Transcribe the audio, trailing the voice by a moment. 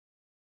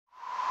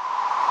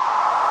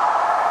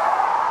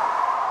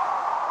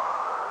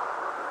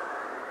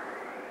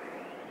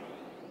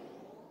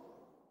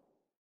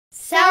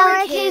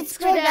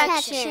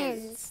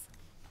Sourkidsproductions.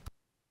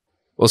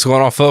 What's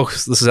going on,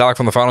 folks? This is Alec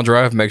from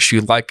Thefinaldrive. Make sure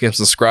you like and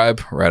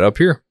subscribe right up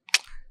here.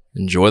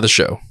 Enjoy the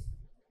show.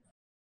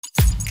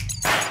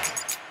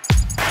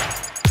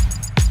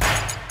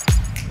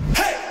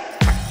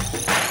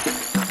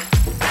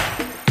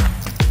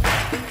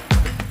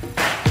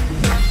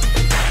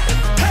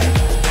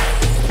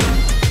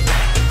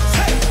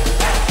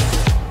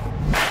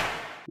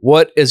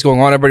 What is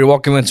going on, everybody?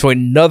 Welcome into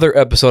another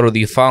episode of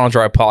the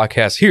Thefinaldrive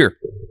podcast here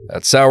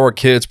at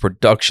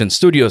Sourkidsproductions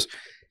Studios.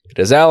 It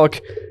is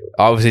Alec.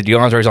 Obviously,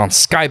 DeAndre's on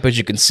Skype, as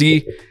you can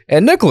see.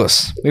 And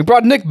Nicholas. We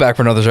brought Nick back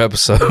for another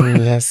episode.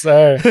 Yes,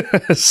 sir.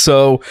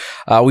 So,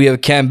 we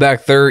have Cam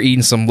back there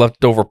eating some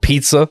leftover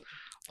pizza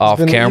off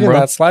camera. Eating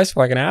that slice for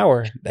like an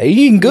hour. They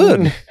eating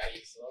good.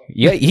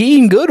 Yeah, he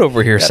eating good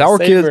over here. Sour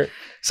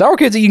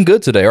Kids eating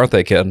good today, aren't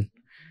they, Ken?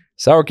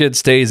 Sour Kid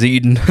stays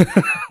eating.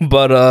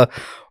 But,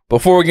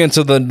 before we get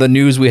into the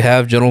news we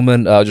have,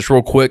 gentlemen, just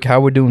real quick, how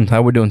we doing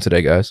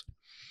today, guys?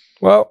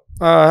 Well,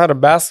 I had a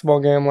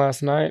basketball game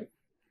last night.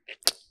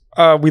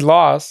 We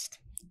lost.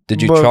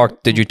 Did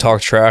you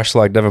talk trash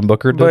like Devin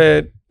Booker did?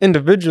 But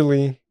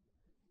individually,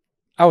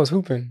 I was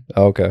hooping.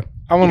 Oh, okay.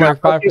 I went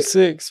like 5 for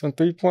 6 from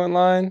 3-point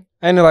line.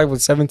 I ended like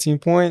with 17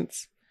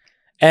 points.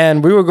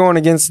 And we were going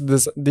against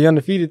the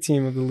undefeated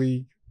team of the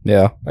league.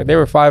 Yeah. Like they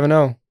were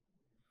 5-0.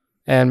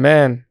 And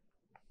man,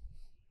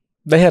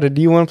 they had a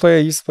D1 player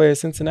used to play at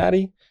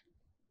Cincinnati.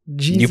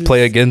 Jesus. You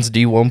play against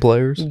D1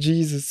 players?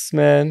 Jesus,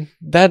 man.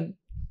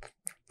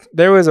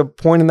 There was a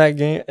point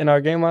in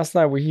our game last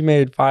night where he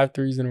made 5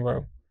 threes in a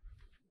row.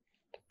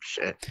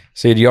 Shit.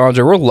 See,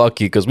 DeAndre, we're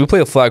lucky because we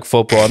play flag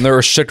football and there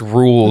are strict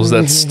rules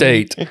that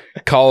state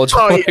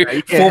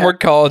former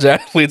college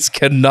athletes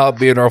cannot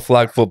be in our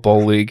flag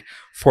football league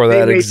for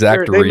that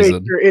exact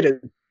reason. It is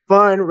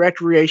fun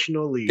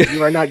recreational league.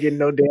 You are not getting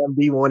no damn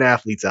D1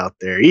 athletes out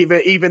there.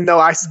 Even though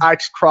I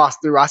crossed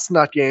through, I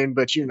snuck in,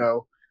 but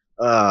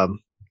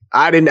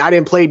I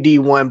didn't play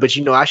D1, but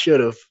I should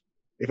have.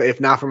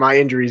 If not for my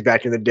injuries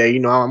back in the day,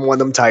 I'm one of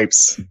them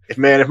types. If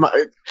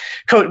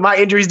my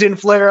injuries didn't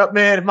flare up,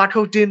 man, if my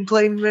coach didn't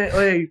play, man,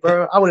 hey,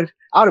 bro, I would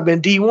have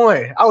been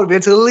D1. I would have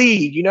been to the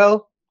league,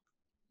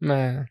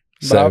 Man.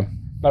 But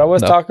I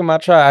was talking my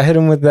try. I hit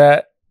him with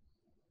that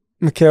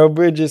Mikal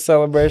Bridges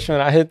celebration.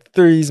 I hit the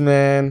threes,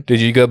 man.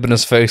 Did you get up in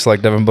his face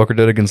like Devin Booker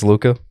did against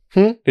Luka?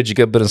 Did you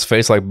get up in his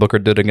face like Booker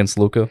did against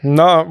Luka?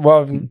 No,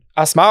 well,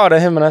 I smiled at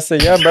him and I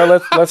said, "Yeah,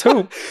 bro, let's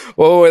hoop."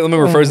 Wait, let me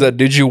rephrase that.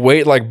 Did you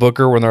wait like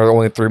Booker when there were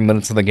only 3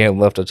 minutes in the game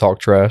left to talk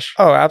trash?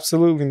 Oh,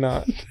 absolutely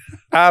not.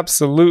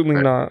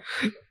 Absolutely not.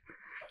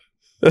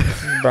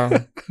 Bro,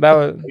 that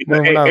was.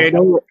 Hey,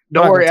 don't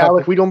worry,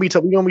 Alec. We gonna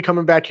be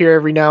coming back here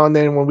every now and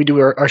then when we do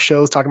our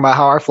shows talking about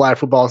how our flag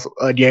football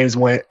games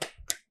went.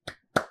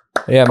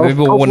 Yeah, maybe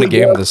we'll win a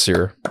game this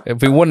year.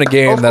 If we win a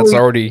game, that's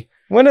already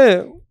what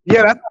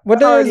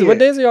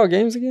days are y'all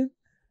games again?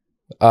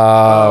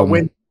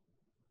 What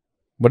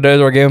days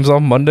are our games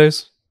on?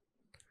 Mondays?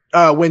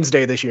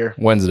 Wednesday this year.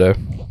 Wednesday.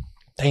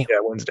 Damn. Yeah,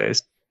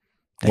 Wednesdays.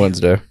 Damn.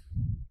 Wednesday.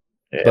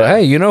 Yeah. But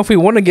hey, if we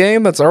win a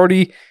game, that's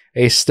already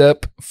a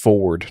step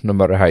forward, no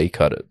matter how you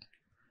cut it.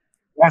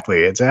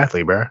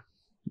 Exactly, bro.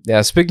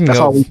 Yeah, that's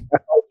all we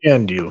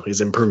can do is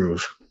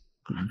improve.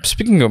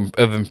 Speaking of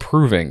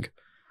improving,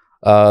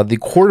 the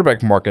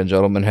quarterback market,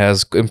 gentlemen,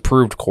 has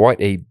improved quite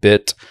a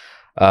bit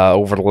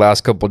over the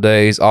last couple of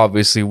days.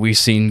 Obviously, we've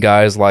seen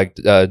guys like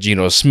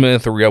Geno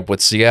Smith re-up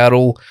with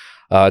Seattle.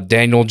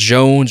 Daniel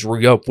Jones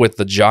re-up with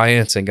the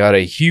Giants and got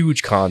a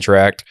huge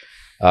contract.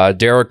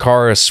 Derek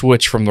Carr has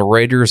switched from the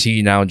Raiders.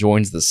 He now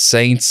joins the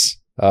Saints.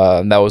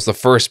 And that was the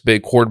first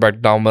big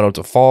quarterback domino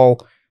to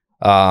fall.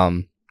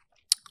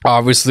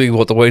 Obviously, we'll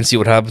have to wait and see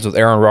what happens with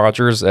Aaron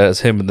Rodgers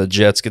as him and the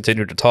Jets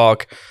continue to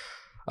talk.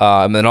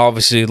 And then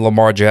obviously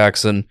Lamar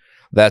Jackson,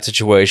 that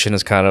situation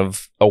is kind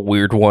of a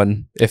weird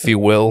one, if you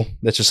will.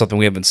 That's just something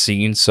we haven't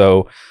seen.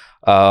 So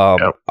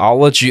I'll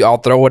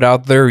throw it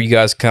out there. You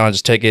guys kind of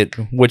just take it.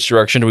 Which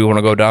direction do we want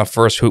to go down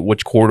first?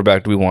 Which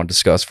quarterback do we want to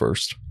discuss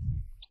first?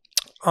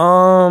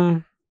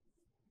 Personally,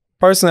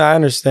 I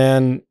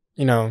understand,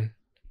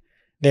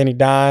 Danny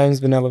Dimes,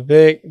 Vanilla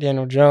Vic,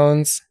 Daniel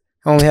Jones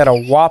only had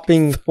a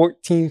whopping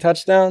 14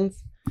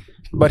 touchdowns,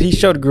 but he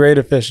showed great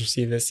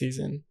efficiency this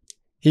season.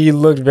 He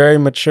looked very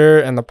mature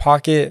in the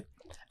pocket.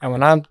 And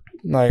when I'm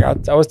like,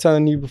 I was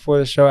telling you before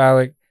the show,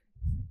 Alec,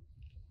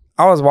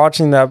 I was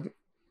watching that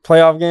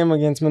playoff game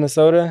against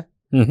Minnesota.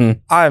 Mm-hmm.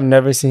 I've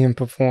never seen him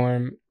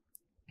perform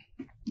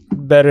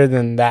better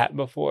than that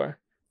before.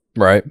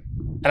 Right.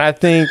 And I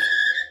think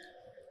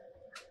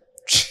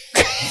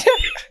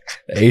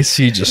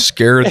AC just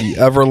scared the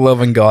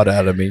ever-loving God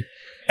out of me.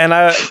 And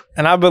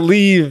I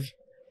believe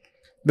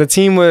the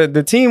team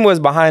was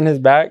behind his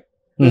back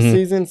this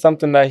season,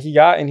 something that he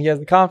got, and he has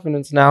the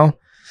confidence now.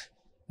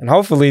 And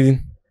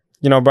hopefully,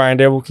 Brian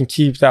Dable can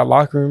keep that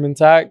locker room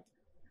intact.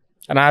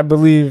 And I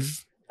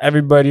believe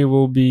everybody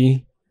will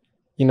be,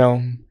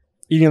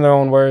 eating their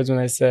own words when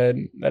they said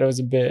that it was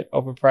a bit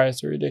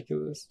overpriced or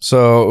ridiculous.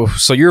 So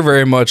you're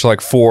very much like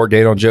for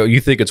Daniel Jones.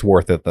 You think it's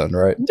worth it then,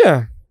 right?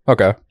 Yeah.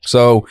 Okay.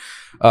 So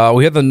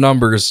we have the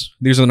numbers.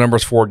 These are the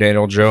numbers for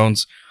Daniel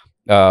Jones.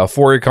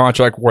 4-year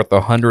contract worth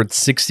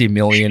 $160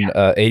 million.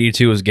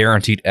 82 is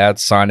guaranteed at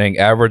signing,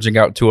 averaging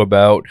out to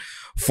about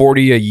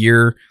 40 a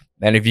year.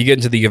 And if you get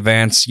into the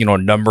advanced,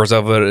 numbers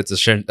of it, it's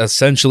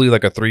essentially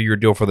like a 3-year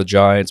deal for the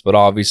Giants. But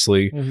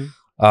obviously,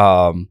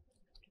 Daniel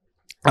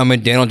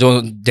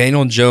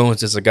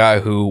Jones is a guy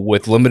who,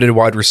 with limited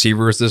wide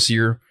receivers this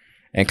year,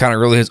 and kind of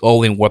really his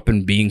only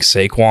weapon being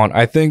Saquon.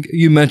 I think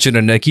you mentioned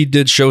it, Nick. He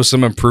did show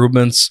some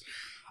improvements,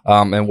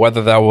 and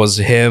whether that was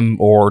him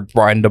or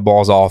Brian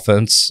DeBall's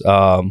offense,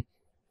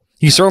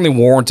 he certainly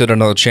warranted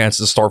another chance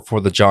to start for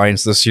the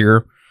Giants this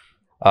year.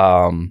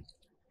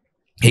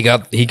 He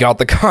got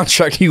the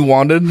contract he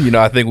wanted.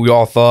 I think we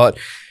all thought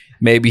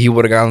maybe he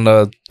would have gotten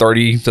a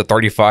 $30 to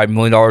 $35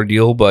 million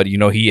deal, but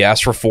he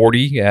asked for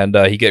 40, and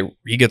he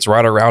gets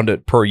right around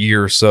it per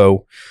year.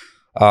 So,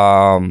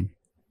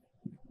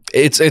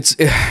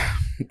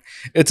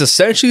 It's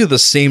essentially the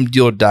same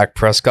deal Dak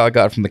Prescott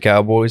got from the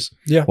Cowboys.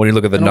 Yeah, when you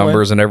look at the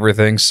numbers and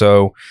everything.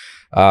 So,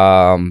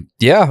 I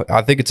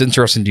think it's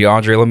interesting,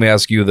 DeAndre. Let me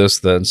ask you this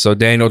then. So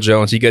Daniel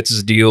Jones, he gets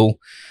his deal.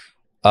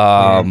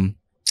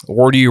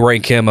 Where do you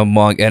rank him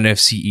among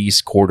NFC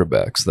East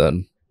quarterbacks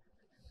then?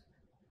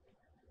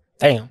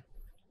 Damn.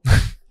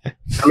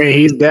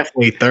 He's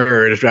definitely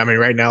third.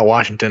 Right now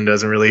Washington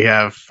doesn't really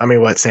have.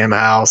 Sam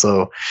Howell,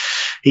 so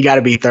he got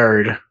to be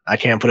third. I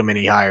can't put him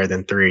any higher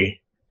than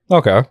 3.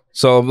 Okay,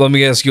 so let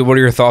me ask you, what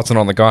are your thoughts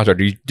on the contract?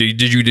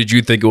 Did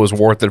you think it was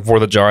worth it for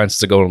the Giants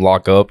to go and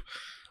lock up,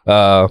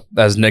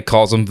 as Nick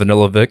calls him,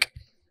 Vanilla Vic?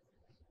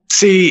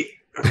 See,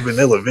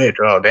 Vanilla Vic.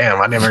 Oh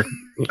damn, I never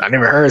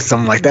heard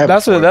something like that.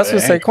 That's what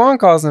Saquon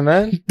calls him,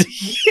 man.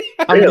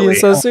 I'm Really? being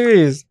so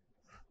serious.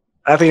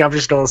 I think I'm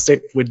just going to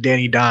stick with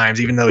Danny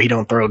Dimes, even though he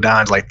don't throw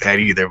dimes like that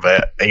either.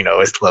 But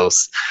it's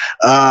close.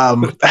 Now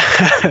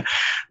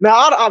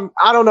I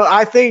don't know.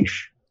 I think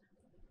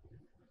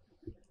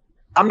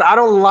I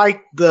don't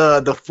like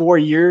the 4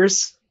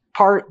 years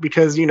part,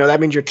 because that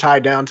means you're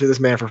tied down to this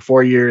man for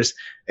 4 years.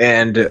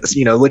 And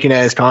looking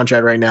at his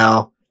contract right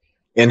now,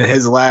 in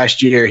his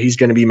last year, he's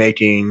going to be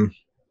making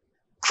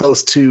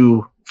close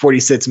to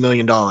 $46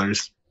 million.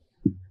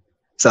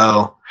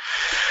 So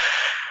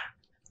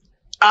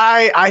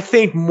I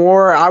think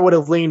I would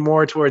have leaned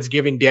more towards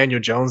giving Daniel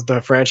Jones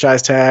the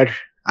franchise tag.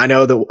 I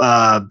know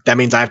that that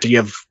means I have to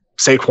give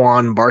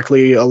Saquon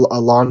Barkley a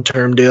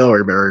long-term deal,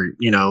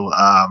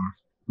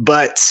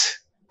 but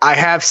I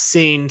have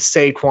seen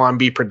Saquon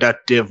be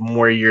productive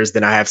more years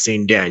than I have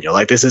seen Daniel.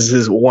 Like, this is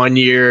his 1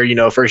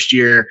 year, first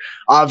year.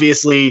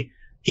 Obviously,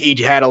 he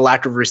had a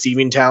lack of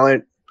receiving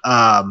talent.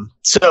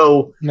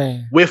 So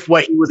with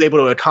what he was able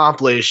to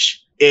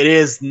accomplish, it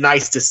is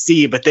nice to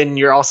see. But then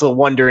you're also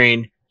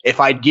wondering, if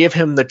I give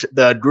him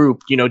the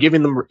group, give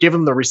him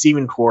the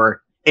receiving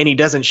core, and he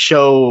doesn't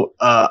show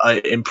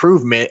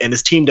improvement, and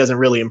this team doesn't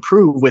really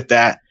improve with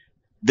that,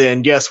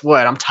 then guess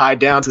what? I'm tied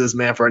down to this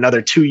man for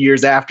another 2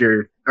 years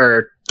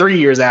or 3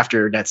 years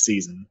after that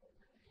season.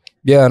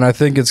 Yeah, and I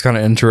think it's kind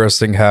of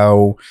interesting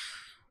how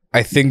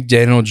I think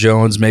Daniel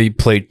Jones maybe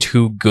played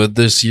too good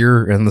this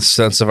year, in the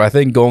sense of, I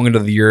think going into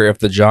the year, if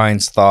the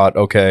Giants thought,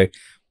 okay,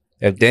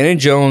 if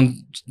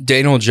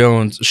Daniel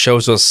Jones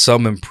shows us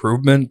some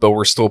improvement, but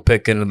we're still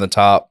picking in the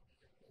top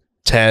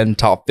 10,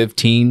 top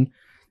 15,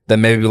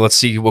 then maybe let's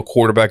see what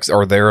quarterbacks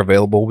are there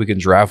available. We can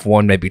draft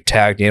one, maybe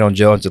tag Daniel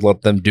Jones and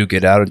let them duke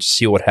it out and just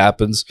see what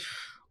happens.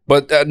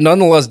 But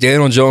nonetheless,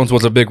 Daniel Jones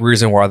was a big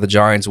reason why the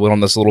Giants went on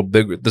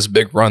this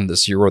big run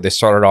this year, where they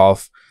started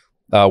off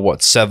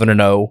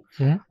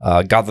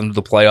 7-0, got them to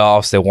the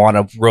playoffs. They won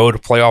a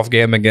road playoff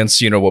game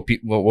against what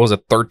was a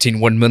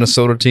 13-win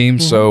Minnesota team.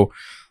 So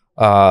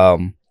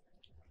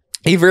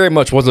he very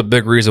much was a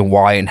big reason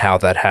why and how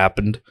that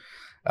happened.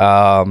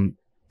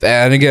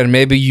 And again,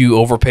 maybe you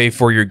overpay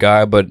for your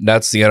guy, but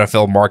that's the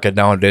NFL market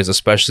nowadays,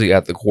 especially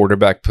at the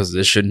quarterback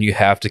position. You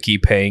have to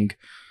keep paying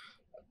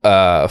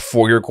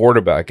for your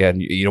quarterback.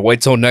 And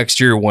wait till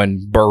next year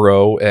when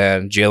Burrow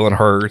and Jalen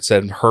Hurts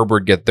and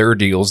Herbert get their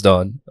deals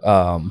done.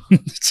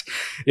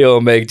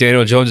 It'll make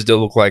Daniel Jones' deal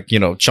look like,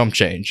 chump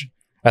change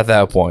at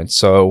that point.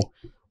 So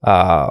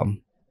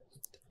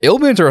it'll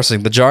be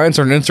interesting. The Giants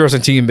are an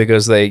interesting team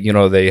because they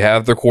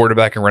have their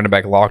quarterback and running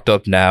back locked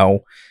up now.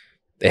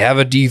 They have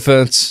a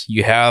defense.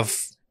 You have,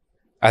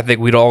 I think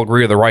we'd all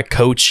agree, the right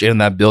coach in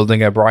that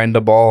building at Brian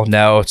DeBall.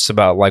 Now it's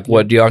about, like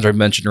what DeAndre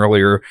mentioned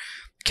earlier,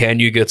 can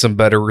you get some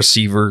better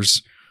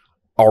receivers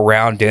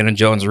around Daniel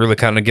Jones, really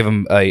kind of give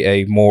him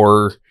a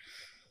more,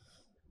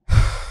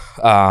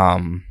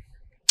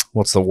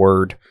 what's the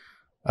word?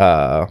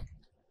 Kind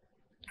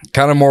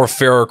of more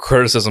fair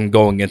criticism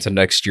going into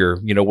next year,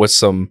 with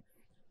some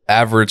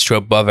average to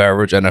above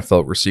average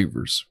NFL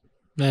receivers.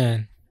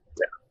 Man.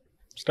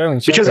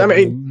 Sterling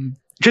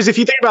because if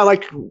you think about,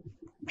 like,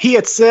 he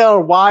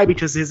excelled, why?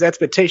 Because his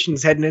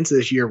expectations heading into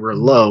this year were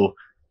low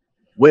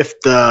with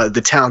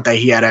the talent that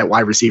he had at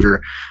wide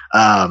receiver.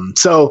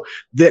 So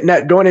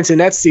going into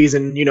next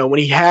season, when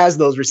he has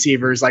those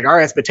receivers, like, our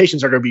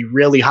expectations are going to be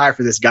really high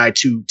for this guy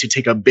to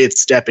take a big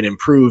step and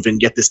improve and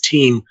get this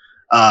team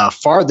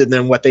farther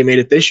than what they made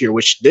it this year.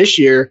 Which this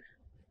year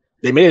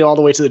they made it all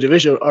the way to the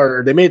division,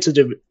 or they made it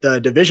to the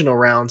divisional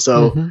round.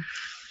 So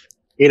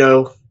you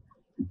know,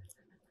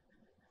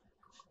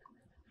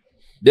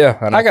 yeah,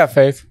 I got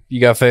faith.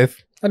 You got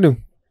faith. I do.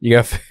 You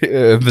got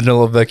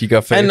Vanilla Vic. You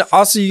got faith. And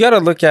also, you got to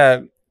look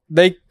at,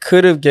 they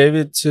could have gave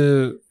it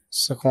to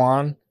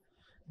Saquon,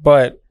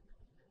 but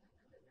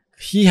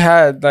he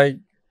had, like,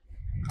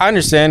 I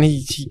understand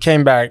he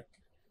came back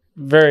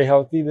very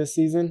healthy this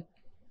season,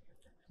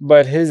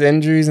 but his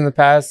injuries in the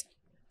past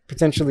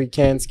potentially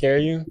can scare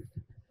you.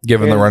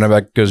 Given the running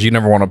back, because you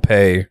never want to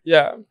pay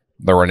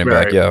the running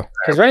back, yeah.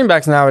 Because running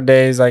backs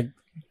nowadays, like,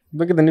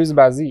 look at the news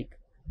about Zeke.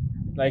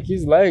 Like,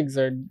 his legs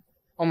are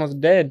almost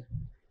dead.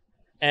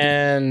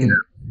 And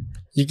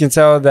you can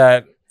tell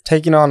that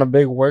taking on a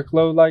big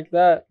workload like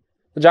that,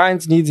 the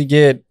Giants need to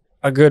get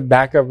a good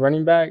backup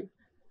running back,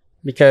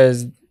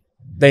 because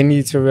they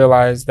need to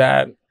realize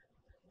that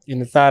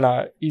it's not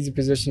an easy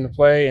position to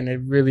play, and it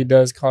really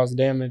does cause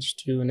damage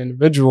to an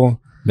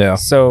individual. Yeah.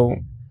 So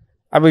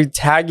I believe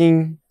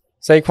tagging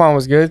Saquon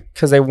was good,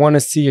 because they want to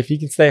see if he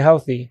can stay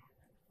healthy,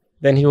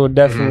 then he will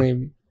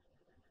definitely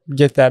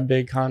get that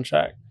big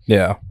contract.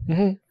 Yeah.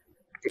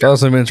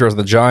 That's something interesting.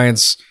 The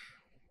Giants,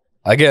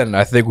 again,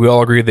 I think we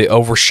all agree they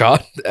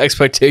overshot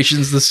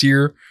expectations this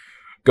year,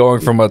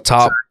 going from a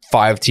top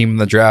 5 team in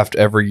the draft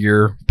every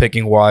year,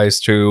 picking wise,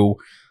 to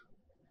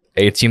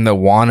a team that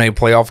won a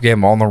playoff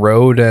game on the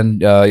road,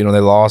 and they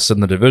lost in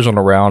the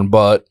divisional round,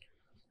 but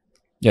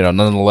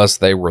nonetheless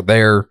they were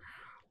there.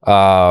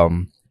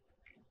 And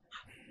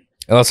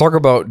let's talk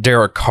about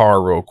Derek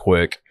Carr real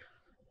quick.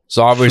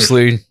 So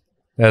obviously,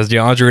 as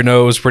DeAndre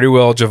knows pretty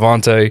well,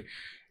 Javonte,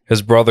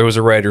 his brother, was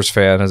a Raiders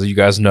fan, as you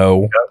guys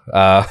know,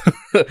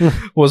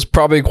 was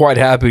probably quite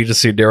happy to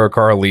see Derek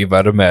Carr leave,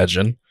 I'd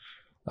imagine.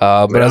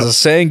 But as the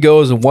saying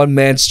goes, one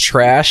man's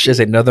trash is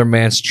another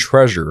man's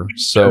treasure.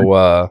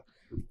 So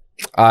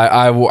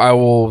I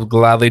will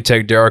gladly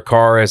take Derek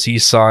Carr, as he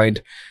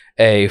signed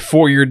a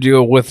 4-year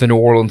deal with the New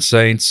Orleans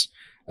Saints,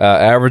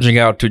 averaging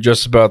out to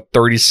just about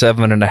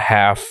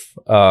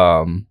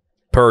 $37.5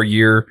 per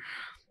year.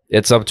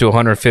 It's up to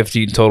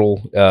 150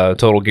 total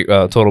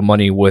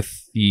money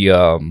with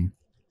the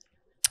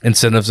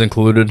incentives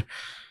included.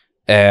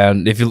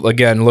 And if you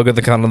again look at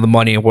the kind of the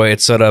money and way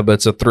it's set up,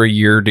 it's a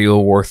 3-year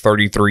deal worth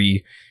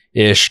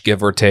 33-ish,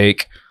 give or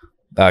take.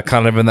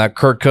 Kind of in that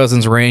Kirk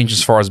Cousins range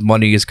as far as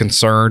money is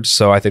concerned.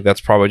 So I think that's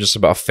probably just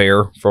about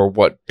fair for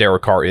what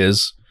Derek Carr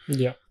is.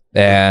 Yeah.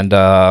 And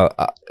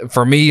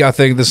for me, I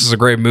think this is a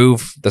great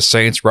move. The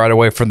Saints right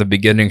away from the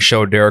beginning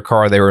showed Derek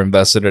Carr they were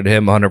invested in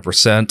him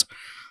 100%.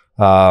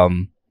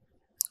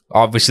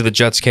 Obviously, the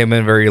Jets came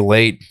in very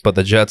late, but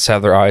the Jets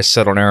have their eyes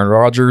set on Aaron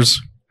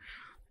Rodgers.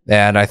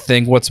 And I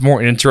think what's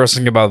more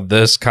interesting about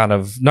this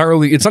it's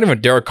not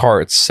even Derek Carr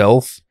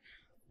itself.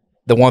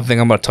 The one thing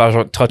I'm going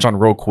to touch on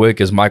real quick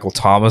is Michael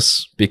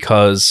Thomas,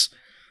 because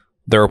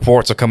the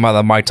reports have come out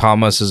that Mike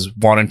Thomas is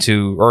wanting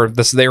to,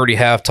 they already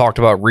have talked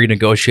about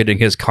renegotiating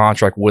his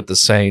contract with the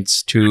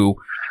Saints to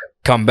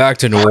come back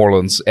to New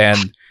Orleans.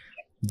 And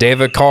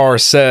David Carr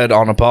said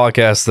on a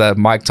podcast that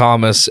Mike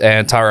Thomas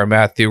and Tyrann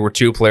Mathieu were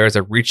 2 players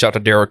that reached out to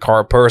Derek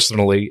Carr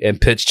personally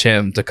and pitched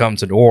him to come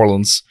to New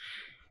Orleans.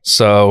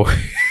 So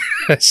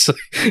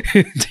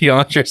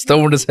DeAndre's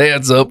throwing his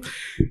hands up.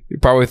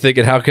 You're probably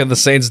thinking, how can the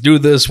Saints do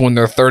this when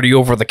they're 30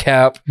 over the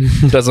cap?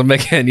 Doesn't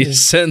make any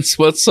sense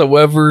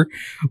whatsoever.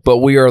 But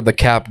we are the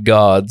cap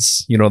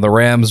gods. The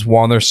Rams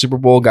won their Super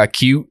Bowl, got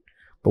cute,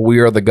 but we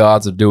are the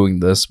gods of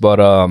doing this. But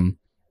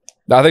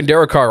I think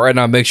Derek Carr right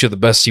now makes you the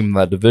best team in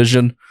that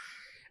division.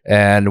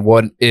 And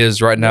what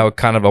is right now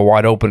kind of a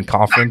wide open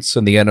conference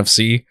in the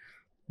NFC.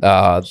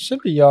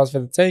 Should be yours for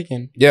the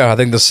taking. Yeah, I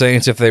think the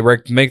Saints, if they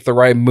make the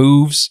right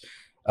moves,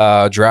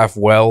 draft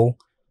well,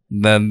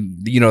 then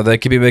they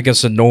could be making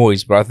some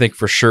noise. But I think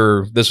for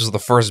sure this was the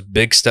first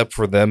big step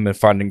for them in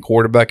finding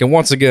quarterback, and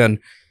once again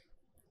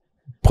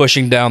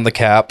pushing down the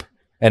cap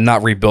and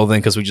not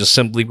rebuilding, because we just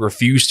simply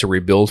refuse to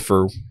rebuild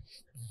for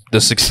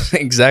this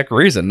exact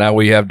reason. Now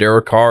we have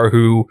Derek Carr,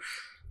 who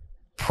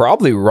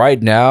probably right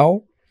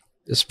now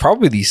is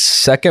probably the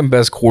second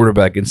best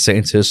quarterback in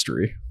Saints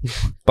history,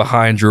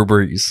 behind Drew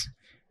Brees.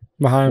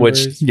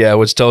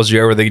 Which tells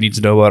you everything you need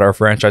to know about our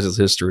franchise's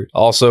history.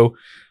 Also,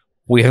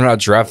 we have not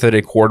drafted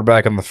a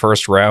quarterback in the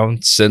first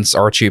round since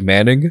Archie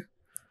Manning.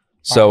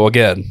 So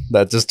again,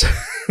 that just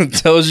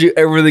tells you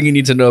everything you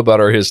need to know about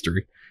our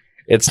history.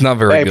 It's not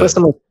very good.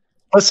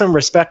 Put some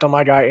respect on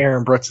my guy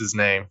Aaron Brooks'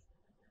 name.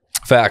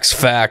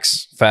 Facts. Right.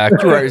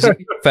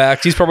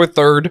 Facts. He's probably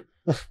third.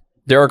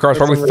 Derek Carr's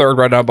probably third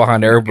right now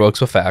behind Aaron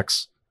Brooks with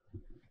facts.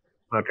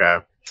 Okay.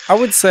 I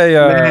would say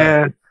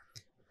I've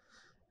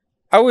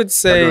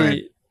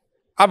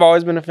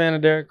always been a fan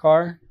of Derek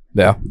Carr.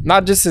 Yeah.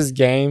 Not just his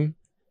game,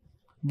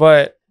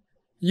 but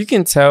you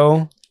can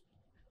tell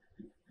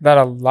that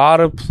a lot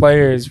of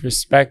players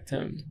respect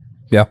him.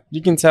 Yeah.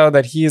 You can tell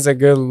that he is a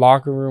good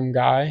locker room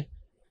guy.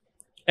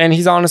 And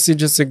he's honestly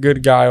just a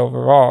good guy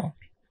overall.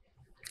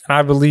 And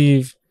I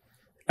believe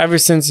ever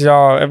since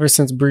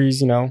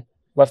Breeze,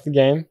 left the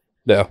game,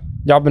 Yeah.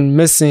 Y'all been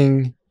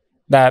missing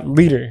that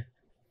leader.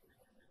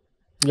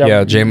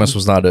 Yeah, Jameis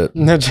was not it.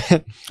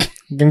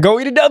 Gonna go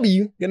eat a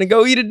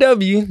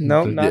W.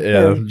 No, not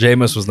him.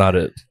 Jameis was not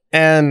it.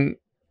 And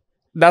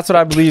that's what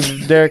I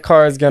believe Derek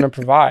Carr is going to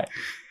provide.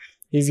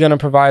 He's going to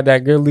provide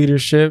that good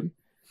leadership.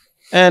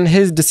 And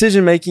his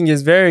decision making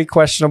is very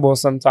questionable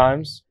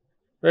sometimes.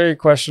 Very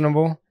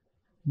questionable.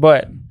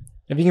 But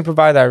if he can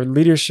provide that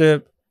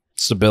leadership,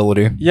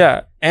 stability.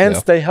 Yeah. And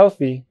stay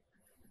healthy,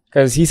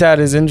 because he's had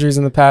his injuries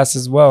in the past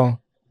as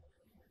well,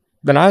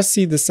 then I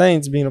see the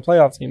Saints being a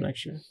playoff team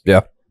next year.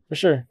 Yeah. For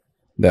sure.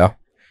 Yeah.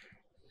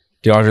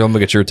 DeAndre, let me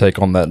get your take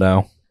on that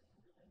now.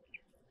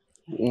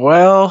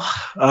 Well,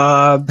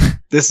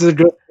 this is a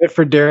good fit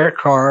for Derek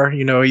Carr.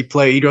 You know, he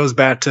goes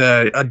back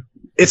to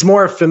it's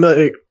more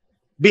familiar,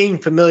 being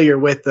familiar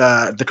with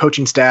the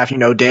coaching staff. You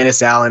know,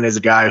 Dennis Allen is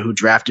a guy who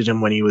drafted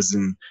him when he was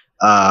in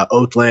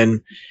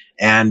Oakland,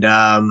 and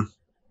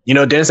you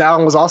know, Dennis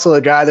Allen was also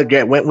a guy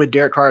that went with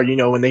Derek Carr. You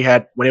know, when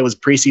it was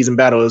preseason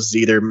battle, it was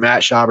either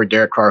Matt Schaub or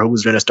Derek Carr who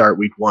was going to start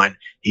week 1.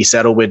 He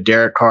settled with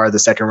Derek Carr, the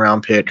 2nd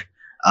round pick.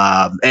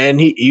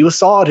 And he was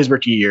solid his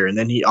rookie year. And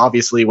then he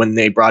obviously, when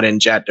they brought in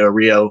Jack Del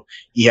Rio,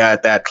 he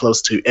had that close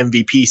to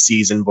MVP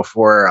season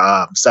before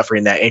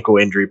suffering that ankle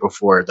injury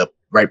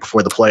right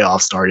before the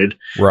playoffs started.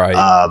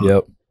 Right.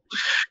 Yep.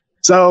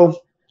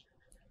 So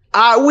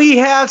we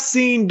have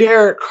seen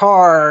Derek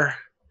Carr,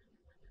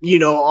 you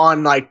know,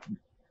 on like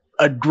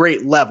a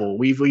great level.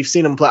 We've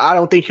seen him play. I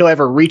don't think he'll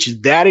ever reach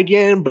that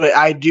again, but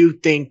I do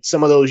think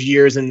some of those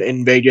years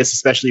in Vegas,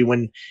 especially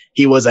when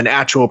he was an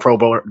actual Pro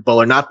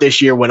Bowler, not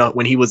this year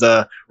when he was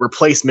a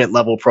replacement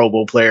level Pro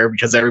Bowl player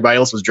because everybody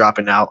else was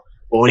dropping out,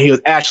 but when he was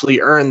actually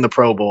earned the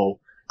Pro Bowl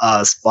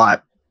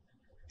spot,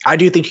 I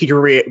do think he can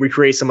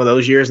recreate some of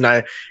those years.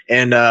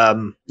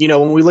 And you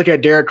know, when we look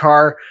at Derek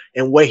Carr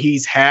and what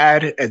he's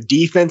had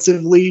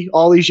defensively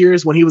all these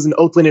years, when he was in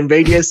Oakland and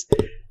Vegas,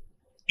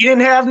 he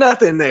didn't have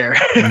nothing there.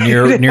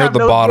 near the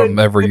bottom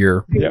every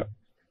year.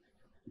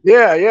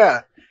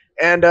 Yeah.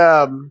 And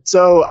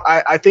so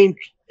I think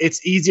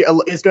it's easier.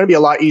 It's going to be a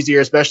lot easier,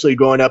 especially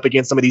going up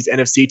against some of these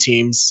NFC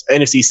teams,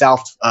 NFC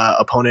South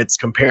opponents,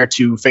 compared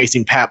to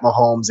facing Pat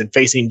Mahomes and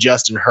facing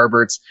Justin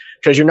Herbert's,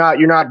 because you're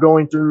not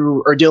going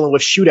through or dealing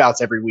with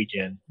shootouts every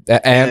weekend.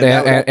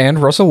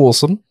 And Russell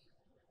Wilson.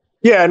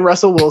 Yeah, and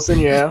Russell Wilson.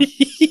 Yeah.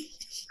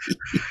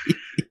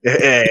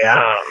 Hey,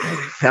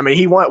 I mean,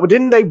 he won.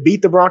 Didn't they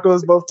beat the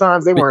Broncos both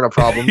times? They weren't a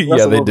problem.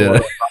 Yeah, they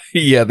did.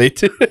 Yeah, they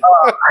did.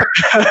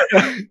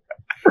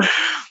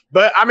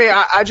 But I mean,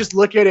 I just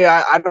look at it.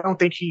 I don't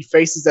think he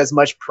faces as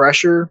much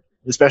pressure,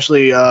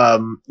 especially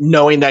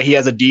knowing that he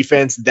has a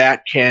defense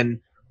that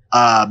can,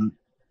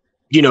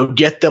 you know,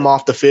 get them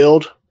off the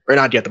field, or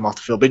not get them off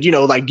the field, but you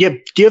know, like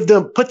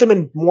put them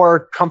in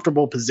more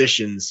comfortable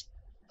positions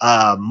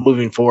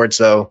moving forward.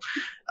 So.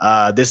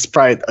 This is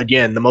probably,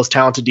 again, the most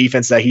talented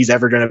defense that he's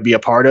ever going to be a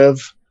part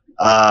of.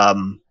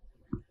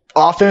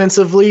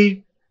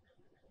 Offensively,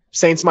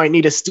 Saints might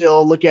need to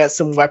still look at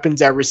some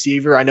weapons at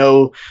receiver. I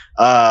know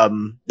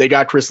they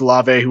got Chris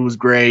Olave, who was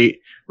great.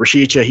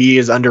 Rashica, he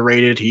is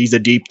underrated. He's a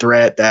deep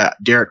threat that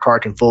Derek Carr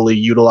can fully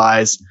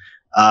utilize.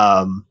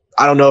 I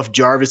don't know if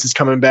Jarvis is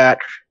coming back.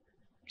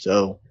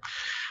 So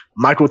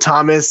Michael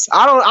Thomas,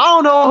 I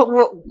don't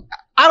know.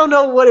 I don't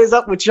know what is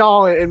up with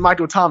y'all and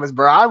Michael Thomas,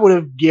 bro. I would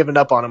have given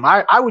up on him.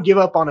 I would give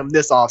up on him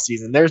this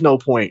offseason. There's no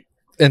point.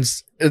 And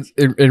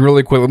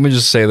really quick, let me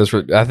just say this.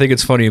 I think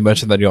it's funny you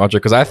mentioned that, DeAndre,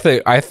 because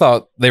I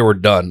thought they were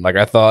done. Like,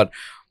 I thought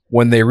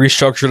when they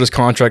restructured his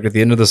contract at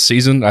the end of the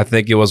season, I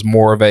think it was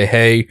more of a,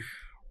 hey,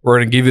 we're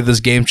going to give you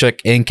this game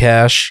check in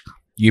cash.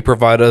 You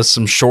provide us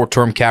some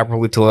short-term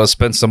capital to let us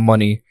spend some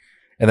money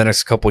in the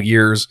next couple of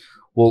years.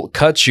 We'll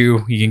cut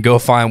you. You can go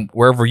find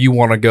wherever you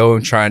want to go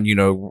and try and,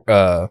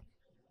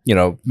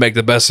 make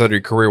the best out of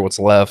your career, what's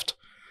left.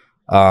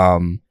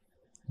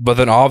 But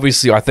then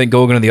obviously, I think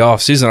going into the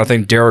offseason, I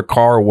think Derek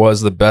Carr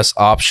was the best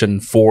option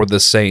for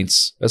the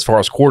Saints as far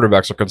as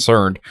quarterbacks are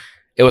concerned.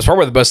 It was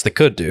probably the best they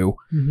could do.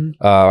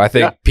 Mm-hmm. I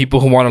think people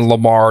who wanted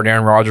Lamar and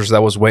Aaron Rodgers,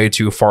 that was way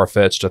too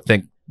far-fetched to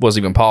think was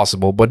even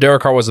possible. But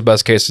Derek Carr was the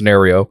best case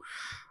scenario.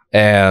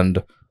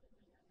 And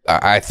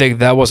I think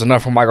that was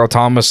enough for Michael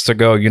Thomas to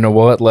go, you know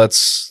what,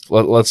 let's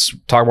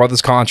talk about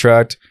this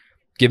contract.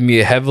 Give me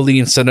a heavily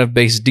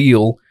incentive-based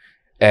deal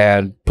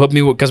and put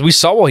me, because we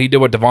saw what he did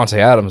with Devontae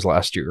Adams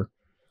last year.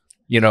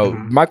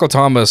 Michael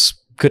Thomas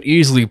could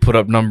easily put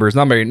up numbers,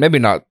 maybe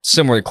not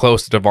similarly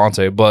close to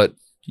Devontae, but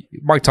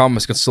Mike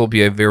Thomas can still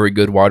be a very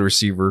good wide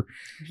receiver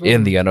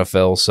in the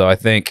NFL. So I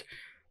think,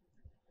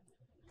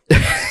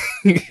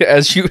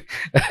 as you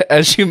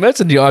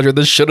mentioned, DeAndre,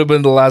 this should have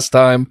been the last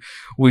time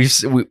we've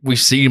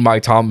seen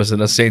Mike Thomas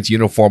in a Saints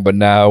uniform, but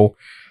now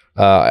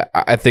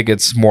I think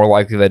it's more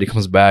likely that he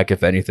comes back,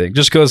 if anything,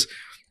 just because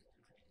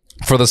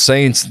for the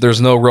Saints,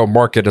 there's no real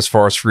market as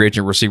far as free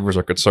agent receivers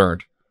are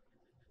concerned.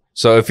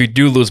 So if you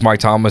do lose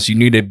Mike Thomas, you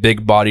need a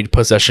big-bodied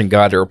possession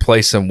guy to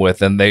replace him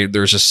with, and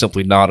there's just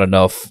simply not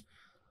enough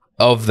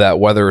of that,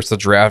 whether it's the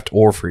draft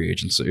or free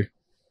agency.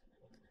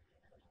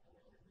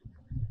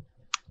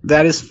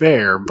 That is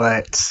fair,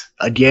 but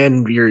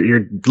again,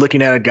 you're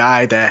looking at a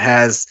guy that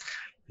has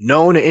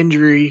known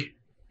injury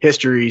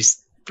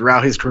histories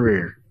throughout his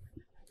career.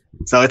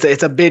 So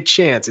it's a big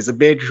chance. It's a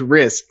big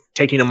risk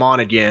taking him on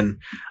again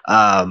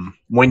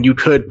when you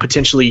could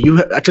potentially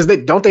because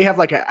don't they have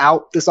like an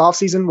out this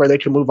offseason where they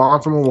can move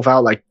on from him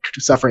without like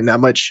suffering that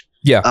much?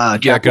 Yeah,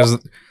 because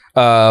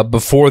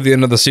before the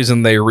end of the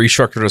season they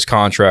restructured his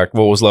contract.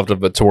 What was left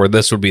of it to where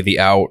this would be the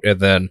out,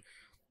 and then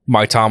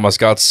Mike Thomas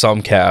got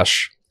some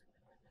cash,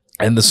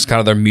 and this is kind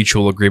of their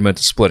mutual agreement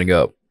to splitting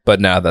up.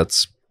 But now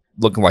that's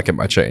looking like it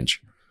might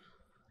change.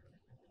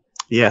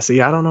 Yeah,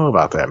 see, I don't know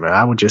about that, man.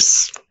 I would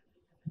just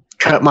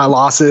cut my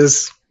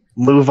losses,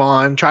 move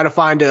on, try to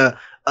find a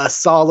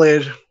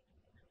solid,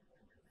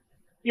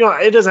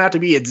 it doesn't have to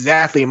be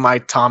exactly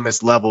Mike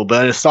Thomas level,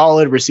 but a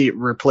solid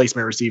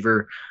replacement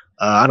receiver.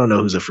 I don't know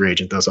who's a free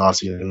agent this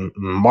offseason.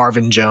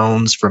 Marvin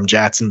Jones from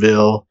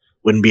Jacksonville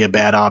wouldn't be a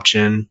bad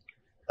option.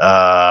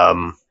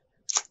 The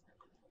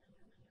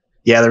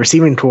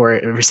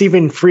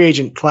receiving free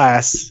agent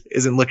class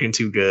isn't looking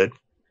too good.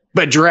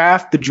 But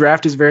the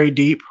draft is very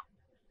deep.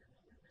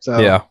 So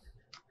yeah.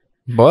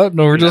 But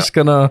no, we're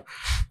gonna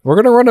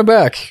run it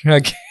back. We're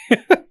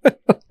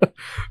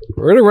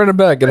gonna run it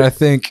back, and I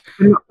think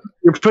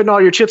you're putting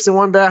all your chips in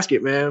one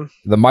basket, man.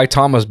 The Mike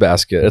Thomas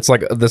basket. It's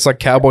like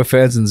Cowboy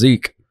fans and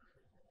Zeke.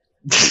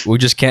 We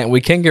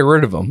can't get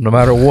rid of them no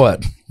matter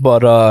what.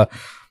 But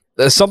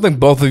something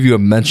both of you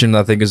have mentioned,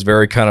 I think, is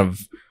very kind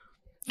of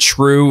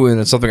true, and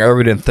it's something I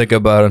really didn't think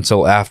about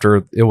until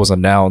after it was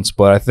announced.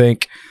 But I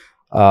think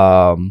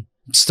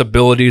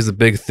stability is a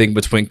big thing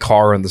between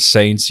Carr and the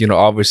Saints.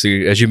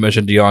 Obviously, as you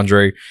mentioned,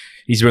 DeAndre,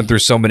 he's been through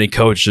so many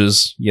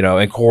coaches,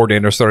 and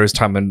coordinators. Started his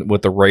time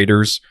with the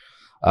Raiders.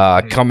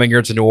 Coming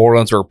here to New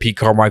Orleans, where Pete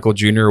Carmichael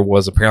Jr.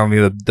 was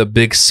apparently the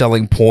big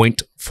selling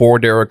point for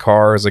Derek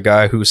Carr, as a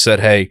guy who said,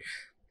 hey,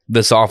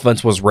 this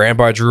offense was ran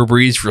by Drew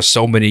Brees for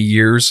so many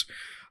years.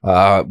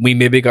 We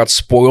maybe got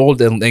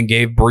spoiled and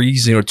gave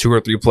Brees, 2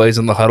 or 3 plays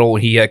in the huddle.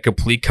 He had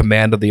complete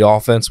command of the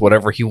offense.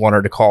 Whatever he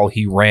wanted to call,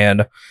 he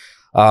ran.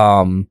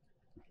 And,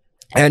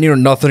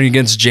 nothing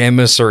against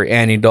Jameis or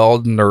Andy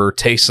Dalton or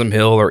Taysom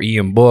Hill or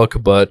Ian Book,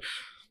 but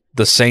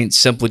the Saints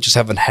simply just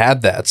haven't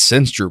had that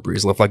since Drew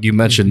Brees left, like you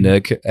mentioned,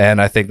 Nick. And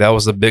I think that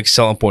was the big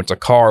selling point to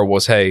Carr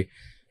was, hey,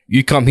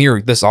 you come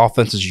here, this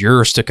offense is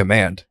yours to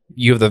command.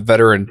 You have the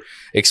veteran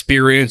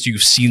experience.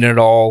 You've seen it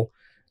all.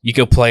 You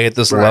can play at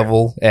this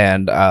level.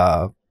 And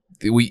I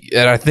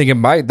think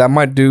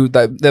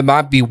that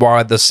might be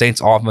why the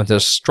Saints offense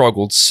has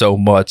struggled so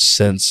much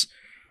since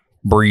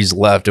Brees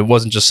left. It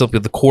wasn't just simply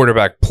the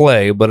quarterback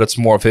play, but it's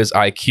more of his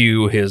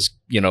IQ, his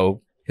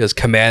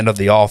command of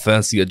the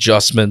offense, the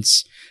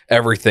adjustments,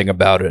 everything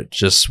about it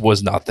just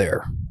was not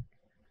there.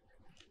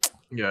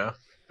 Yeah.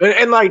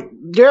 And like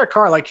Derek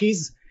Carr, like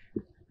he's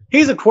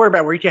a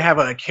quarterback where he can have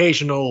an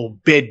occasional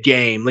big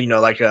game,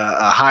 like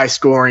a high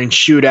scoring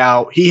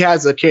shootout. He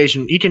has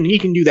occasion. He can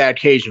do that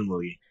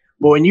occasionally.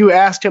 But when you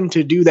ask him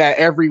to do that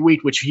every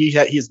week, which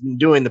he's been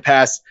doing the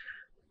past,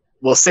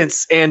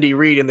 since Andy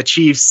Reid and the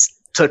Chiefs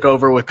took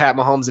over with Pat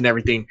Mahomes and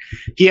everything,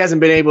 he hasn't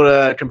been able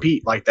to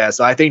compete like that.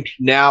 So I think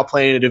now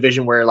playing in a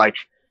division where, like,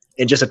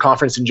 in just a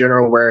conference in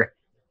general, where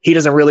he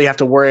doesn't really have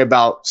to worry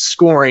about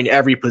scoring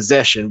every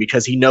possession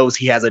because he knows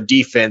he has a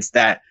defense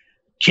that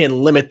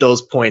can limit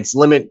those points,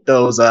 limit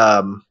those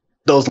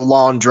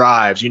long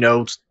drives,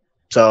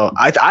 So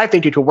I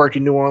think it could work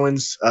in New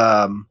Orleans.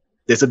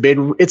 It's a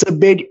big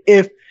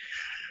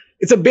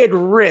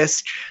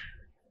risk,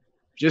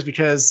 just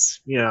because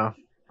I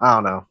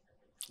don't know.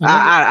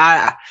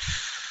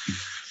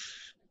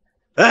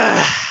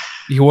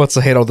 He wants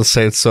to hate all the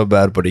Saints so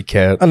bad, but he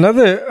can't. He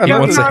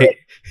wants to hate.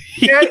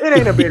 Yeah, it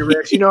ain't a big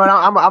risk, and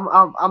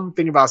I'm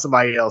thinking about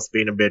somebody else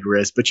being a big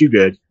risk. But you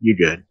good.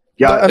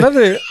 Yeah.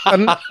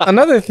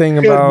 Another thing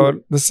about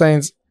the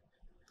Saints,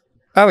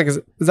 Alex,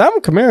 is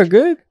Alvin Kamara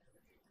good?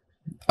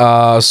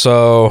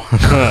 So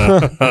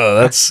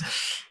that's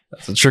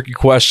a tricky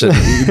question.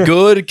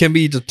 Good can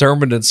be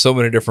determined in so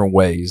many different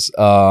ways.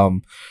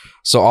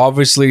 So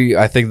obviously,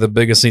 I think the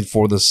biggest thing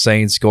for the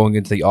Saints going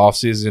into the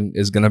offseason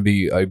is going to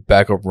be a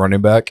backup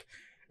running back.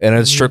 And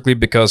it's strictly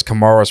because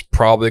Kamara is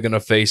probably going to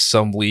face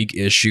some league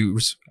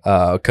issues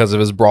because of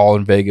his brawl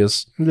in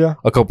Vegas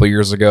a couple of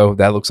years ago.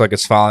 That looks like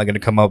it's finally going to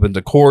come up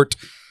into court.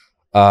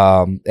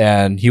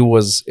 And he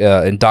was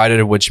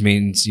indicted, which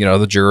means,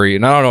 the jury,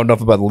 and I don't know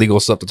enough about the legal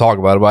stuff to talk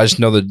about it, but I just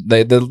know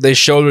that they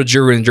showed the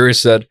jury and the jury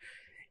said,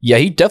 yeah,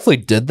 he definitely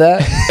did that.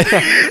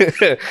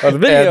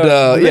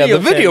 The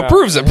video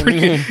proves it.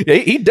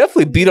 He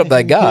definitely beat up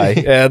that guy.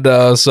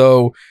 And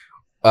so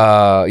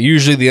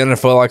usually the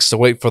NFL likes to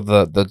wait for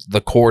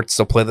the courts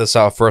to play this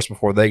out first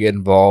before they get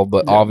involved.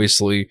 But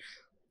obviously,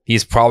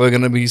 he's probably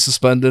going to be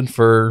suspended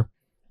for,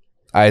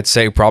 I'd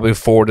say, probably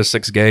 4 to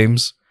 6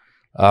 games.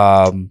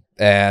 And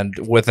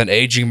with an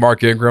aging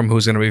Mark Ingram,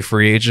 who's going to be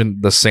free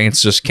agent, the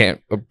Saints just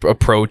can't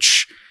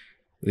approach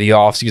the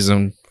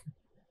offseason.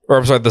 Or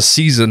I'm sorry, the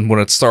season when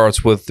it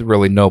starts with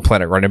really no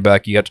plan at running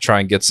back. You have to try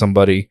and get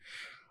somebody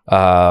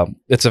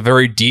It's a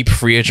very deep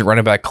free agent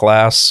running back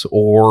class,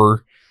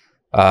 or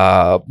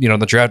in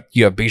the draft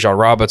you have Bijan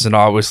Robinson,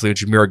 obviously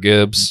Jahmyr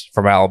Gibbs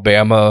from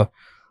Alabama,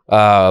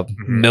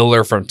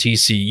 Miller from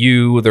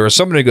TCU. There are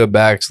so many good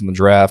backs in the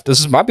draft.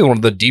 This might be one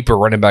of the deeper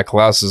running back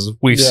classes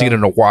we've seen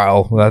in a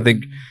while. I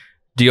think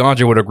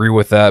DeAndre would agree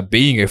with that,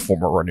 being a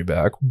former running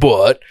back,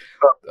 but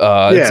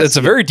it's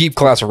a very deep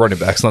class of running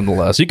backs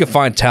nonetheless. You can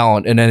find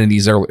talent in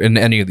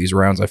any of these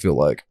rounds, I feel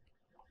like.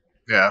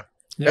 Yeah.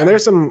 And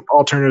there's some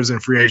alternatives in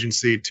free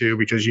agency too,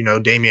 because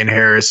Damian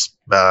Harris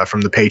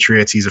from the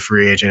Patriots, he's a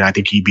free agent. I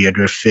think he'd be a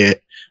good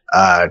fit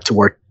to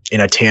work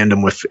in a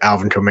tandem with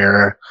Alvin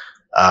Kamara.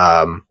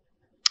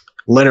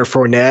 Leonard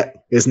Fournette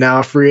is now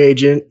a free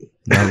agent.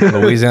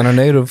 Louisiana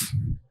native.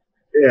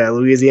 Yeah,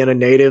 Louisiana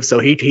native. So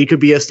he could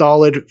be a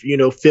solid,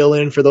 fill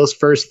in for those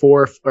first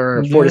 4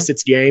 to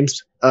 6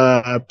 games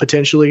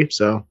potentially.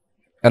 So,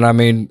 and I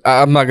mean,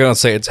 I'm not gonna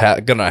say it's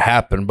gonna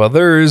happen, but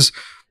there's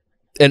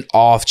an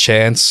off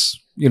chance.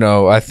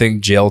 I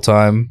think jail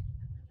time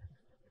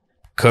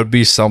could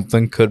be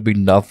something, could be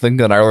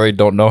nothing, and I really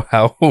don't know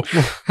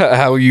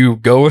how you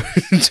go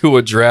into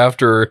a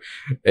draft or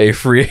a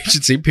free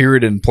agency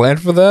period and plan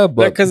for that.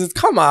 But because it's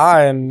come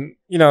high, and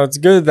it's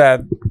good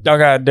that y'all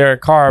got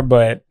Derek Carr,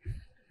 but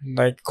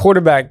like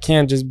quarterback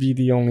can't just be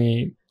the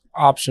only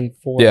option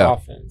for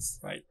offense.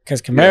 Like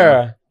because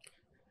Kamara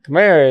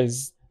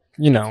is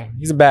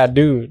he's a bad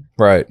dude,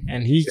 right?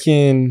 And he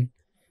can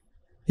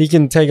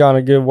take on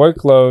a good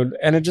workload,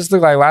 and it just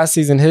looked like last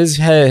season his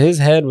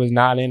head was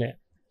not in it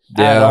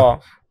at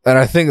all. And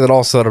I think that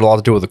also had a lot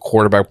to do with the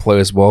quarterback play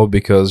as well,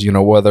 because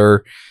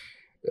whether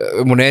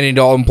when Andy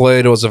Dalton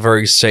played, it was a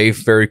very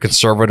safe, very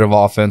conservative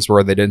offense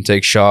where they didn't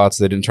take shots,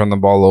 they didn't turn the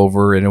ball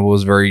over, and it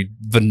was very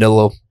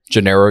vanilla,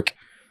 generic.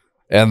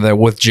 And then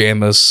with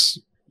Jameis,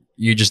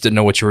 you just didn't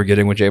know what you were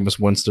getting with Jameis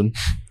Winston.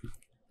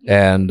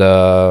 And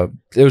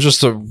it was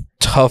just a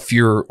tough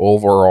year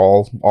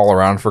overall, all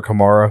around for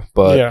Kamara.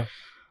 But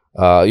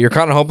you're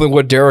kind of hoping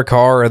with Derek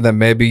Carr and then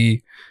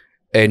maybe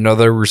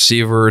another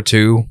receiver or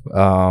two,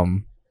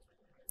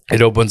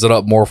 it opens it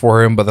up more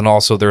for him. But then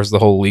also there's the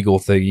whole legal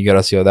thing. You got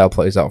to see how that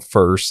plays out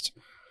first.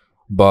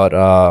 But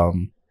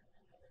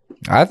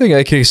I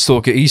think he's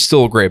still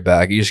a great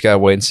back. You just got to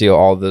wait and see how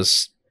all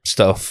this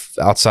stuff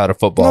outside of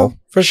football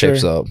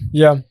shapes up.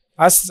 Yeah.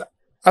 I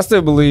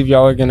still believe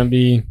y'all are going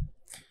to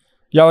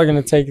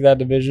take that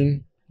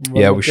division.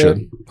 Yeah, we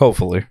should.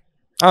 Hopefully.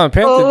 The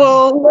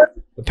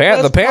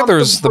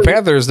Panthers,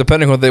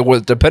 depending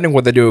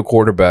what they do at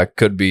quarterback,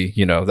 could be,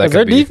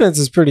 their defense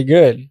is pretty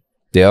good.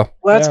 Yeah.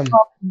 Let's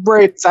talk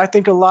breaks. I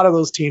think a lot of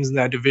those teams in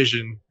that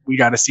division, we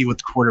got to see what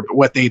the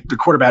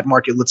quarterback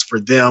market looks for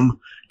them.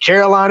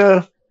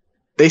 Carolina,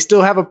 they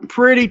still have a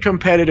pretty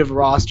competitive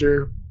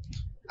roster.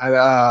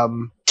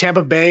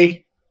 Tampa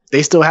Bay,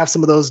 they still have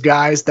some of those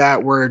guys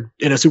that were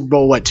in a Super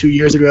Bowl 2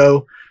 years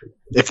ago.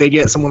 If they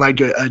get someone like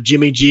a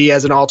Jimmy G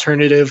as an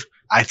alternative,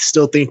 I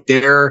still think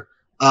they're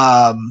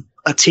a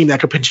team that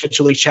could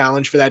potentially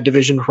challenge for that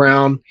division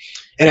crown.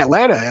 And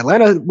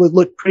Atlanta would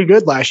look pretty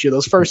good last year.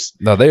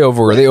 They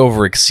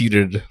over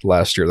exceeded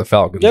last year. The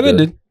Falcons. Yeah, they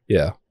did.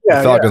 Yeah.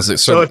 The Falcons. Yeah.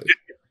 So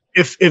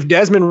if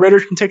Desmond Ridder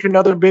can take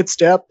another big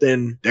step,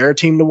 then they're a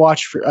team to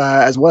watch for,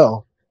 as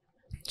well.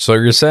 So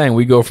you're saying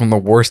we go from the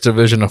worst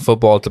division of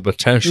football to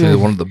potentially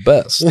one of the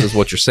best, is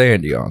what you're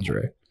saying,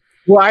 DeAndre.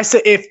 Well, I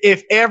said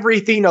if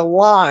everything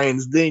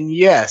aligns, then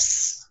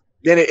yes.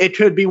 Then it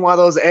could be one of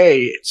those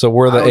A. So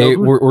we're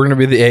going to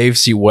be the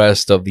AFC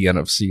West of the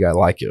NFC. I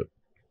like it.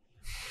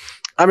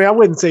 I mean, I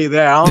wouldn't say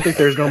that. I don't think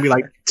there's going to be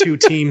like two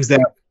teams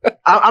that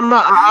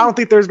I don't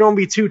think there's going to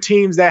be two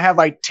teams that have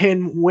like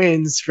 10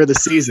 wins for the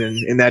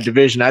season in that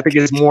division. I think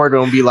it's more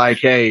going to be like,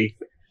 hey,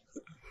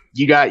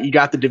 you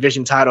got the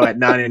division title at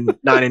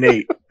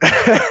 9-8.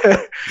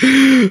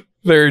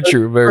 Very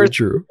true. Very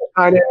true.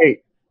 9-8.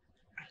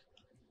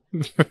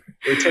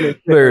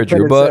 Very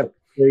true. But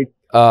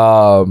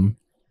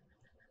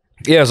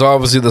yeah, so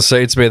obviously the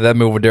Saints made that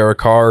move with Derek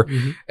Carr,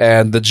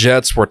 and the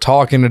Jets were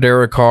talking to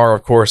Derek Carr.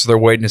 Of course, they're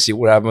waiting to see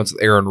what happens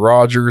with Aaron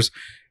Rodgers.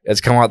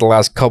 It's come out the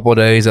last couple of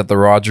days that the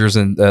Rodgers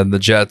and the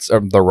Jets,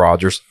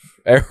 the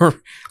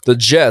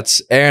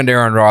Jets and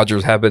Aaron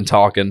Rodgers have been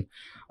talking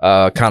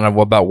kind of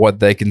about what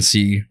they can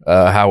see,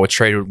 how a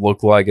trade would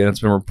look like, and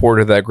it's been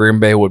reported that Green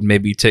Bay would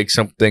maybe take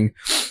something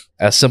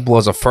as simple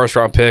as a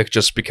first-round pick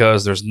just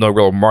because there's no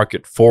real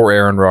market for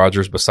Aaron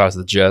Rodgers besides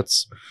the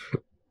Jets.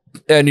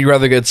 And you'd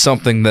rather get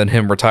something than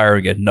him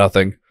retiring at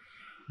nothing.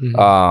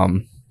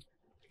 Kind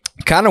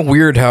of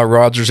weird how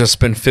Rodgers has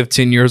spent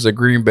 15 years at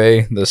Green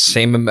Bay, the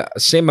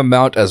same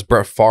amount as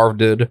Brett Favre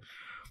did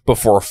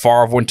before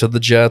Favre went to the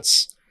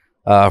Jets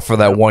for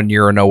that 1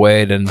 year in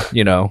 08. And,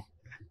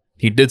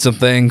 he did some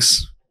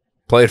things,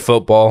 played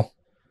football,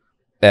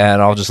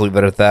 and I'll just leave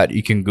it at that.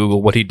 You can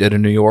Google what he did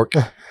in New York.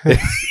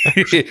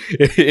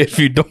 If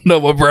you don't know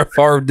what Brett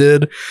Favre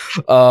did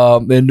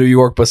in New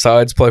York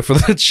besides play for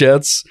the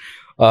Jets.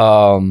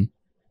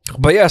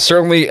 But yeah,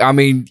 certainly, I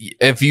mean,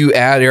 if you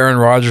add Aaron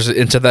Rodgers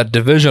into that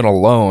division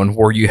alone,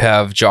 where you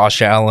have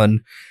Josh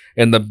Allen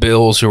and the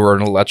Bills, who are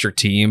an electric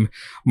team.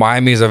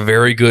 Miami is a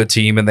very good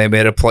team, and they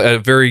made a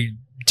very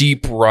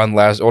deep run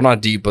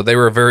not deep, but they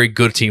were a very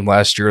good team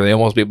last year. They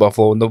almost beat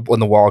Buffalo in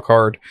the wild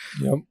card.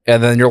 Yep.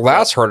 And then your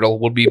last hurdle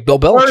would be Bill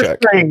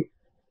Belichick.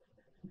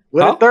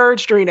 With a third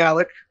string,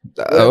 Alec.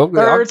 With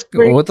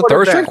the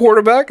third string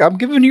quarterback, I'm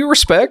giving you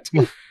respect.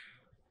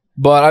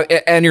 But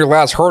and your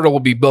last hurdle will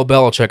be Bill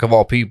Belichick of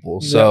all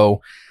people.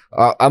 So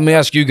let me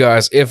ask you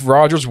guys: if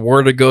Rodgers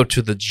were to go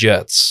to the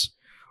Jets,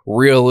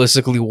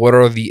 realistically, what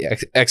are the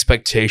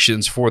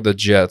expectations for the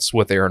Jets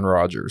with Aaron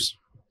Rodgers?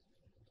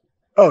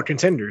 Oh,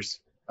 contenders.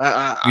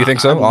 You think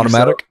so?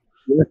 Automatic?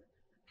 So.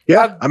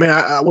 Yeah. I mean,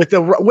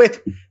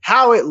 with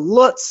how it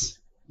looks,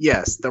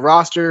 yes, the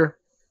roster.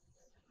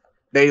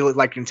 They look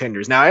like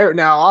contenders.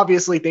 Now,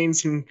 obviously,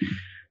 things can,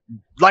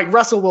 like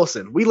Russell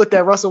Wilson. We looked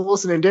at Russell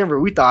Wilson in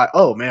Denver. We thought,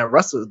 oh man,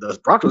 the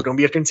Broncos going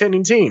to be a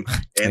contending team.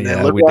 And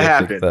then look what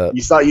happened.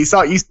 You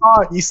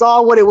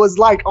saw what it was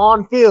like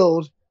on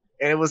field,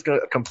 and it was a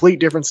complete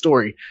different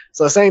story.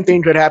 So the same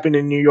thing could happen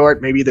in New York.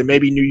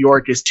 Maybe New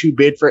York is too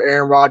big for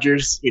Aaron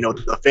Rodgers.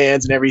 The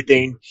fans and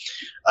everything.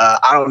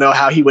 I don't know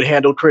how he would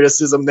handle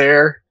criticism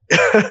there.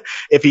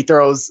 if he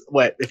goes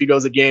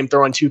a game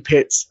throwing 2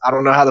 picks. I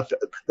don't know how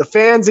the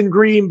fans in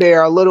Green Bay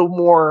are a little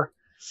more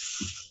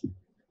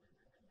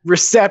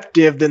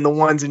receptive than the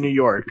ones in New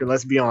York. And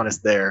let's be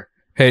honest there.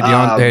 Hey,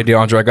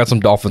 DeAndre, I got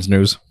some Dolphins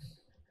news.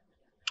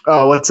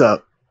 Oh, what's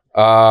up?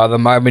 The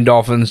Miami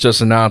Dolphins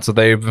just announced that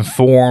they've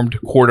informed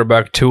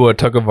quarterback Tua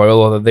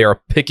Tagovailoa that they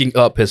are picking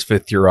up his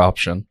 5th-year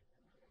option.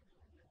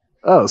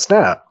 Oh,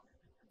 snap.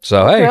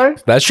 So, hey,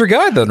 that's your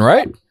guy then,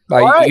 right?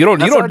 You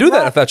don't do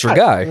that if that's your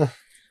guy.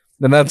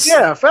 And that's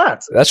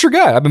facts. That's your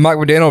guy. I mean, Mike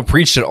McDaniel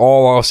preached it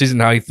all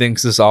offseason how he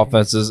thinks this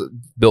offense is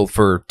built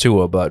for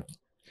Tua, but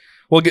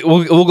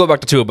we'll go back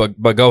to Tua.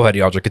 But go ahead,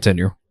 DeAndre,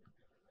 continue.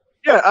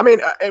 Yeah, I mean,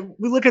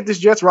 we look at this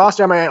Jets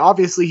roster. I mean,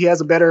 obviously he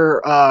has a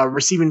better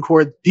receiving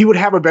core. He would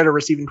have a better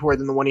receiving core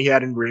than the one he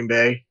had in Green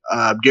Bay.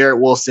 Garrett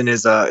Wilson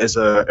is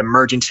a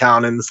emerging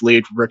talent in this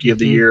league, rookie of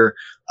the year.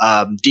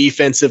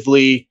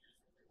 Defensively,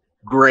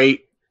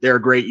 great. They're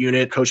a great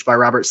unit, coached by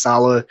Robert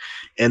Saleh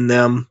and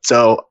them.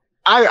 So.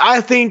 I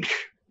think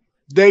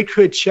they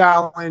could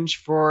challenge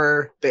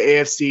for the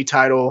AFC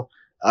title.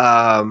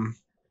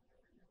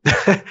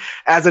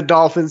 As a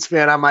Dolphins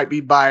fan, I might be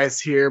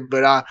biased here,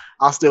 but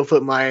I'll still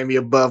put Miami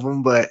above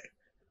them. But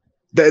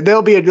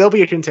they'll be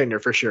a contender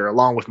for sure,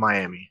 along with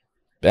Miami.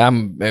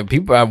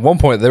 People at one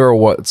point they were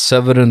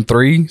 7-3,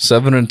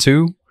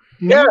 7-2.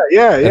 Yeah.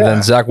 And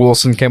then Zach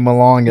Wilson came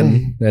along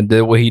and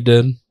did what he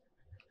did.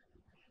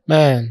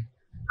 Man,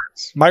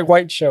 Mike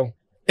White show.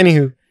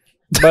 Anywho,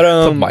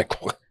 but Mike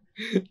White.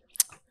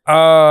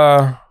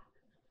 Aaron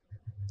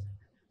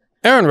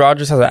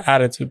Rodgers has an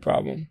attitude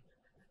problem.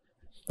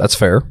 That's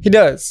fair. He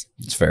does.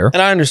 It's fair.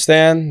 And I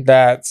understand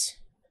that,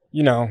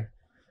 you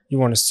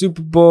won a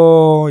Super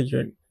Bowl, you're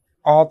an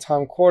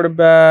all-time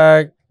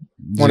quarterback,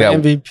 won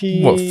an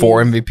MVP. What,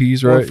 4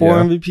 MVPs, right? 4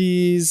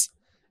 MVPs.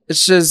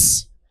 It's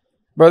just,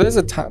 bro,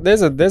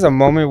 there's a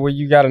moment where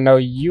you got to know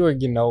you are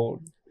getting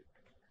old.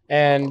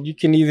 And you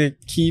can either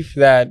keep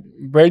that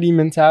Brady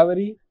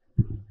mentality,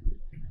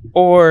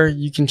 or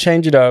you can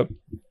change it up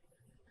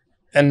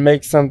and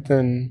make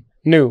something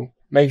new,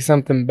 make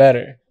something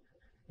better.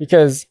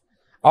 Because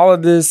all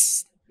of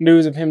this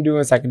news of him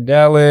doing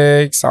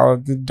psychedelics, all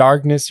of the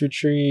darkness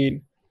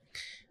retreat,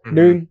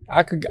 dude,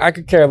 I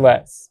could care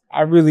less.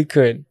 I really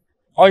could.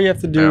 All you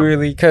have to do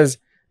really, because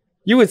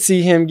you would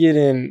see him get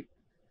in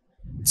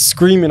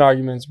screaming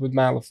arguments with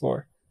Matt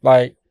LaFleur,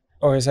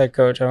 or his head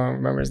coach, I don't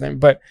remember his name,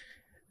 but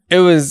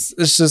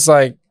it's just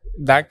like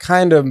that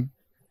kind of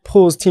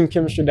pulls team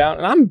chemistry down.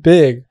 And I'm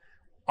big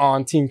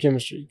on team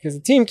chemistry because the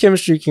team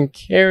chemistry can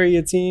carry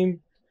a team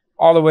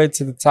all the way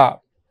to the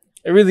top.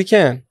 It really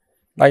can.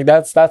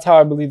 That's how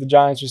I believe the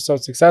Giants were so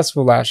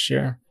successful last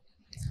year.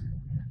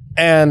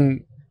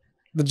 And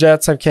the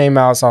Jets have came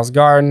out, Sauce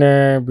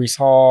Gardner, Breece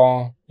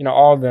Hall,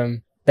 all of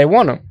them. They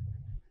want him.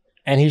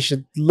 And he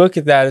should look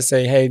at that and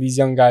say, hey, these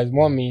young guys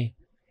want me.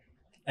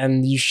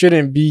 And you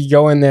shouldn't be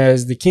going there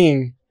as the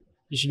king.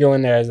 You should go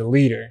in there as a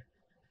leader.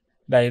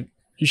 That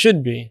you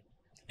should be.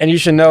 And you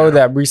should know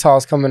that Breece Hall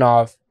is coming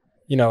off,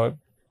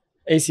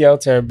 ACL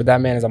tear, but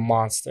that man is a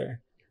monster.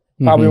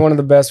 Probably one of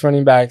the best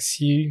running backs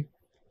he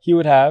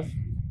would have.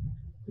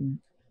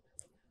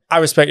 I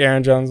respect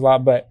Aaron Jones a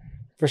lot, but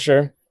for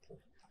sure.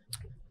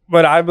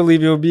 But I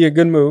believe it will be a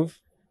good move.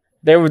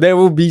 There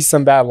will be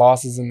some bad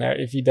losses in there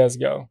if he does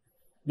go,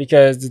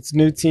 because it's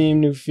new team,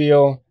 new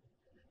feel,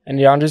 and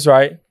DeAndre's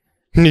right.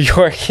 New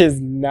York is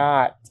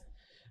not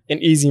an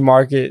easy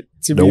market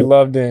to be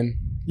loved in.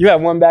 You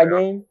have one bad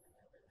game,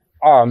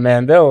 oh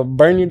man, they'll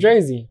burn your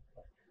jersey.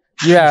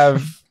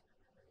 But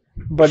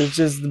it's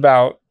just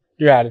about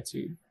your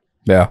attitude.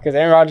 Yeah. Because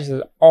Aaron Rodgers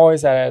has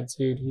always had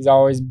attitude. He's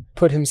always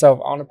put himself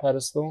on a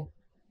pedestal.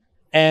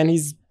 And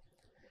he's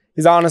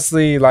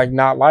honestly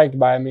not liked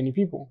by many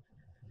people.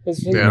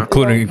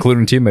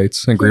 Including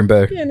teammates in Green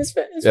Bay. Yeah, and his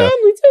family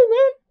too,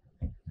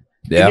 man.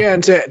 Yeah,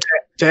 and to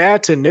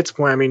add to Nick's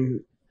point, I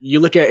mean, you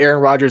look at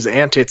Aaron Rodgers'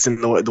 antics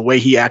and the way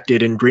he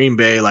acted in Green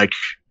Bay, like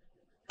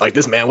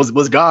this man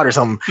was God or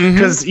something.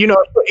 Because he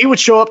would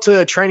show up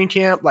to training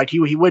camp, like he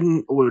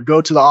would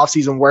go to the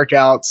offseason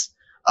workouts.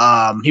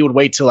 He would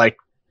wait till like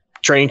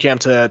training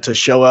camp to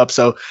show up.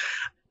 So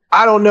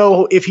I don't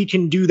know if he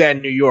can do that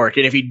in New York,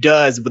 and if he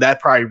does, but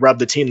that probably rubbed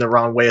the team the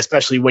wrong way,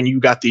 especially when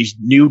you got these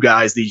new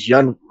guys, these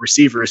young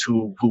receivers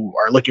who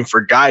are looking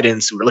for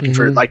guidance, who are looking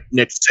for, like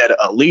Nick said,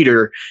 a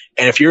leader.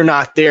 And if you're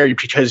not there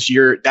because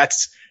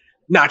that's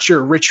not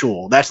your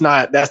ritual, that's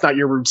not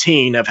your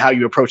routine of how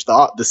you approach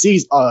the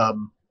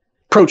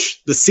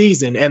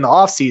season, and the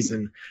off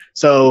season.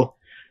 So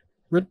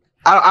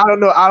I don't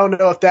know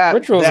if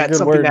that's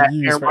something that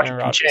Aaron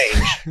Rodgers can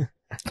change.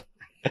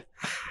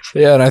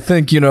 Yeah, and I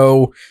think,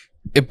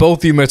 both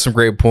of you made some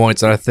great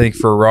points, and I think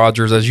for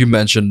Rodgers, as you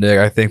mentioned, Nick,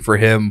 I think for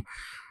him,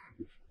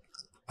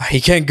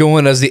 he can't go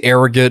in as the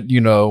arrogant,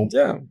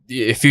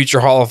 future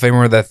Hall of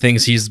Famer that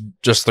thinks he's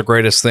just the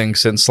greatest thing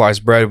since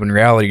sliced bread, when in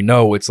reality,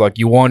 no, it's like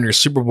you won your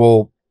Super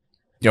Bowl,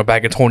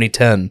 back in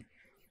 2010.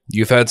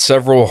 You've had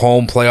several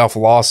home playoff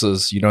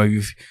losses.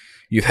 You've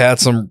had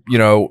some,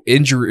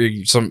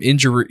 injury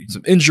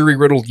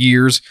riddled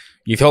years.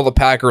 You've held the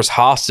Packers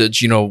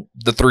hostage,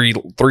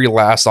 the three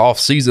last off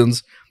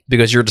seasons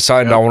because you're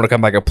deciding I want to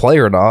come back and play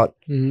or not.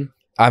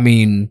 I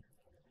mean,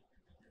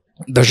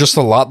 there's just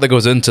a lot that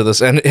goes into this,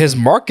 and his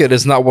market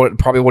is not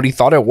probably what he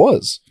thought it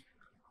was.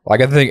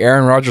 Like, I think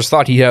Aaron Rodgers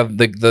thought he had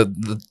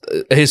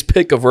his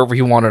pick of wherever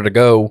he wanted to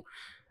go,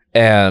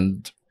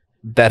 and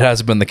that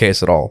hasn't been the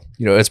case at all.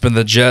 It's been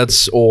the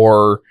Jets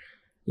or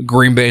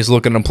Green Bay's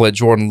looking to play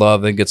Jordan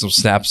Love and get some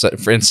snaps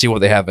and see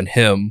what they have in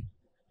him.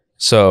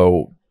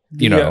 So,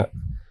 the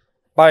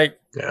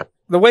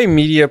way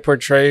media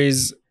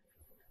portrays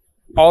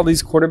all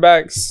these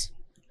quarterbacks,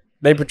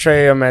 they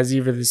portray them as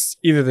either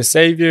the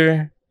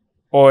savior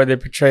or they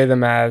portray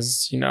them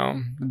as,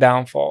 the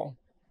downfall,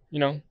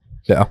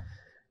 Yeah.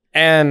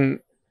 And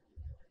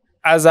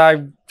as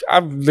I've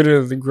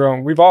literally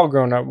we've all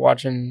grown up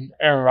watching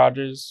Aaron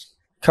Rodgers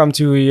come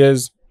to who he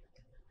is.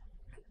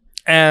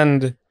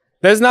 And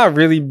there's not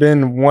really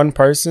been one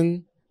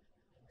person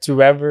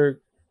to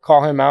ever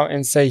call him out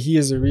and say he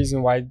is the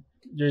reason why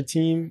your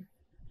team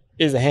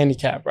is a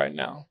handicap right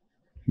now.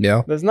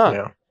 Yeah. There's not.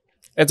 Yeah.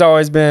 It's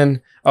always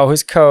been,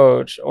 his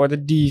coach or the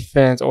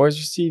defense or his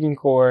receiving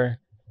core.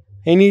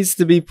 He needs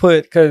to be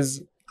put,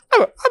 because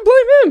I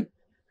blame him.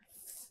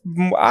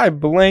 I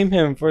blame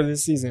him for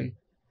this season.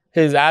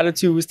 His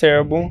attitude was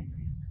terrible.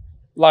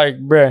 Like,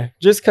 bruh,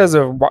 just because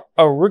a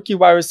rookie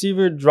wide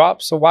receiver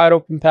drops a wide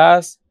open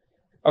pass,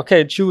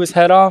 okay, chew his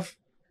head off,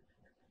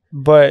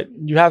 but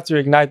you have to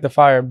ignite the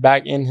fire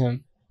back in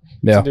him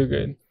to do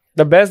good.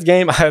 The best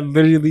game I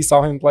literally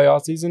saw him play all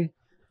season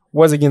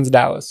was against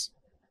Dallas.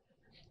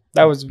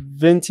 That was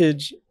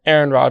vintage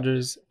Aaron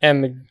Rodgers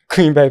and the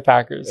Green Bay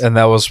Packers. And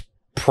that was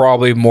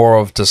probably more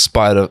of in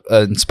spite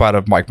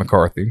of Mike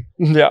McCarthy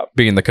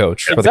being the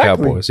coach for the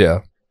Cowboys.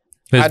 Yeah.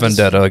 His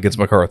vendetta against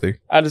McCarthy.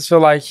 I just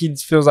feel like he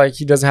feels like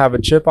he doesn't have a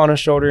chip on his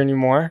shoulder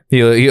anymore.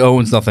 He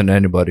owns nothing to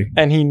anybody.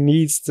 And he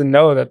needs to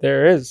know that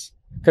there is.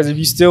 Because if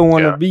you still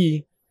want to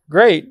be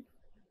great,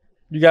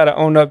 you got to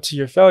own up to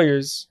your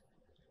failures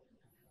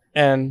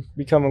and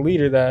become a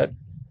leader that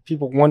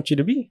people want you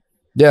to be.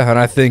 Yeah, and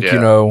I think,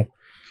 all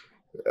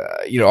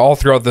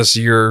throughout this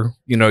year,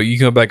 you can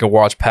go back and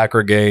watch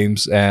Packer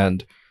games,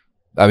 and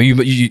I mean,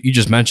 you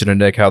just mentioned it,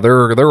 Nick, how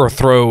there were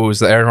throws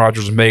that Aaron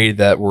Rodgers made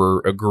that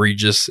were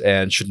egregious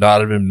and should not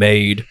have been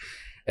made,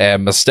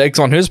 and mistakes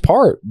on his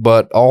part.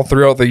 But all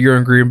throughout the year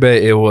in Green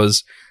Bay, it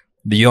was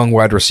the young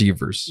wide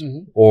receivers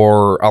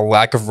or a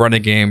lack of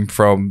running game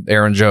from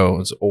Aaron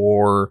Jones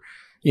or,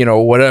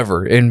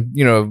 whatever. And,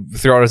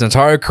 throughout his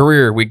entire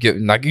career,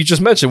 like you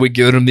just mentioned, we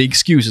give him the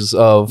excuses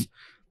of,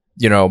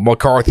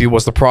 McCarthy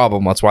was the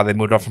problem. That's why they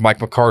moved on from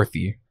Mike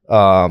McCarthy.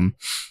 But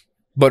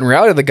in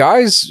reality, the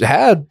guys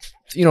had,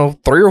 3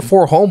 or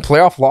 4 home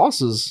playoff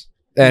losses,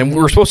 and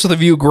we're supposed to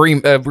view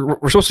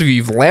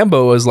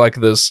Lambeau as like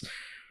this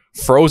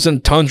frozen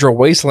tundra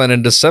wasteland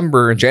in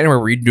December and January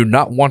where you do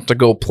not want to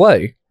go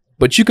play.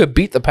 But you could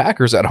beat the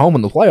Packers at home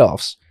in the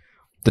playoffs.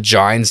 The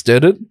Giants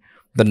did it.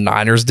 The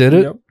Niners did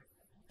it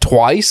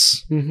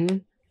twice.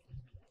 You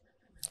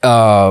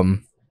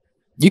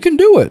can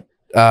do it.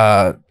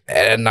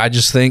 And I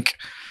just think,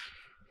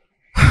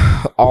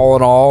 all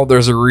in all,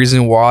 there's a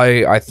reason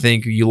why I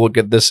think you look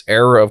at this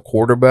era of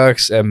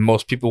quarterbacks, and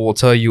most people will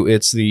tell you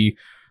it's the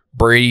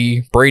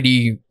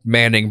Brady,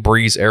 Manning,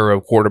 Breeze era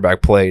of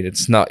quarterback played.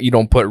 It's not, you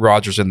don't put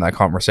Rodgers in that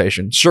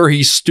conversation. Sure,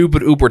 he's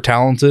stupid, uber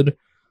talented,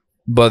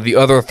 but the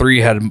other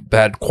three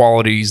had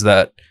qualities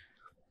that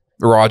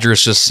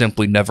Rodgers just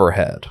simply never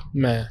had.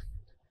 Man,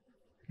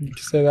 you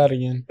can say that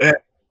again.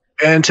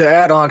 And to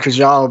add on, because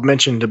y'all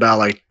mentioned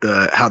about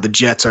how the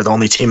Jets are the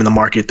only team in the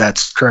market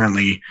that's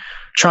currently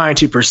trying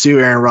to pursue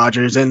Aaron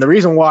Rodgers, and the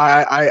reason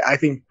why I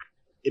think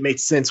it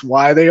makes sense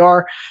why they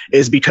are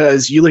is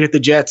because you look at the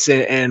Jets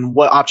and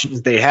what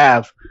options they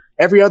have.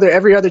 Every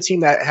other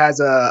team that has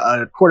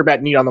a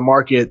quarterback need on the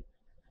market,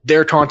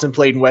 they're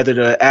contemplating whether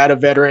to add a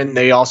veteran.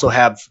 They also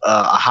have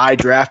a high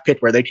draft pick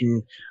where they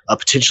can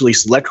potentially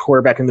select a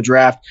quarterback in the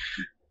draft.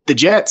 The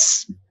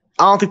Jets,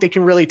 I don't think they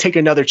can really take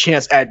another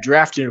chance at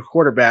drafting a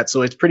quarterback.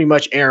 So it's pretty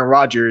much Aaron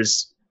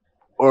Rodgers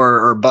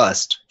or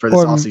bust for this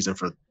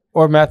offseason.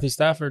 Or Matthew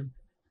Stafford.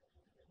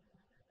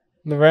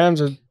 The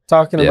Rams are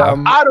talking about.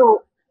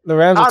 The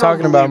Rams are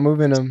talking about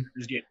moving him,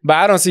 but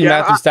I don't see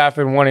Matthew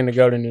Stafford wanting to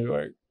go to New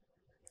York.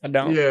 I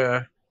don't.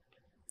 Yeah.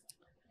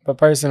 But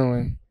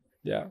personally,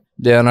 yeah.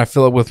 Yeah, and I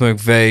feel like with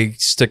McVay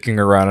sticking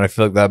around, I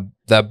feel like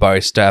that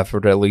buys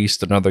Stafford at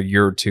least another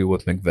year or two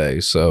with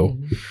McVay. So,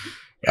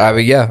 I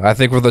mean, yeah, I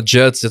think for the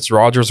Jets, it's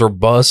Rodgers or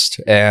bust,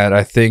 and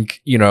I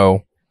think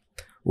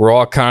we're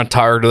all kind of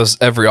tired of this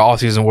every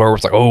offseason where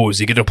it's like, oh, is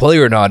he going to play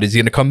or not? Is he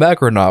going to come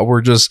back or not?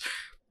 We're just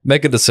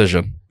make a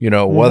decision.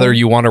 Whether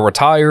you want to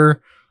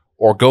retire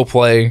or go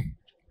play,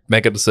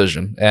 make a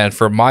decision. And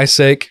for my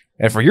sake,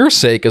 and for your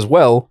sake as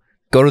well,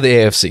 go to the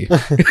AFC.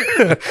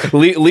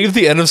 leave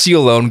the NFC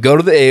alone. Go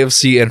to the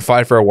AFC and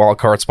fight for a wild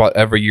card spot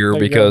every year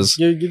because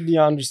give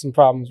DeAndre some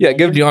problems. Yeah,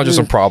 give DeAndre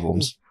some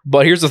problems.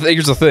 But here's the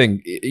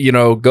thing.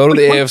 Go to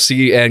the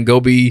AFC and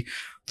go be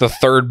the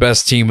third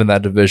best team in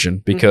that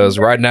division because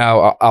right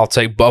now I'll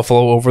take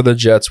Buffalo over the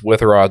Jets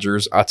with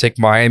Rodgers. I'll take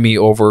Miami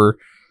over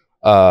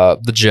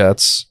the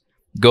Jets.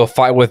 Go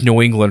fight with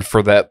New England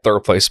for that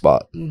third place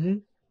spot.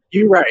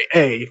 You're right.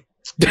 Hey.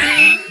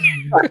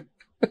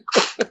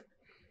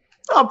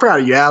 I'm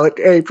proud of you, Alec.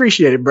 Hey,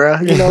 appreciate it, bro.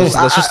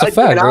 That's just a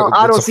fact.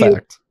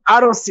 I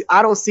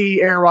don't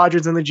see Aaron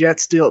Rodgers and the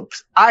Jets still.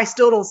 I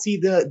still don't see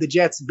the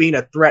Jets being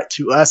a threat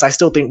to us. I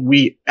still think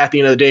at the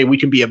end of the day, we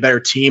can be a better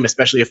team,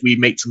 especially if we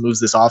make some moves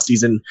this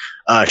offseason,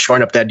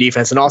 shoring up that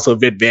defense. And also,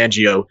 Vic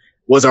Fangio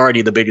was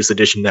already the biggest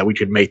addition that we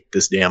could make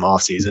this damn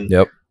offseason.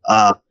 Yep.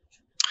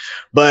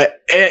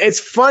 But it's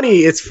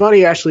funny. It's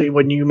funny, actually,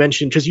 when you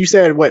mentioned, because you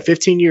said,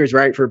 15 years,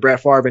 right, for Brett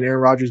Favre and Aaron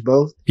Rodgers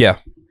both? Yeah.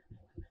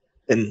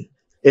 And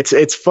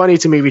it's funny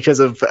to me because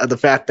of the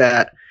fact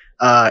that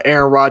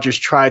Aaron Rodgers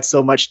tried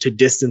so much to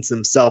distance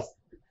himself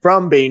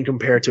from being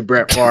compared to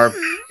Brett Favre,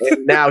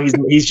 and now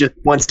he's just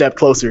one step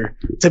closer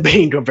to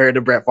being compared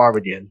to Brett Favre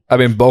again. I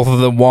mean, both of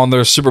them won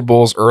their Super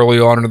Bowls early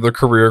on in their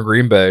career in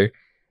Green Bay,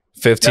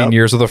 15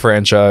 years of the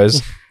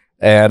franchise.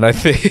 And I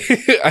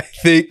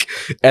think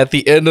at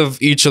the end of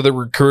each of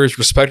their careers,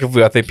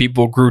 respectively, I think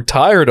people grew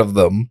tired of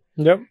them.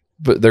 Yep.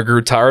 But they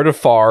grew tired of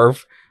Favre.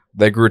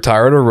 They grew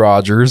tired of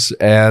Rodgers.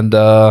 And,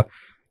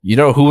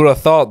 who would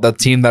have thought that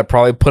team that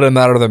probably put him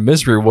out of their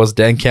misery was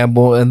Dan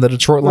Campbell and the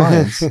Detroit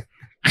Lions?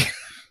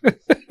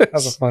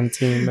 That's a fun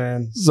team,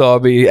 man. So, I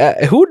mean,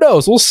 who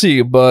knows? We'll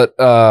see. But,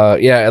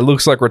 it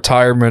looks like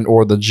retirement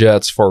or the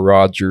Jets for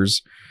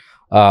Rodgers.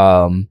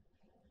 And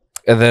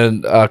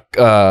then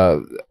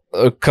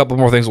a couple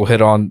more things we'll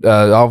hit on.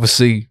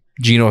 Obviously,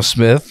 Geno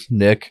Smith,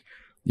 Nick,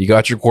 you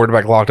got your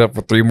quarterback locked up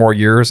for 3 more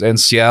years, and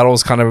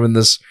Seattle's kind of in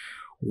this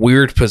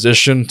weird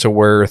position to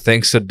where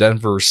thanks to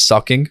Denver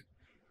sucking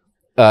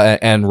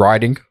and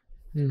riding.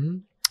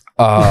 They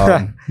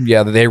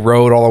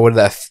rode all the way to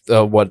that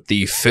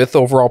the 5th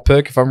overall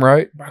pick, if I'm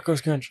right.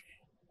 Broncos country.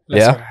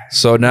 Right.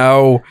 So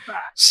now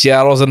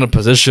Seattle's in a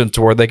position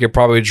to where they could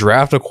probably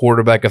draft a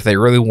quarterback if they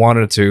really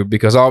wanted to,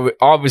 because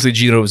obviously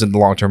Geno isn't the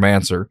long-term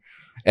answer.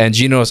 And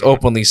Geno has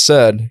openly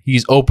said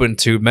he's open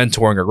to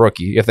mentoring a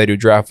rookie if they do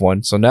draft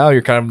one. So now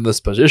you're kind of in this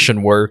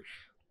position where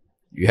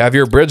you have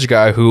your bridge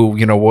guy who,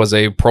 was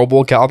a Pro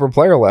Bowl caliber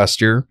player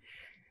last year,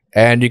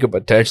 and you could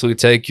potentially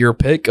take your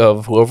pick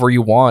of whoever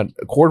you want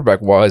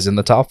quarterback-wise in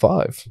the top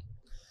 5.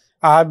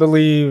 I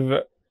believe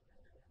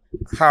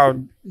how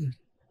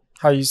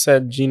you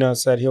said Geno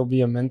said he'll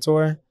be a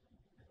mentor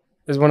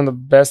is one of the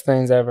best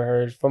things I ever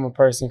heard from a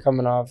person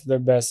coming off their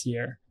best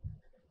year.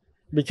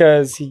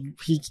 Because he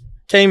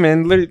came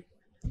in, literally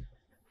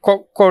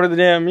quoted the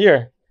damn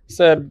year.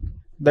 Said,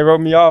 they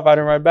wrote me off, I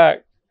didn't write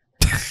back.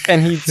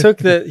 And he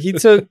took a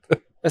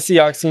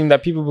Seahawks team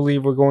that people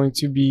believe were going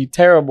to be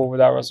terrible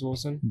without Russell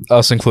Wilson.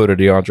 Us included,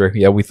 DeAndre.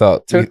 Yeah, we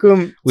thought we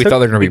thought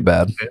they were going to be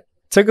bad.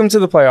 Took him to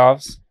the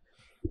playoffs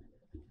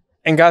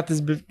and got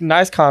this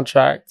nice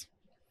contract.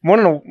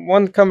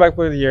 One comeback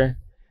player of the year.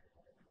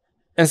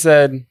 And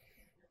said,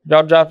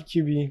 y'all draft a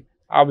QB,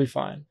 I'll be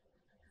fine.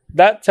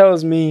 That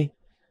tells me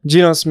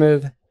Geno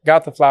Smith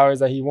got the flowers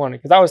that he wanted.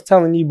 Because I was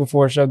telling you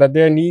before show that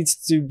there needs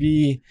to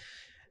be,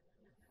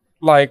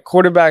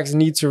 quarterbacks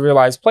need to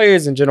realize,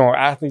 players in general,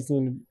 athletes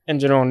in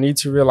general need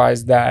to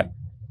realize that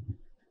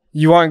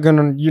you're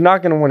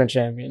not gonna win a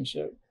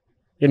championship.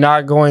 You're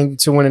not going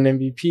to win an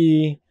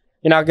MVP.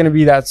 You're not gonna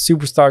be that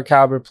superstar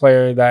caliber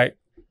player that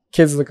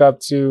kids look up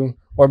to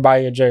or buy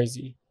your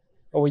jersey.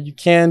 But what you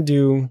can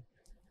do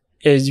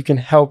is you can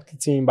help the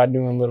team by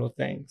doing little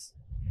things.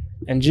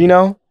 And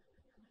Geno,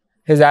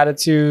 his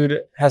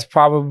attitude has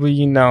probably,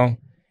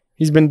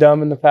 he's been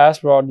dumb in the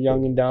past. We're all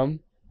young and dumb.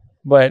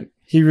 But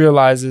he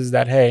realizes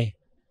that, hey,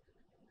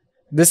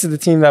 this is the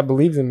team that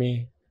believes in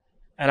me.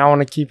 And I want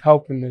to keep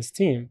helping this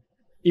team,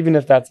 even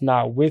if that's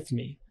not with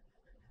me.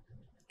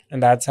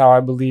 And that's how I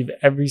believe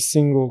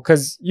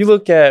because you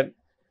look at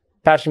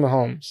Patrick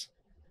Mahomes.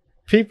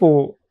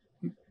 People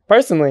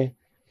personally,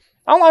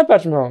 I don't like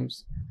Patrick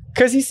Mahomes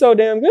because he's so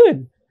damn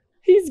good.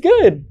 He's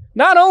good.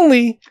 Not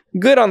only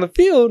good on the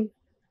field,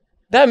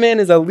 that man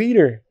is a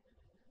leader.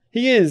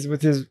 He is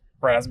with his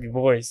raspy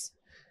voice.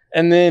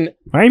 And then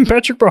I'm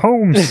Patrick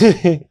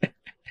Mahomes.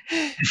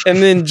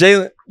 and then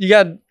you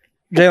got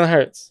Jalen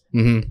Hurts.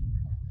 Mm-hmm.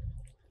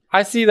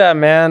 I see that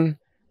man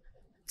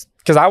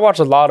because I watch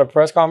a lot of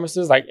press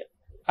conferences, like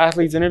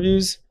athletes'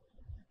 interviews.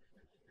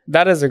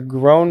 That is a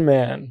grown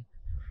man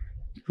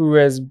who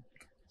has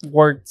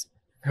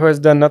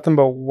done nothing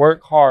but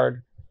work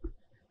hard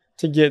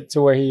to get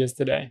to where he is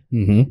today.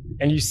 Mm-hmm.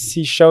 And he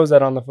shows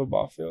that on the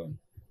football field.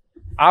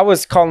 I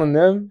was calling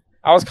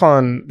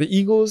the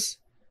Eagles,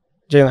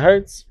 Jalen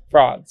Hurts,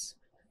 frauds.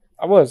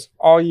 I was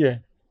all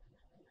year.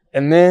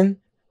 And then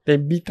they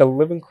beat the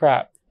living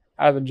crap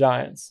out of the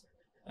Giants.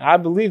 I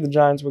believe the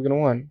Giants were going to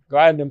win.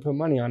 Glad I didn't put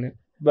money on it.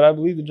 But I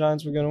believe the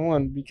Giants were going to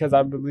win because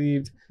I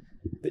believed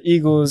the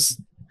Eagles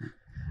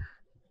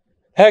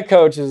head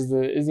coach is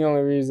the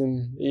only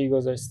reason the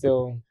Eagles are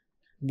still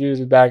viewed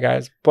as bad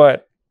guys.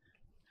 But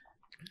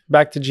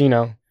back to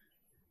Geno.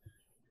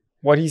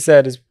 What he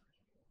said is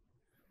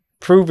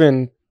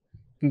proven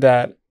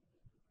that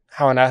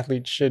how an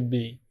athlete should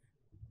be,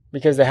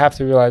 because they have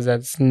to realize that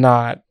it's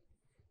not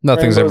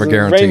nothing's ever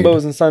guaranteed.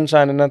 Rainbows and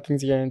sunshine and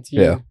nothing's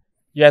guaranteed. Yeah.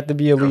 You have to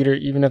be a leader,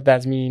 even if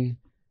that's mean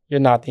you're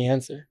not the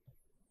answer.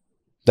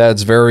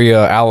 That's very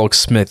Alex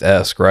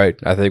Smith-esque, right?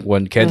 I think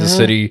when Kansas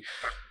City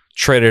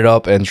traded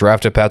up and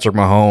drafted Patrick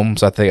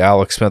Mahomes, I think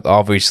Alex Smith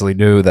obviously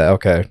knew that,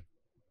 okay,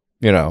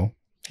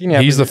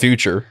 he's the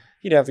future.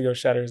 He'd have to go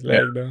shatter his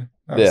leg, though.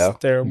 That was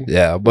terrible.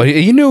 Yeah, but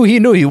he knew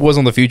he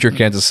wasn't the future of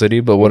Kansas City,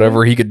 but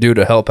whatever he could do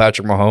to help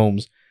Patrick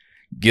Mahomes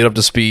get up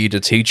to speed,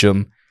 to teach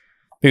him,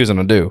 he was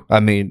going to do. I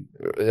mean,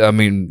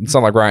 it's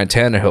not like Ryan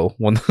Tannehill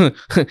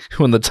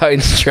when the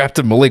Titans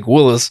drafted Malik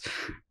Willis.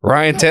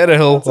 Ryan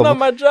Tannehill. It's not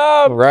my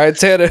job. Ryan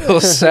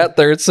Tannehill sat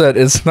there and said,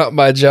 "It's not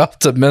my job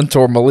to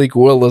mentor Malik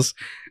Willis."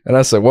 And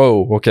I said,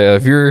 "Whoa, okay.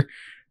 If you're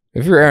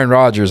Aaron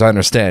Rodgers, I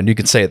understand. You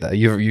can say that.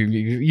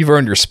 You've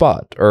earned your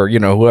spot, or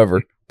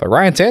whoever. But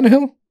Ryan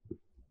Tannehill,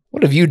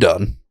 what have you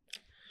done?"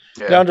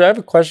 Yeah. DeAndre, I have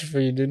a question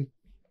for you, dude.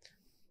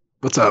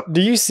 What's up?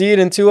 Do you see it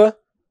in Tua?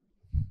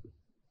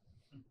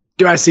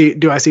 Do I see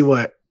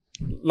what?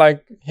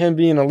 Like him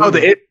being a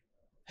leader.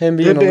 Him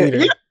being a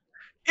leader.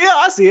 Yeah,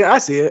 I see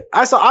it.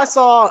 I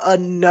saw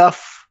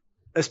enough,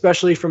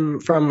 especially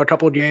from a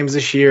couple of games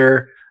this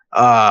year.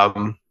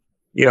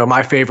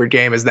 My favorite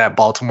game is that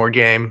Baltimore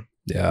game.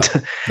 Yeah,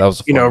 that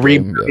was a fun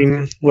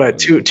game.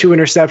 Two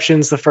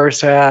interceptions the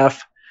first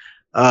half,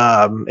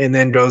 and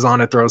then goes on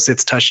to throw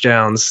 6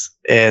 touchdowns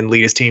and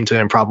lead his team to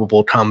an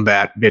improbable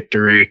comeback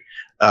victory.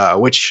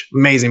 Which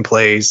amazing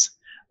plays.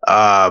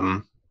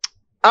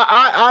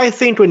 I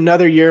think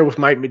another year with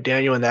Mike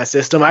McDaniel in that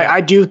system,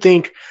 I do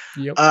think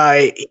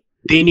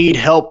they need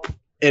help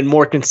and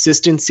more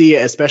consistency,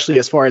 especially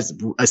as far as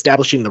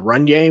establishing the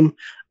run game,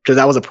 because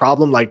that was a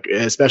problem, like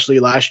especially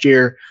last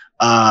year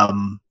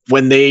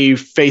when they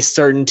faced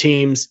certain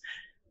teams,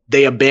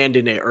 they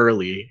abandoned it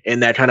early,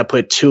 and that kind of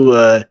put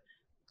Tua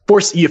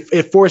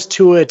forced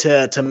Tua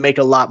to make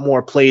a lot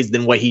more plays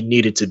than what he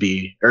needed to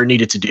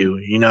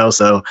do.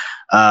 So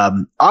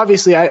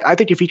obviously, I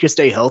think if he could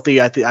stay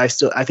healthy, I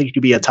think he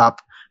could be a top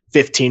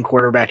 15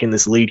 quarterback in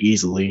this league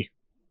easily.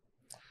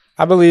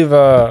 I believe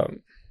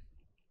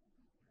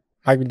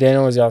Mike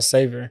McDaniel is y'all's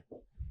savior.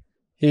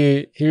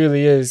 He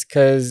really is,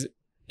 because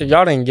if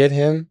y'all didn't get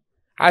him,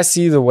 I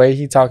see the way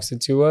he talks to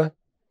Tua,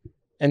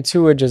 and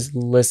Tua just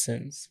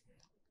listens.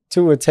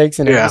 Tua takes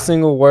in every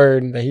single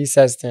word that he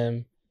says to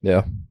him.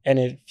 Yeah. And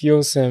it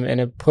fuels him, and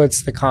it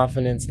puts the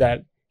confidence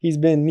that he's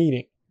been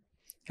needing.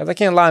 Because I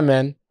can't lie,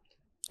 man.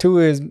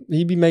 Tua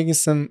he be making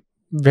some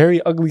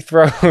very ugly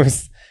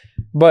throws.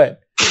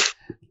 But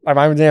like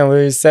Mike McDaniel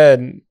literally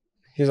said,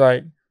 he's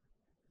like,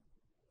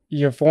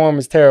 your form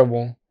is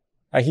terrible.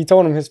 Like, he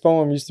told him his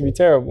form used to be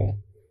terrible.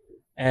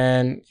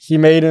 And he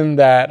made him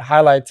that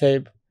highlight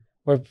tape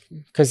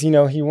because,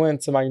 he went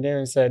to Mike McDaniel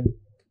and said,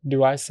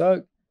 "Do I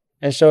suck?"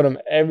 And showed him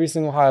every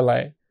single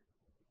highlight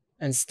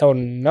and told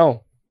him,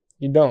 "No,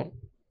 you don't."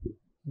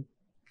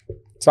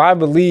 So I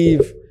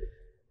believe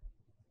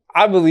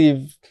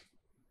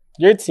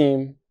your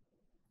team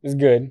is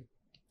good.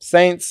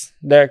 Saints,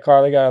 Derek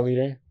Carr, they got a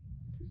leader.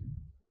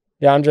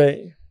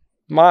 DeAndre,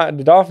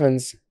 the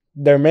Dolphins,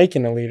 they're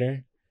making a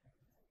leader.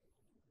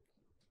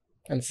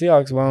 And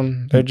Seahawks, well,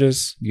 they're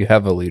just... You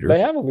have a leader. They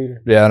have a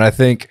leader. Yeah, and I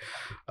think,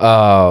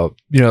 to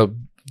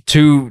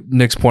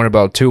Nick's point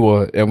about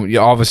Tua, and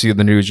obviously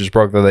the news just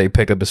broke that they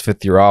picked up his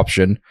 5th-year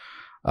option.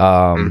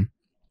 And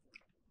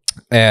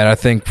I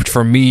think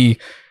for me,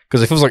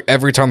 because it feels like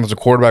every time there's a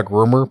quarterback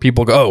rumor,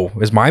 people go, "Oh,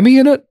 is Miami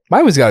in it?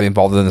 Miami's got to be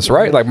involved in this,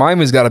 right?" Like,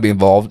 Miami's got to be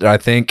involved. And I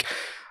think,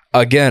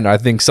 again,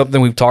 something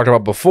we've talked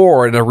about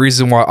before, and the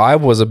reason why I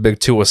was a big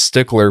Tua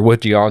stickler with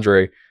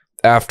DeAndre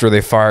after they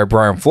fired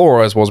Brian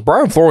Flores was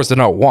Brian Flores did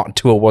not want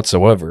Tua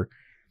whatsoever.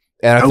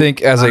 And I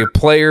think as a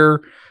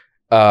player,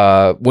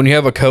 when you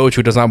have a coach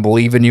who does not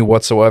believe in you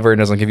whatsoever and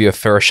doesn't give you a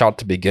fair shot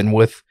to begin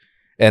with,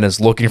 and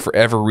is looking for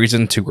every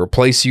reason to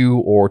replace you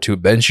or to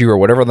bench you or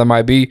whatever that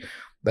might be,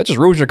 that just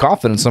ruins your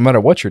confidence no matter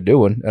what you're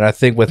doing. And I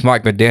think with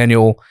Mike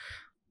McDaniel,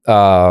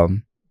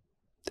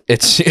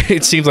 it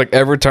seems like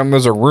every time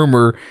there's a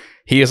rumor,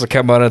 he has to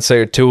come out and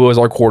say Tua is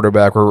our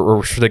quarterback, or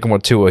we're sticking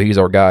with Tua, he's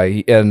our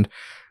guy. And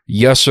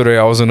yesterday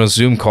I was in a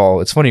Zoom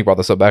call. It's funny you brought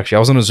this up, actually. I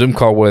was in a Zoom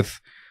call with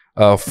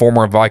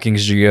former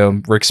Vikings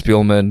GM Rick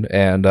Spielman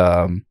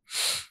and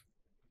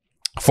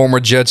former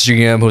Jets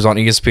GM who's on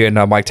ESPN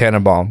now, Mike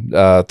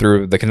Tannenbaum,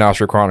 through the Canal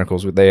Street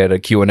Chronicles. They had a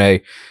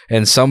Q&A,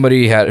 and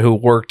somebody who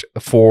worked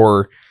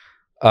for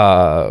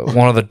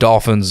one of the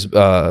Dolphins,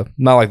 not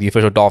like the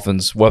official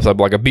Dolphins website,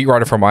 but like a beat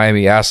writer from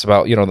Miami, asked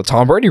about, the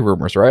Tom Brady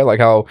rumors, right? Like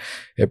how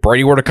if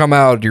Brady were to come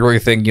out, do you really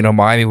think,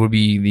 Miami would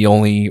be the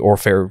only or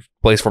fair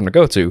place for him to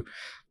go to?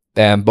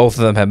 And both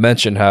of them have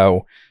mentioned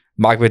how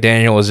Mike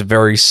McDaniel is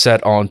very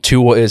set on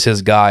Tua is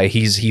his guy.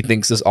 He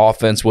thinks this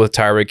offense with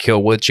Tyreek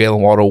Hill, with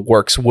Jalen Waddle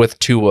works with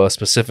Tua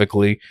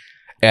specifically,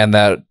 and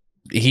that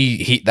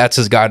he that's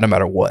his guy no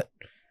matter what.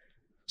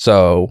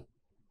 So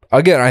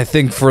again, I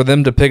think for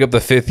them to pick up the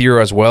 5th year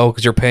as well,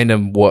 because you're paying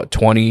him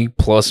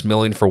 $20+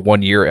 million for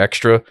 1 year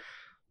extra.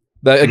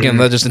 That again,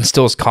 that just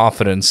instills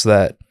confidence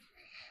that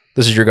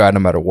this is your guy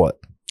no matter what.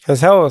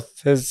 His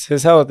health is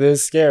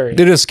scary. It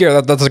is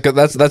scary.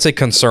 That's a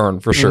concern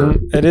for sure.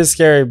 It is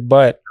scary,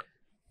 but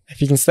if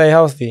he can stay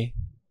healthy,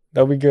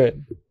 they'll be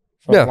good.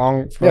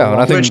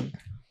 I think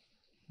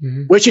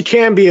which it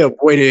can be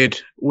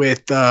avoided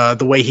with the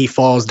way he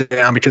falls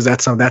down, because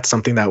that's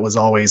something that was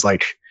always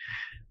like.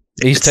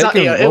 It was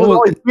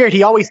always weird.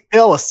 He always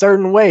fell a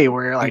certain way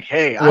where you're like,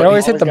 hey, I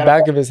always hit the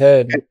back of his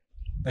head.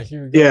 Like he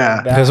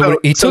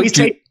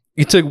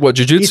took what,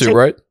 jiu-jitsu,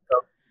 right?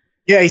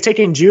 Yeah, he's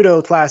taking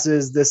judo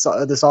classes this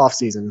off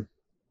season.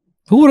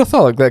 Who would have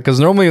thought like that? Because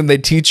normally when they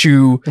teach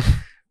you,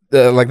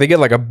 like they get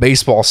like a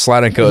baseball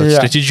sliding coach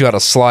to teach you how to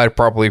slide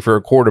properly for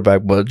a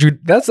quarterback. But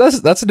that's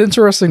an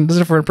interesting,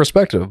 different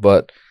perspective.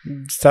 But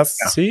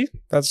that's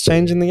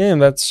changing the game.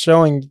 That's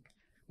showing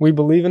we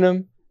believe in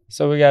him.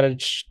 So we gotta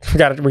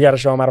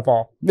show him how to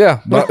fall.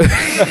 Yeah, but,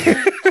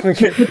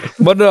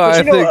 but no,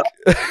 I think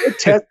a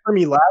test for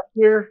me last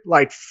year,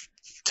 like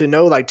to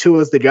know like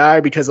Tua's the guy,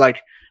 because like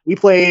we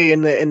play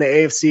in the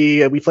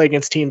AFC, we play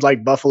against teams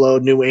like Buffalo,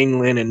 New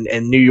England,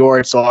 and New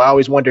York. So I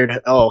always wondered,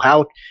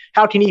 how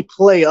can he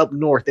play up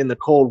north in the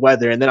cold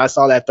weather? And then I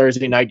saw that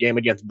Thursday night game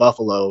against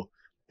Buffalo,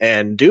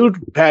 and dude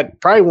had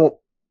probably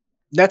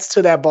next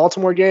to that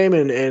Baltimore game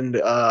and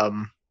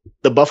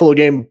the Buffalo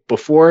game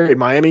before in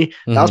Miami,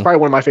 that was probably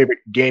one of my favorite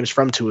games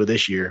from Tua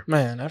this year.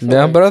 Man,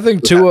 but I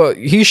think Tua,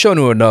 he's shown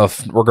you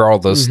enough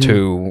regardless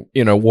to,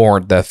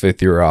 warrant that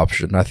 5th year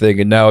option. I think,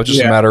 and now it's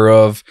just a matter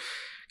of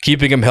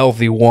keeping him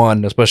healthy,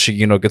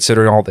 especially,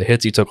 considering all the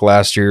hits he took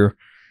last year,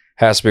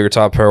 has to be your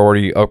top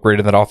priority,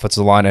 upgrading that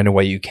offensive line any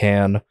way you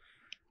can.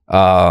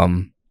 But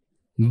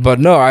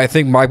no, I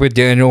think Mike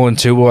McDaniel and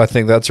Tua, I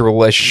think that's a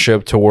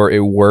relationship to where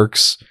it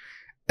works.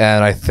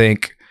 And I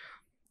think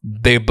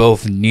they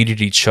both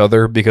needed each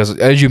other because,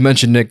 as you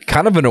mentioned, Nick,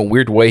 kind of in a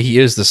weird way, he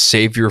is the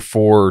savior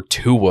for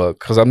Tua,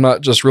 because I'm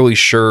not just really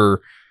sure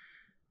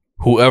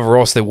whoever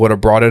else they would have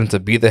brought in to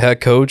be the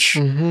head coach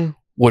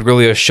would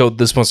really have showed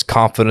this much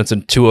confidence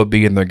in Tua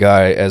being their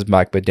guy as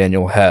Mike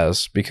McDaniel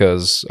has.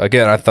 Because,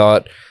 again, I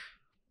thought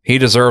he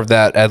deserved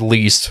that at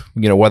least,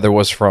 whether it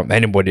was from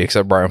anybody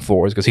except Brian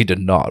Flores, because he did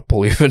not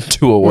believe in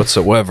Tua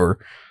whatsoever.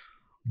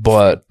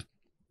 But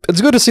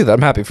it's good to see that.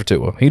 I'm happy for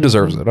Tua. He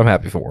deserves it. I'm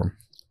happy for him.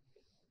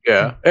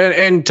 Yeah,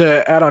 and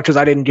to add on, because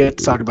I didn't get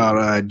to talk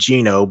about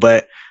Geno,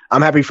 but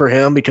I'm happy for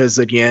him because,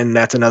 again,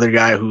 that's another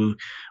guy who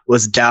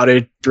was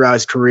doubted throughout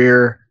his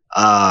career.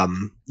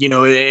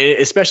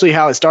 Especially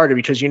how it started,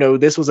 because,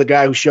 this was a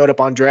guy who showed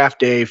up on draft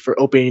day for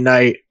opening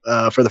night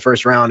for the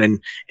first round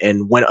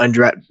and went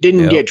undrafted,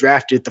 didn't get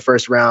drafted the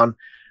first round,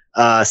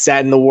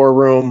 sat in the war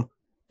room.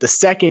 The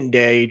second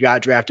day,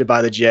 got drafted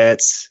by the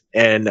Jets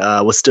and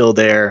was still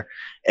there,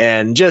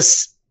 and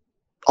just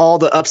all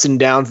the ups and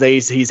downs that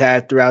he's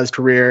had throughout his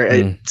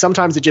career.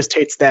 Sometimes it just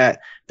takes that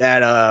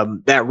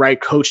right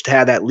coach to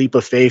have that leap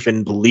of faith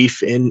and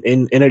belief in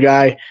a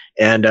guy.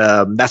 And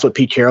that's what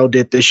Pete Carroll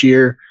did this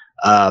year.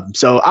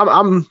 So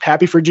I'm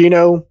happy for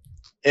Geno,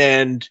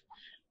 and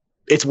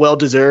it's well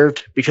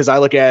deserved because I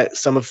look at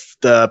some of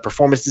the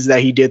performances that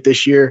he did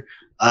this year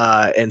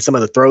and some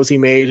of the throws he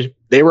made.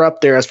 They were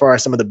up there as far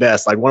as some of the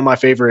best. Like one of my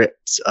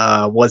favorites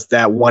was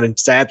that one, and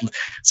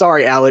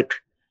sorry, Alec,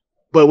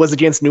 but it was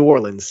against New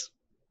Orleans.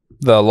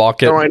 The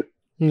Lockett.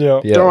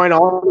 Throwing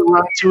all the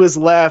run to his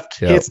left,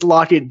 hits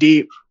Lockett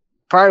deep.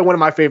 Probably one of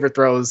my favorite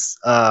throws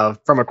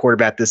from a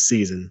quarterback this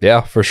season. Yeah,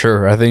 for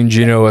sure. I think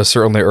Geno has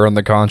certainly earned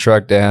the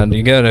contract. And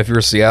again, if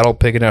you're Seattle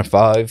picking at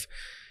 5,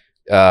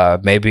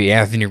 maybe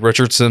Anthony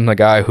Richardson, a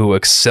guy who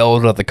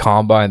excelled at the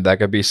combine, that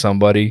could be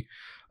somebody.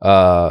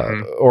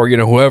 Or,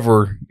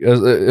 whoever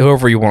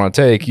you want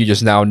to take, you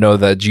just now know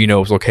that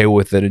Geno's okay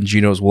with it and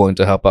Geno's willing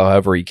to help out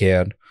however he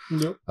can.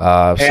 Hey,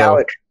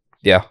 Alec.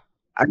 Yeah.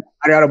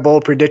 I got a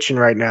bold prediction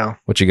right now.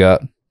 What you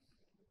got?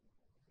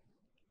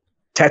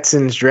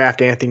 Texans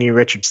draft Anthony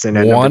Richardson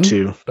at number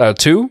 2.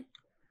 2?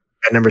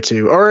 At number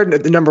 2. Or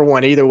number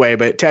 1, either way.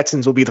 But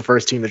Texans will be the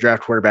first team to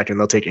draft quarterback, and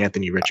they'll take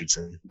Anthony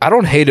Richardson. I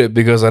don't hate it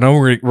because I know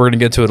we're going to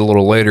get to it a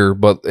little later,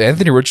 but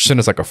Anthony Richardson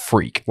is like a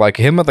freak. Like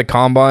him at the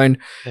combine,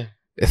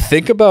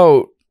 think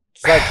about...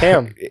 It's like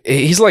Cam.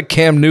 He's like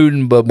Cam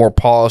Newton, but more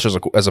polished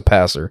as a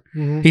passer.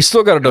 Mm-hmm. He's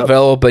still got to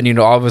develop, and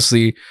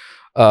obviously...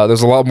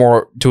 there's a lot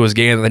more to his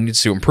game that he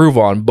needs to improve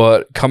on,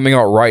 but coming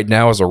out right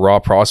now as a raw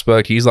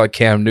prospect, he's like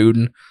Cam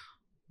Newton,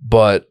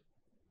 but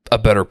a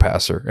better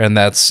passer, and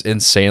that's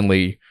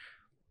insanely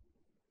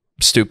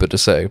stupid to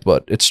say,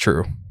 but it's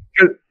true.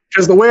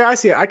 Because the way I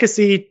see it, I could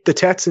see the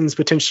Texans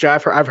potentially.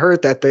 I've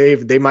heard that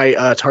they might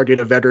target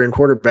a veteran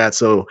quarterback,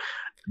 so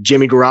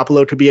Jimmy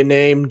Garoppolo could be a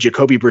name,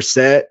 Jacoby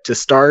Brissett to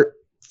start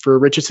for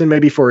Richardson,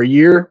 maybe for a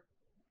year.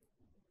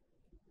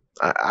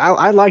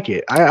 I like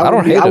it. I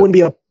wouldn't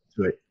be up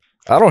to it.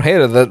 I don't hate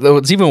it.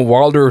 What's even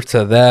wilder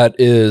to that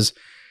is,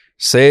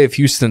 say if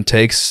Houston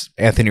takes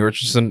Anthony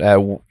Richardson at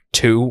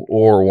 2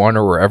 or 1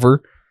 or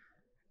wherever,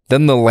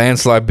 then the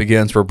landslide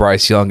begins for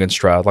Bryce Young and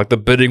Stroud. Like the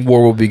bidding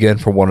war will begin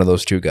for one of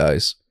those two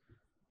guys.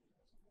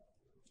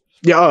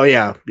 Yeah. Oh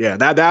yeah. Yeah.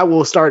 That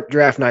will start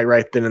draft night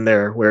right then and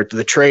there, where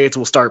the trades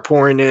will start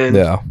pouring in.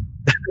 Yeah.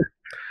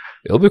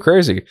 It'll be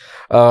crazy.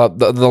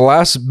 The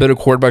last bit of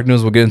quarterback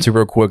news we'll get into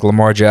real quick.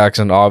 Lamar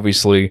Jackson,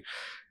 obviously.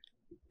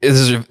 This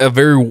is a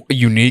very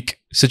unique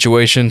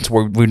situation to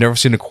where we've never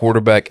seen a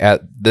quarterback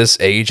at this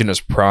age in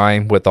his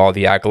prime with all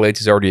the accolades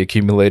he's already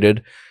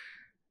accumulated,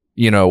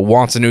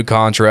 wants a new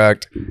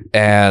contract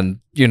and,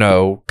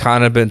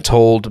 kind of been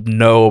told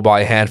no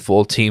by a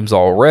handful of teams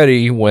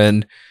already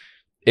when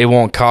it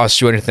won't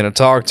cost you anything to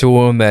talk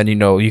to him. And,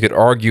 you could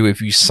argue if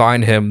you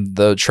sign him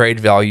the trade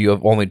value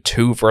of only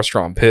 2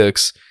 first-round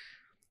picks,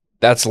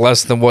 that's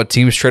less than what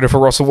teams traded for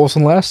Russell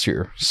Wilson last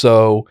year.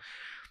 So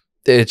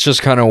it's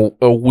just kind of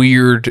a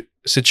weird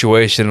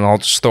situation, and I'll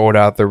just throw it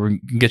out there. We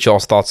can get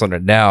y'all's thoughts on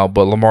it now.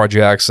 But Lamar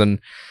Jackson,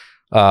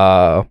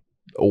 where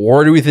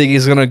do we think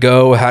he's going to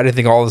go? How do you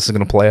think all this is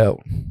going to play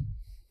out?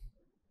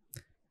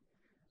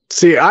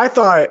 See, I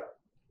thought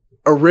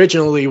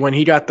originally when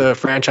he got the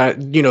franchise,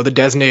 the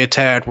designated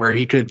tag where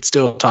he could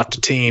still talk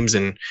to teams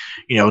and,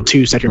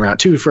 2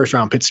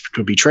 first-round picks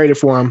could be traded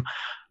for him.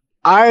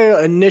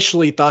 I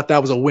initially thought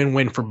that was a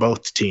win-win for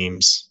both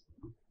teams.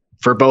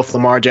 For both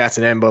Lamar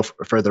Jackson and both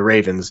for the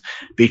Ravens,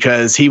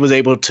 because he was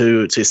able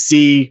to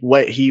see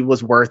what he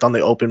was worth on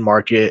the open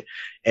market.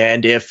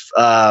 And if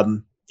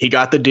he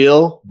got the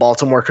deal,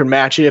 Baltimore could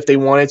match it if they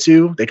wanted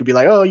to. They could be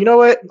like, oh, you know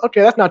what?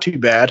 Okay, that's not too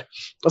bad.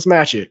 Let's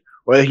match it.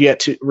 Or he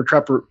had to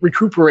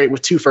recuperate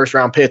with 2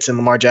 first-round picks, and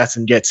Lamar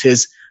Jackson gets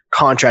his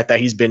contract that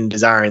he's been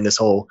desiring this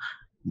whole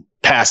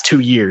past 2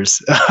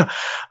 years.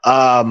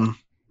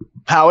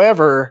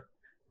 However,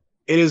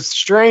 it is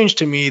strange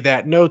to me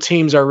that no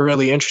teams are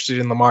really interested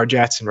in Lamar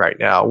Jackson right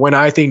now, when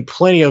I think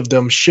plenty of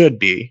them should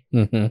be.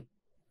 Mm-hmm.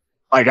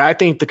 Like, I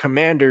think the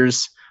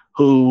Commanders,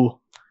 who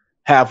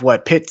have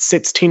Pitt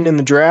 16 in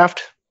the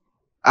draft,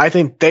 I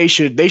think they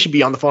should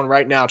be on the phone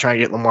right now trying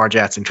to get Lamar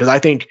Jackson, because I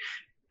think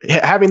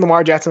having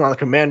Lamar Jackson on the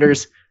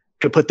Commanders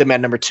could put them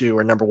at number 2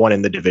 or number 1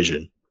 in the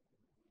division.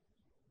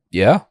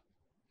 Yeah.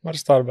 I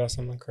just thought about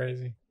something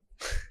crazy.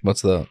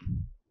 What's that?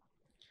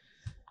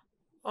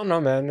 I don't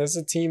know, man. There's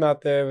a team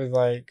out there with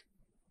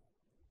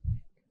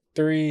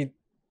 2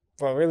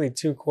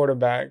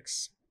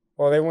 quarterbacks.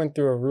 Well, they went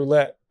through a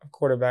roulette of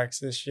quarterbacks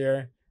this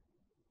year.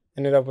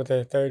 Ended up with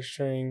their 3rd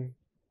string,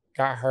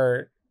 got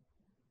hurt.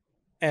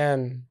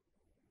 And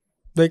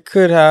they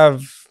could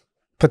have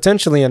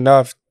potentially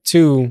enough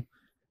to,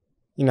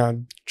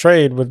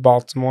 trade with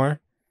Baltimore.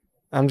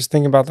 I'm just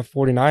thinking about the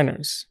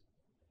 49ers.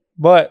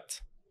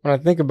 But when I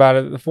think about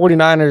it, the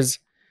 49ers...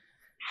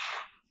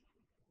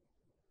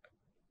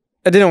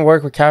 It didn't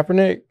work with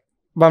Kaepernick,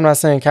 but I'm not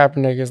saying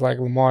Kaepernick is like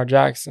Lamar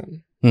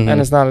Jackson, and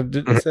it's not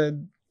it's a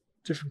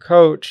different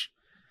coach.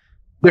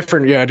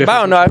 Different. But I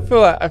don't know. I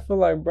feel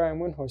like Brian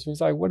Windhorst. He's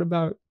like, what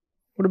about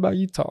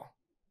Utah?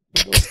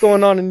 What's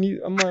going on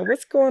in I'm like,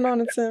 what's going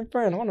on in San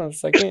Fran? Hold on a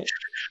second.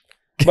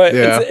 But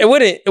it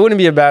wouldn't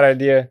be a bad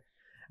idea.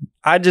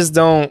 I just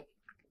don't.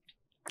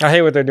 I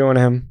hate what they're doing to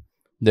him.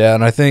 Yeah,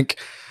 and I think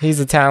he's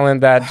a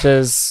talent that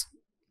just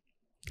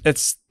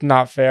it's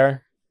not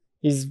fair.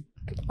 He's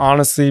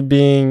honestly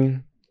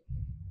being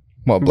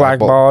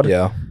blackballed.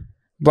 Yeah.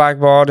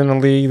 Blackballed in a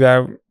league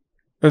that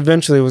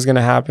eventually was going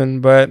to happen,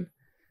 but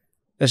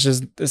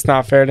it's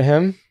not fair to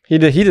him. He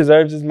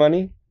deserves his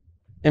money.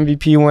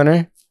 MVP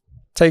winner.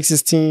 Takes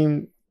his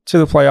team to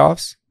the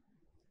playoffs.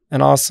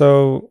 And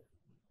also,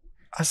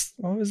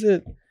 what was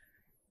it?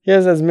 He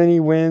has as many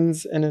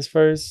wins in his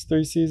first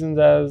 3 seasons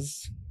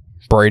as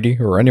Brady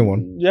or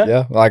anyone.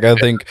 Yeah. Like, I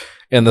think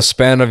in the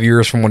span of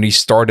years from when he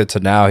started to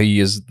now, he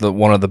is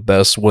one of the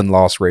best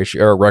win-loss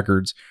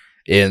records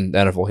in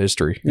NFL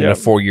history in a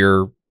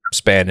 4-year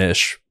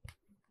span-ish.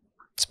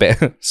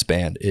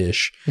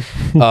 Span-ish.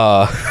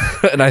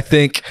 And I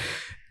think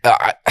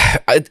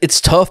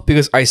it's tough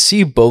because I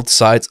see both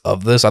sides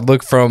of this. I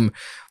look from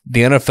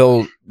the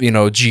NFL,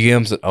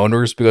 GMs and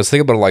owners, because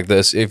think about it like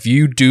this. If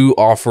you do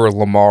offer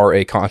Lamar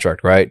a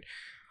contract, right?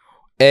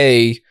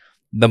 The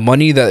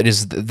money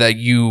that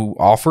you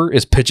offer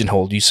is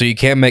pigeonholed. So you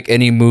can't make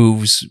any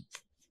moves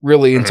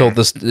really until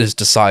this is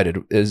decided,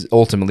 is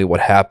ultimately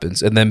what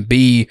happens. And then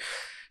B,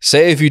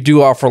 say if you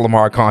do offer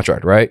Lamar a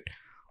contract, right?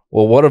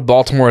 Well, what if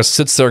Baltimore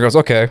sits there and goes,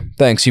 okay,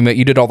 thanks,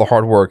 you did all the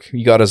hard work.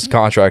 You got his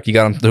contract. You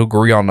got him to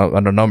agree on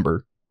a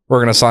number. We're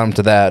going to sign him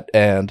to that,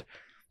 and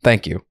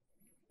thank you.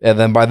 And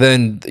then by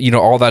then,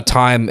 all that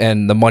time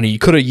and the money you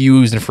could have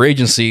used in free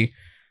agency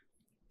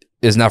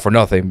is now for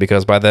nothing,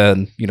 because by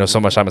then, so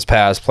much time has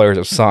passed, players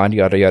have signed,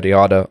 yada, yada,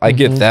 yada. I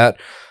get that.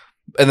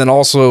 And then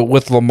also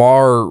with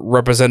Lamar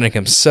representing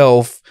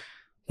himself,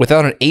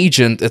 without an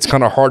agent, it's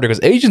kind of hard, because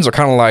agents are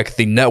kind of like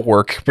the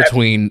network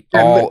between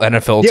all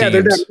NFL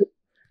teams.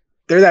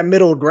 They're that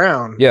middle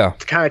ground. Yeah.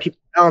 To kind of keep the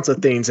balance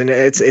of things. And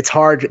it's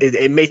hard.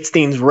 It makes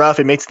things rough.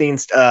 It makes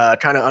things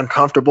kind of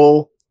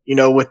uncomfortable,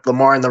 with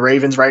Lamar and the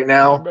Ravens right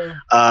now.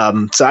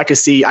 So I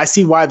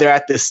see why they're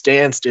at this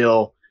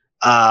standstill.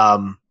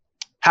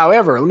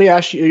 However, let me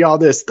ask y'all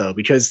this though,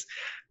 because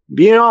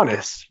being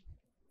honest,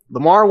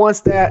 Lamar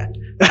wants that.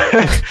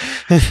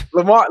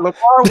 Lamar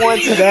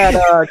wants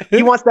that.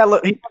 He wants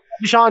that.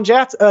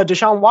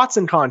 Deshaun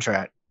Watson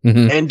contract.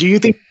 And do you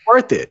think it's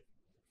worth it?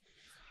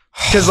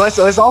 Because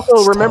let's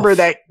also remember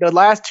that the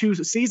last 2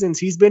 seasons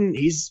he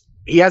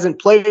hasn't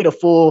played a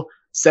full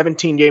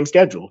 17 game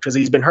schedule because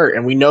he's been hurt,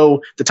 and we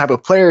know the type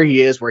of player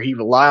he is, where he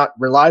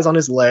relies on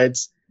his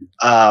legs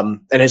and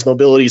his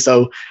mobility.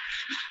 So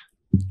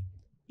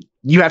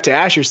you have to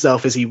ask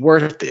yourself, is he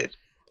worth it?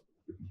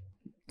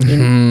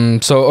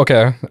 So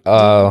okay,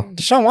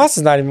 Deshaun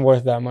Watson's not even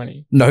worth that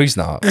money. No, he's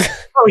not.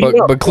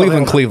 But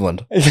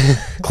Cleveland.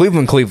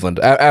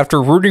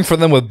 After rooting for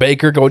them with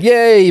Baker going,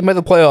 yay, he made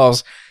the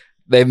playoffs,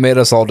 they've made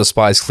us all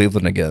despise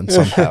Cleveland again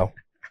somehow.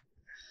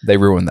 They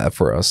ruined that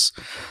for us.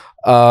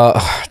 To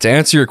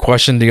answer your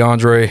question,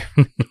 DeAndre,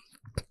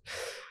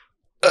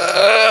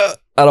 I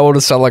don't want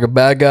to sound like a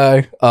bad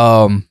guy.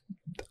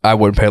 I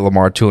wouldn't pay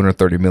Lamar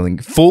 $230 million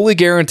fully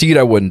guaranteed.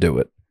 I wouldn't do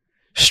it,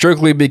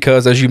 strictly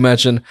because, as you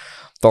mentioned,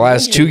 the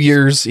last 2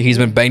 years he's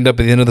been banged up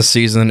at the end of the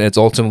season. It's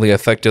ultimately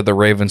affected the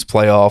Ravens'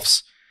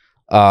 playoffs.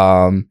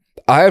 I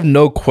have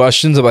no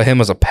questions about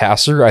him as a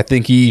passer. I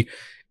think he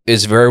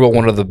is very well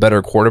one of the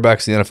better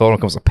quarterbacks in the NFL when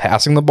it comes to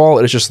passing the ball.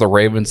 It's just the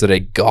Ravens did a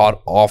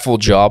god-awful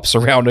job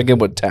surrounding him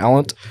with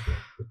talent.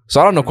 So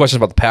I don't have no questions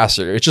about the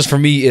passer. It's just, for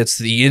me, it's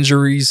the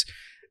injuries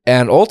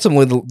and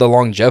ultimately the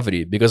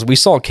longevity, because we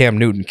saw Cam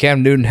Newton.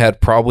 Cam Newton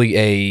had probably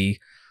a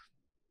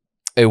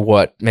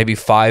maybe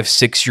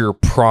 5-6 year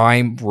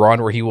prime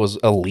run where he was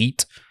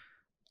elite.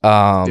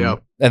 And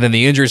then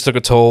the injuries took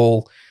a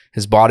toll.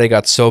 His body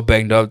got so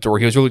banged up to where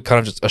he was really kind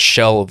of just a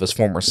shell of his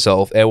former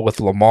self. And with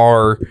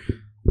Lamar,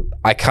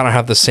 I kind of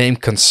have the same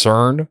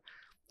concern,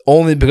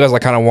 only because I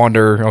kind of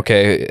wonder,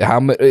 okay,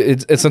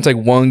 it's going to take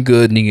one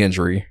good knee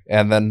injury,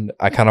 and then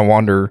I kind of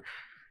wonder,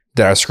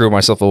 did I screw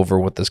myself over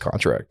with this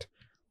contract?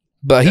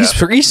 But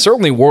he's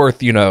certainly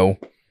worth,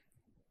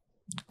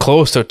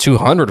 close to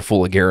 200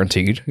 fully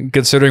guaranteed,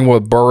 considering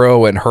what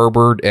Burrow and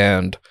Herbert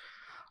and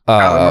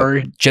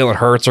Jalen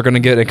Hurts are going to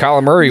get, and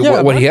Kyler Murray,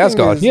 what he has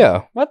got.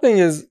 My thing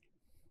is,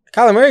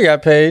 Kyler Murray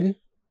got paid.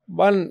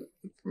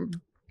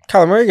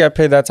 Kyler Murray got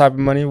paid that type of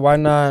money. Why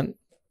not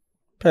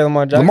pay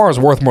Lamar Jackson? Lamar's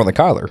worth more than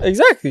Kyler.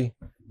 Exactly.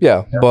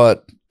 Yeah.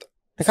 But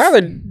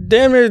Kyler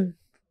damn near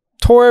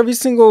tore every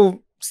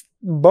single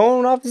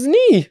bone off his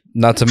knee.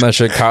 Not to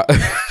mention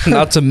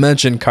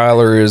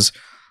Kyler is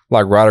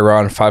like right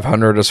around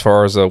 500 as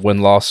far as a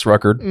win-loss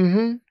record.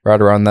 Mm-hmm.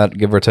 Right around that,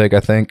 give or take, I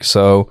think.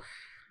 So,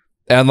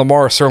 and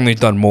Lamar has certainly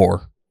done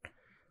more.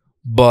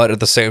 But at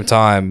the same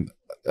time,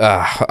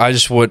 I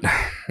just would.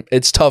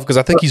 It's tough because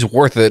I think he's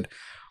worth it.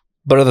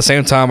 But at the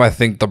same time, I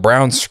think the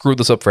Browns screwed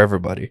this up for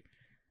everybody.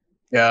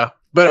 Yeah.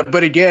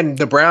 But again,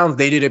 the Browns,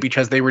 they did it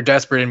because they were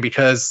desperate, and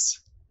because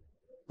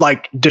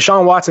like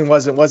Deshaun Watson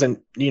wasn't,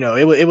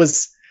 it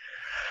was,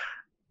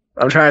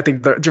 I'm trying to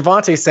think,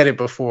 Javonte said it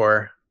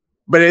before,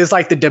 but it's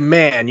like the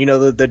demand,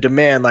 the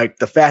demand, like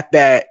the fact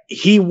that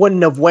he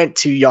wouldn't have went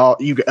to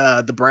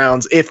the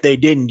Browns if they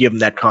didn't give him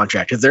that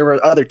contract, because there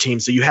were other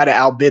teams. So you had to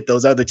outbid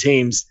those other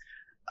teams.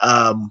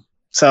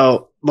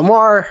 So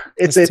Lamar,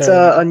 it's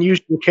an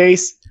unusual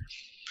case.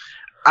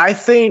 I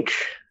think,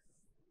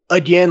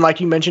 again,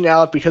 like you mentioned,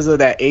 Alec, because of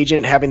that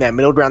agent having that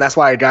middle ground, that's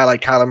why a guy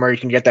like Kyler Murray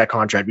can get that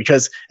contract,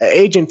 because an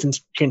agent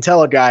can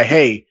tell a guy,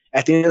 hey,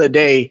 at the end of the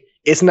day,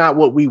 it's not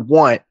what we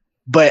want,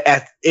 but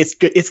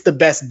it's the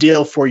best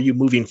deal for you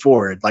moving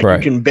forward. Like, right.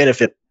 You can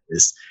benefit from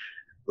this.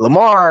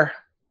 Lamar,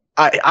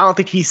 I don't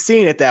think he's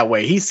seeing it that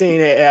way. He's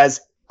seeing it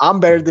as, I'm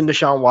better than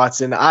Deshaun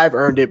Watson. I've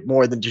earned it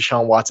more than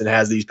Deshaun Watson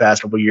has these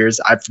past couple of years.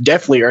 I've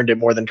definitely earned it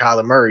more than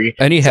Kyler Murray.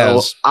 And he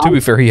has. To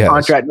be fair, he has.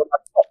 Contract.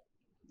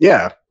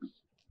 Yeah.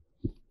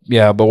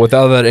 Yeah, but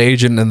without that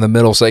agent in the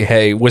middle saying,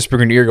 hey,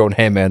 whispering in your ear going,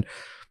 hey, man,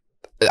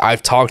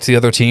 I've talked to the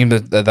other team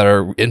that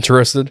are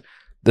interested.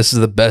 This is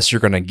the best you're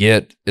going to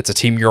get. It's a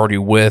team you're already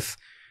with.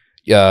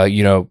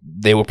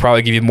 they will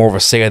probably give you more of a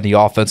say in the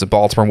offense in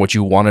Baltimore and what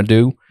you want to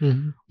do.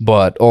 Mhm.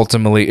 But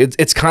ultimately,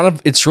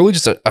 it's really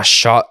just a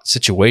shot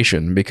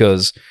situation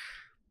because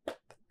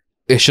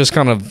it's just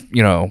kind of,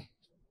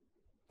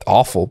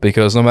 awful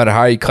because no matter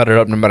how you cut it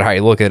up, no matter how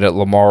you look at it,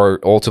 Lamar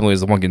ultimately is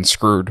the one getting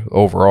screwed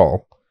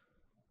overall.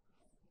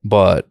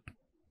 But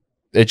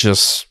it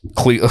just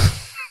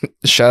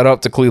shout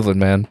out to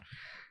Cleveland, man.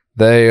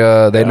 They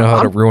know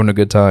how to ruin a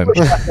good time.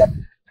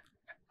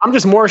 I'm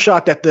just more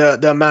shocked at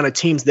the amount of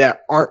teams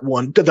that aren't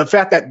one. The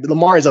fact that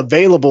Lamar is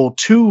available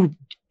to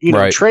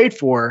trade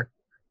for,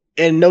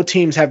 and no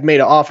teams have made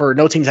an offer.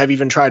 No teams have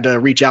even tried to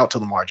reach out to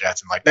Lamar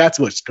Jackson. Like, that's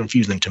what's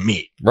confusing to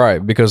me. Right,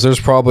 because there's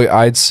probably,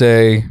 I'd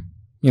say,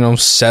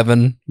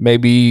 7,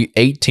 maybe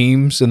 8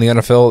 teams in the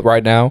NFL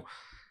right now,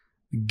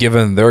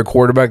 given their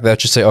quarterback, that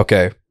just say,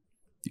 okay,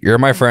 you're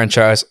my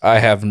franchise. I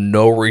have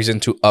no reason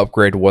to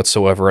upgrade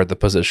whatsoever at the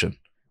position.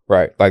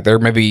 Right, like there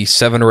may be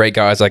 7 or 8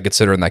 guys I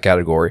consider in that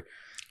category.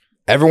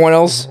 Everyone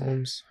else,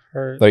 Mahomes,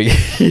 Hurts, like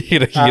you get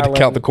to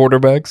count the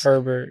quarterbacks.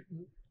 Herbert,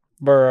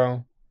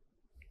 Burrow.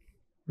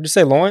 Would you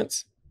say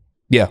Lawrence?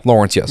 Yeah,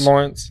 Lawrence. Yes,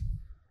 Lawrence.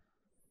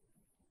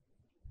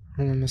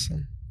 Who am I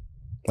missing?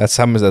 That's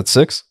how many is that?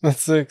 6?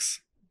 That's 6.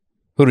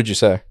 Who did you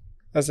say?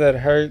 I said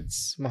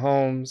Hurts,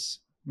 Mahomes,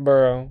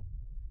 Burrow,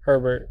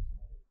 Herbert,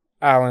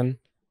 Allen,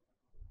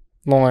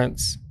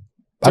 Lawrence,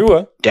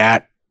 Tua.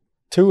 Dak.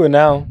 Tua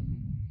now.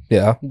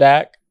 Yeah,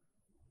 Dak.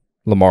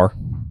 Lamar.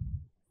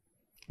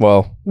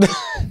 Well,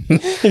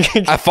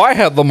 if I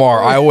had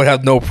Lamar, I would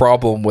have no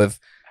problem with.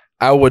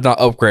 I would not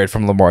upgrade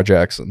from Lamar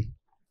Jackson.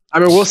 I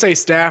mean, we'll say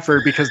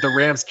Stafford because the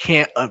Rams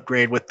can't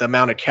upgrade with the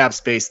amount of cap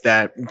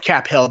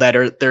hell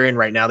that they're in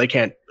right now. They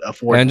can't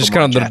afford. And just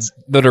kind of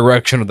the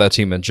direction of that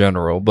team in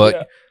general.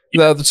 But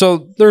Yeah.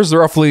 So there's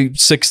roughly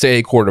 6 to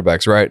 8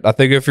 quarterbacks, right? I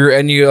think if you're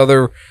any of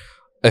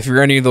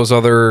those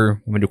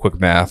other, let me do quick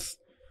math,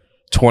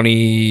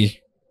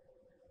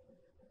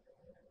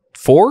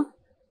 24.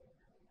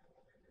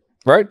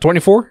 Right?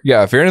 24?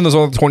 Yeah, if you're in those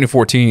other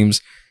 24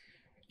 teams,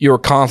 you're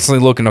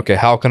constantly looking, okay,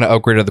 how can I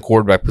upgrade at the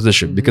quarterback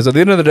position? Mm-hmm. Because at the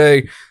end of the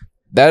day,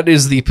 that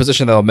is the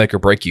position that'll make or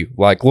break you.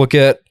 Like, look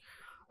at,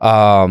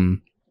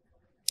 Jason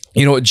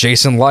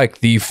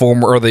Licht, the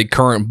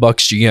current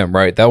Bucs GM,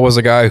 right? That was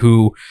a guy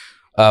who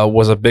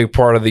was a big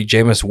part of the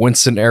Jameis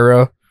Winston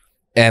era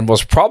and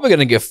was probably going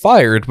to get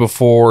fired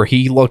before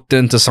he looked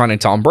into signing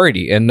Tom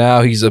Brady. And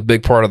now he's a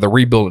big part of the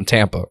rebuild in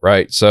Tampa,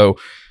 right? So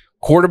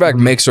quarterback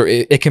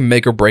it can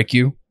make or break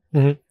you.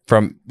 Mm-hmm.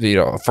 From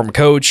a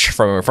coach,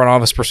 from a front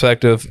office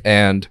perspective,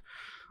 and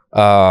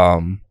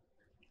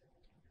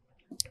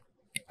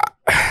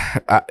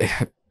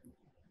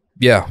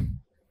yeah.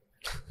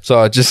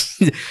 So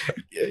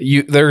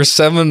there's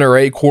 7 or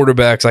 8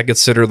 quarterbacks I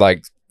consider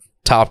like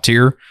top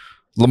tier.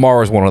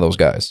 Lamar is one of those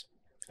guys,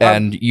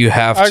 and you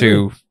have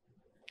to.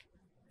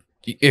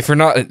 If you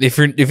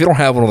don't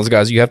have one of those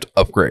guys, you have to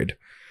upgrade.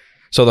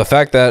 So the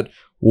fact that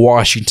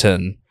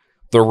Washington,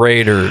 the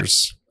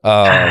Raiders.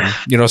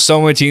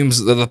 So many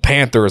teams, the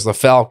Panthers, the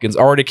Falcons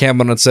already came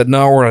on and said,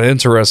 no, we're not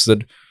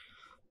interested.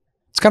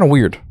 It's kind of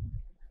weird.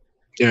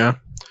 Yeah.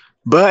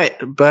 But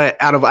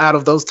out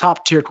of those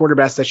top tier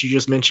quarterbacks that you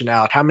just mentioned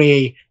out, how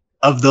many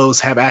of those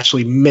have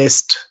actually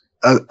missed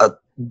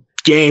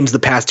games the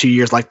past 2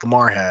 years like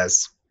Lamar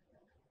has?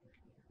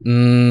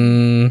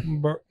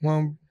 Burrow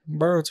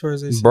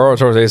towards ACL. Burrow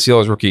towards ACL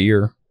his rookie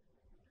year.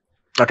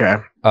 Okay.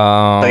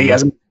 But he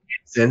hasn't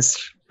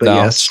since. But no,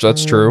 yes,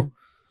 that's true.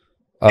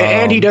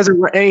 And he doesn't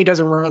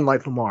run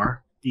like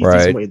Lamar.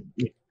 Right.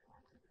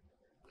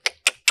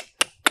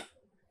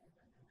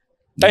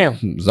 Damn.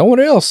 There's no one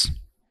else.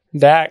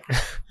 Dak.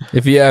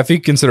 If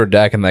you consider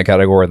Dak in that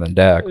category, then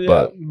Dak.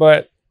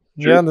 But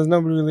there's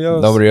nobody really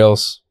else. Nobody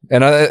else.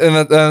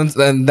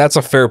 And that's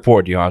a fair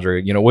point,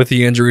 DeAndre. With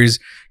the injuries,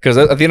 because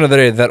at the end of the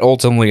day, that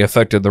ultimately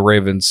affected the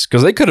Ravens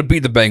because they could have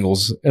beat the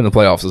Bengals in the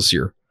playoffs this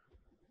year.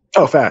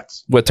 Oh,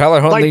 facts. With Tyler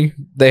Huntley,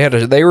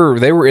 they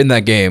were in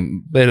that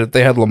game.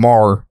 They had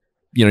Lamar.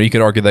 You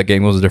can argue that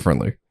game goes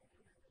differently.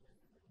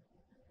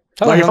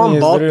 Tyler if I'm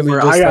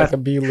Baltimore, I got like a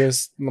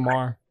B-list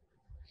Lamar.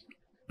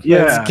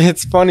 Yeah,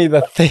 it's funny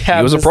that they have.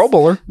 He was a Pro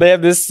Bowler. They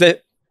have this.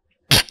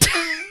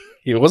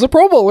 He was a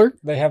Pro Bowler.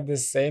 They have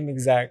this same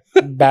exact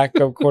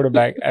backup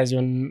quarterback as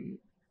your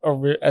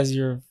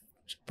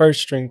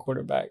first string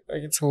quarterback.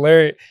 Like, it's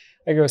hilarious.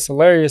 Like, it was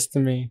hilarious to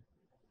me.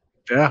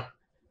 Yeah.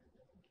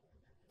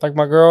 Like,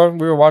 my girl,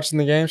 we were watching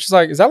the game. She's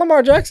like, "Is that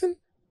Lamar Jackson?"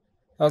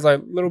 I was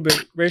like, a little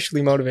bit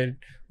racially motivated,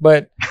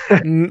 but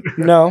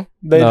no,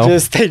 they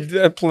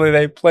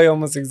play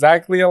almost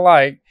exactly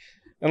alike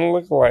and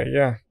look alike.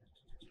 Yeah,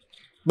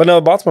 but no,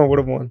 Baltimore would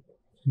have won.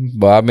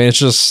 But I mean,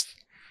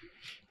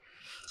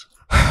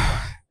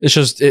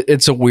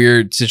 it's a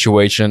weird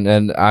situation,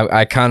 and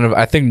I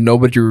think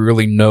nobody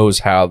really knows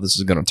how this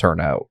is going to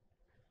turn out.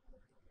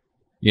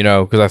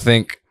 Because I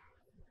think.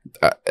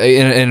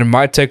 And it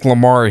might take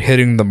Lamar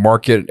hitting the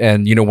market,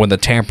 and when the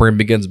tampering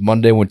begins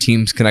Monday, when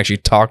teams can actually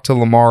talk to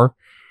Lamar.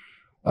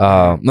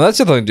 Now that's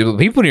the thing, dude.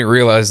 People didn't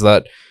realize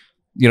that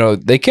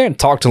they can't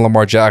talk to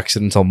Lamar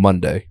Jackson until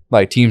Monday.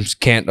 Like, teams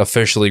can't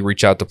officially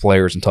reach out to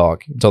players and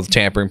talk until the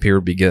tampering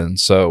period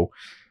begins. So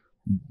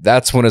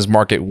that's when his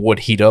market would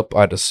heat up,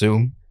 I'd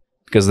assume,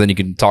 because then you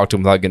can talk to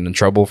him without getting in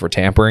trouble for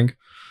tampering.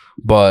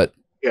 But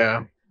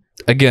yeah,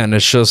 again,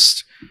 it's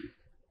just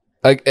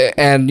like,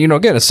 and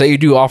again, say you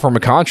do offer him a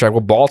contract,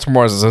 well,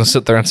 Baltimore is going to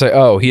sit there and say,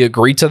 "Oh, he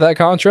agreed to that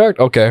contract.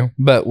 Okay,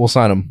 bet we'll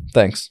sign him.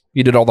 Thanks,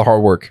 you did all the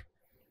hard work."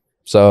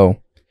 So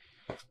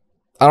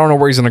I don't know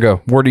where he's going to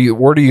go. Where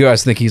do you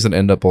guys think he's going to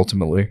end up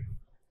ultimately?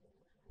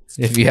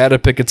 If you had to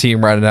pick a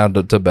team right now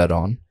to bet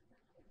on,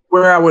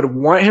 where I would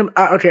want him.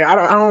 Okay, I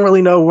don't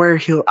really know where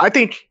he'll. I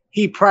think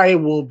he probably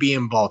will be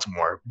in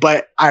Baltimore,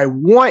 but I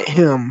want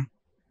him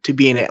to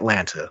be in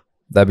Atlanta.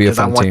 That'd be a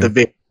fun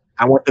team.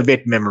 I want the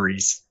Vic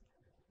memories.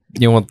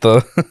 You want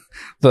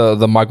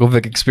the Michael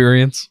Vick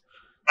experience?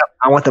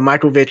 I want the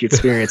Michael Vick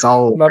experience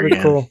all over That'd be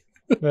again. cool.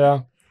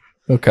 Yeah.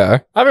 Okay.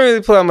 I haven't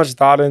really put that much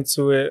thought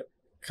into it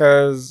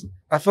because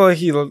I feel like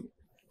he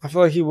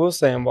will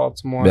stay in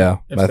Baltimore. Yeah.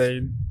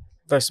 If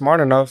they're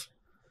smart enough.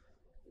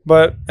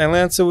 But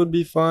Atlanta would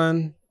be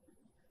fun.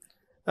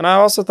 And I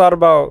also thought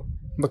about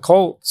the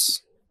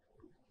Colts,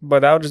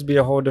 but that would just be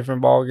a whole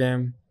different ball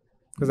game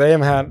because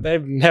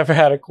they've never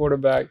had a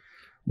quarterback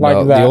like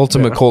that. The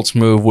ultimate Colts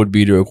move would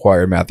be to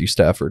acquire Matthew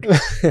Stafford.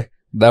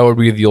 That would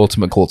be the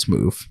ultimate Colts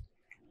move.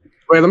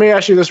 Wait, let me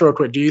ask you this real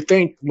quick. Do you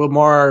think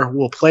Lamar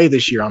will play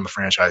this year on the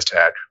franchise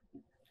tag?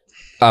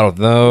 I don't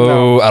know.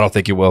 No. I don't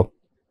think he will.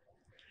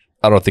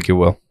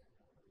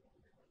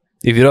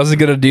 If he doesn't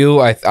get a deal,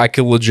 I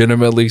could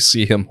legitimately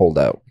see him hold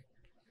out.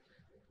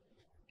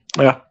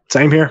 Yeah,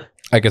 same here.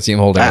 I could see him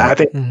holding out.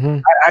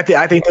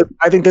 I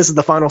think this is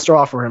the final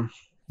straw for him.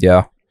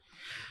 Yeah.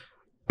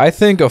 I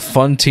think a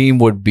fun team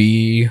would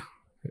be,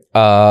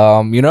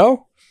 I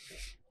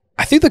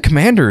think the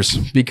Commanders,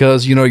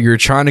 because, you're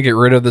trying to get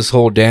rid of this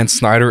whole Dan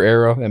Snyder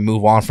era and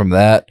move on from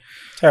that.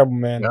 Terrible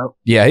man.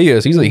 Yeah, he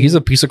is. He's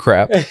a piece of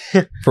crap.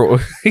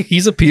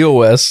 He's a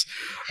POS.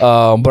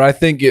 But I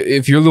think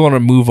if you really want to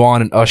move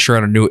on and usher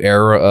in a new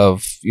era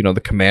of,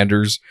 the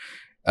Commanders,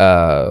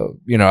 I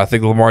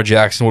think Lamar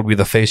Jackson would be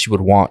the face you would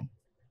want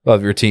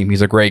of your team.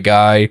 He's a great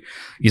guy.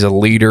 He's a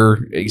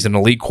leader. He's an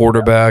elite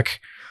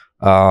quarterback.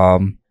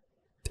 And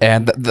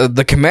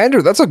the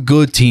Commander, that's a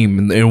good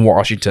team in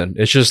Washington.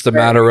 It's just a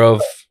matter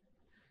of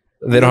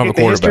they don't have a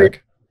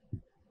quarterback.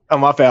 Oh,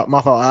 my fault.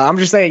 I'm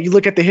just saying, you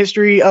look at the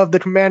history of the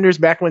Commanders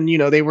back when,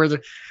 they were the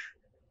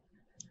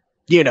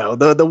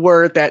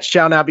word that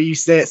shall not be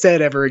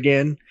said ever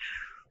again.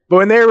 But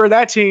when they were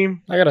that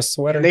team, I got a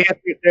sweater. They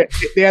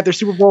had their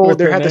Super Bowl.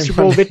 They had the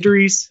Super Bowl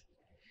victories.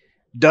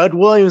 Doug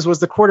Williams was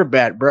the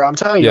quarterback, bro. I'm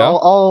telling you,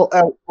 all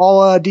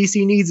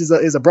DC needs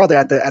is a brother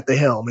at the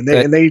helm, and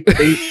they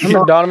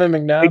Donovan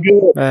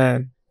McNabb,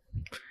 man.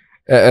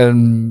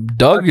 And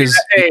Doug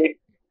is. Hey,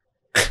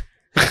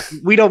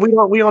 we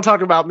don't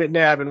talk about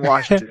McNabb in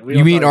Washington.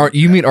 You mean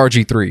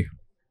RG3?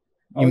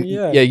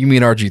 Yeah, you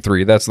mean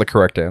RG3. That's the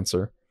correct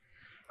answer.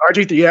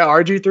 RG3, yeah,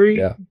 RG3.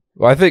 Yeah.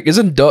 Well, I think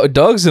isn't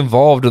Doug's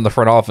involved in the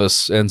front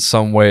office in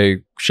some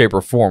way, shape,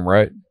 or form,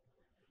 right?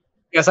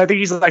 Yes, I think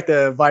he's like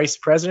the vice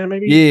president,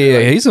 maybe.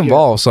 Yeah, he's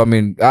involved. So I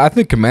mean, I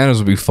think Commanders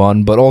would be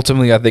fun, but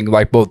ultimately, I think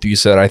like both of you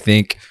said, I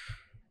think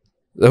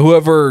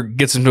whoever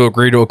gets him to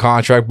agree to a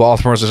contract,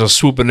 Baltimore's just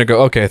swoop in and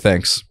go, okay,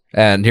 thanks,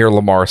 and here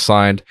Lamar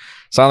sign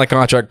the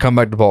contract, come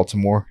back to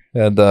Baltimore,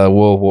 and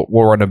we'll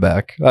run it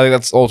back. I think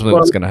that's ultimately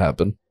what's going to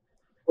happen.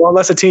 Well,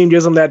 unless a team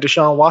gives him that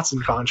Deshaun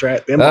Watson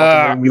contract, then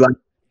Baltimore will be like.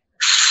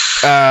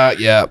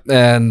 Yeah,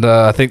 and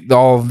I think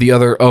all of the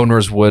other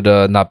owners would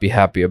not be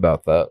happy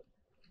about that.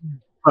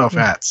 Oh,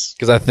 fats.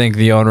 Because I think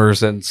the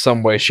owners, in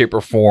some way, shape,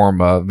 or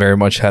form, very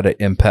much had an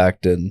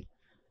impact in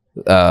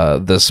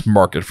this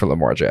market for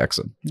Lamar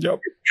Jackson.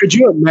 Yep. Could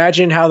you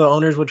imagine how the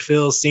owners would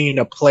feel seeing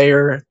a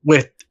player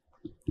with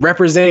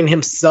representing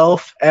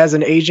himself as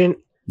an agent?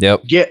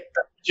 Yep. Get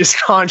just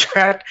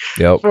contract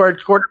for a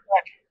quarterback?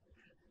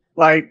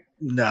 Like,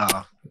 no.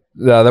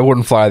 No, that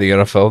wouldn't fly the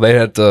NFL. They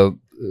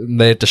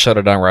had to shut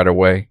it down right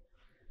away.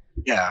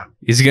 Yeah.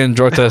 He's getting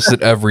drug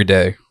tested every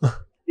day.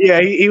 Yeah,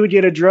 he would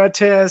get a drug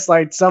test,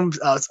 like some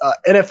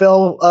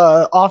NFL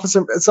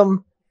officer,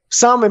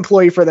 some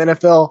employee for the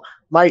NFL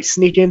might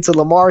sneak into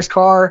Lamar's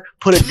car,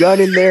 put a gun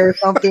in there or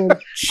something.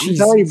 I'm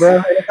telling you,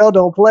 bro, NFL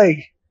don't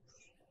play.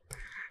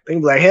 They be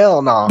like,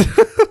 hell no.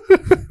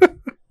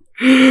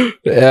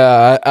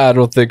 Yeah, I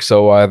don't think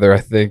so either.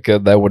 I think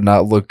that would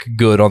not look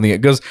good on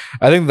because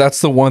I think that's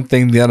the one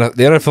thing the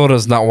NFL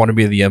does not want to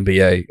be the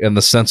NBA in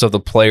the sense of the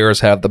players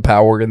have the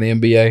power in the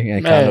NBA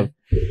and kind of.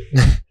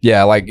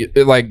 Yeah,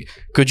 like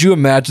could you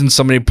imagine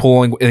somebody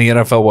pulling in the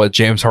NFL what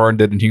James Harden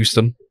did in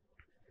Houston?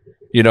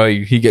 He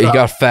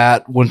got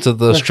fat, went to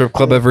the strip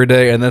club every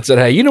day, and then said,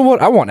 "Hey, you know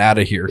what? I want out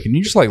of here. Can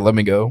you just let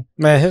me go?"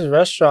 Man, his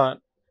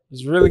restaurant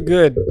is really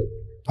good.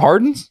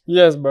 Harden's?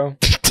 Yes, bro.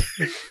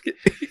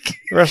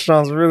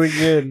 Restaurant's really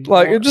good.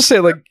 Like, just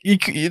say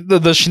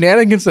the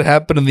shenanigans that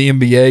happen in the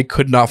NBA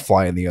could not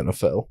fly in the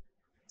NFL.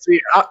 See,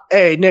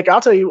 hey Nick,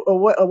 I'll tell you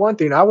one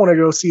thing. I want to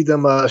go see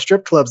them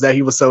strip clubs that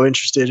he was so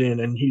interested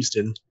in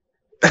Houston.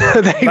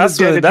 That's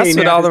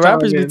what all the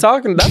rappers be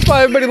talking. That's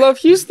why everybody love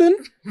Houston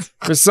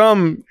for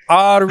some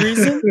odd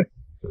reason.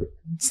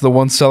 It's the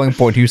one selling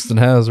point Houston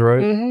has,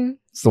 right? Mm-hmm.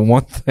 It's the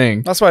one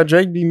thing. That's why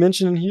Drake be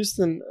mentioning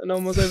Houston in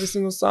almost every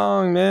single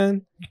song,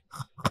 man.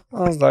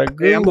 I was like,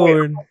 good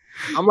Lord.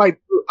 I'm like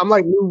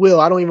New Will.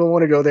 I don't even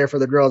want to go there for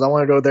the girls. I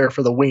want to go there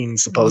for the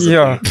wings, supposedly.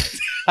 Yeah.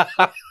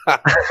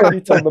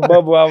 You told the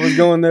bubble I was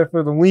going there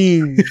for the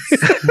wings.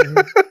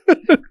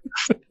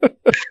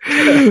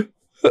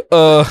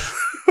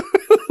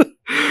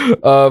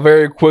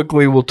 Very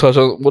quickly, we'll touch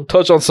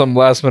on some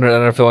last minute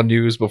NFL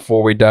news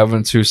before we dive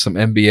into some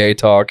NBA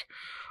talk.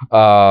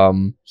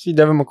 See,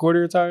 Devin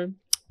McCourty retired.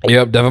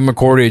 Yep, Devin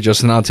McCourty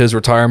just announced his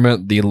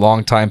retirement. The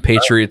longtime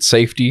Patriots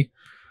safety.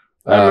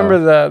 I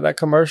remember that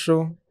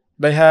commercial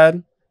they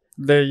had.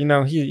 There, him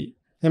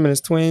and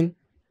his twin. It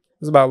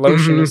was about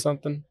lotion or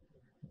something.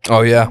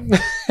 Oh yeah,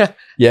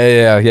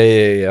 yeah.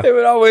 They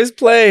would always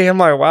play. I'm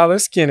like, wow, their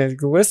skin is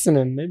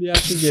glistening. Maybe I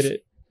should get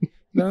it.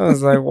 And I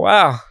was like,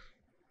 wow.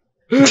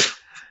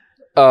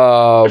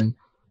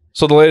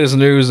 So the latest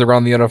news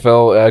around the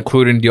NFL,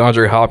 including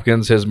DeAndre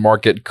Hopkins, his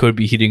market could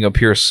be heating up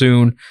here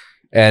soon,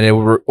 and it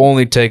would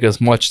only take as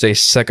much as a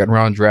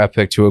second-round draft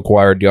pick to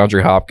acquire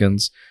DeAndre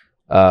Hopkins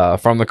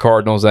from the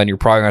Cardinals, and you're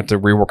probably going to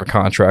have to rework a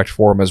contract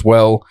for him as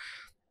well.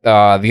 The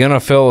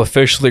NFL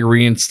officially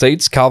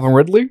reinstates Calvin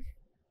Ridley.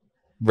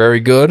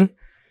 Very good.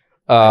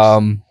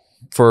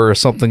 For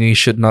something he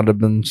should not have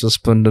been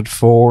suspended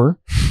for.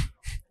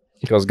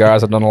 Because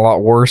guys have done a lot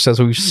worse, as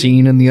we've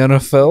seen in the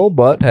NFL,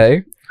 but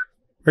hey.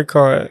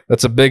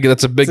 That's a big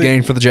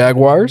gain for the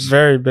Jaguars.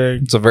 Very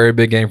big. It's a very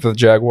big game for the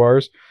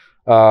Jaguars.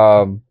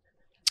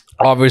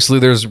 Obviously,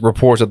 there's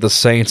reports that the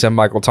Saints and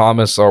Michael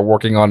Thomas are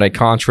working on a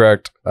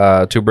contract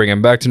to bring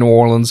him back to New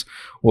Orleans.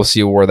 We'll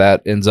see where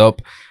that ends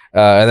up.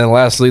 And then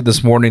lastly,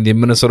 this morning, the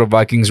Minnesota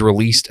Vikings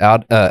released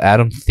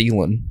Adam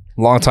Thielen,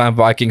 longtime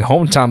Viking,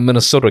 hometown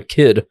Minnesota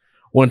kid,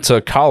 went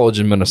to college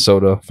in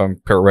Minnesota, if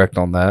I'm correct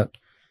on that.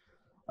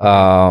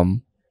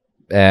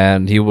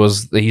 And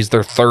he's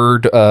their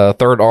third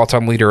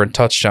all-time leader in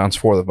touchdowns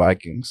for the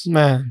Vikings.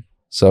 Man,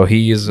 so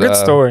he's good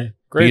story.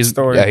 Great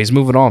story. Yeah, he's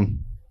moving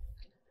on.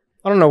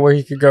 I don't know where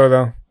he could go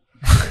though.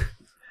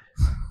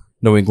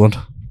 New England.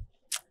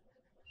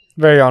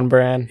 Very on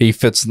brand. He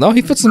fits the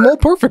mold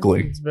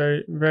perfectly. It's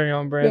very, very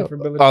on brand for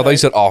Billy. Oh, they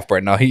said off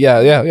brand. No,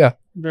 yeah.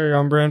 Very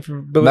on brand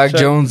for Billy. Mac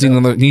Jones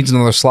needs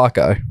another slot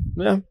guy.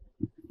 Yeah,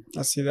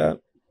 I see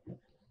that.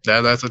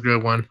 Yeah, that's a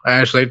good one.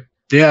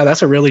 Yeah,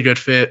 that's a really good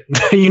fit.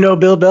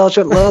 Bill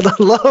Belichick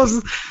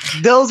loves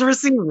those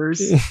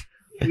receivers.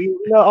 We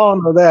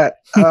all know that.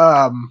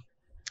 I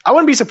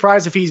wouldn't be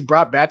surprised if he's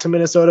brought back to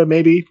Minnesota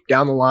maybe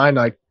down the line,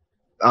 like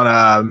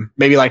on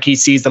maybe like he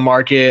sees the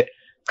market,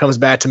 comes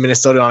back to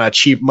Minnesota on a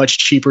much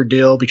cheaper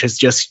deal because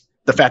just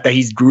the fact that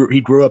he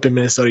grew up in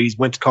Minnesota, he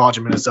went to college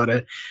in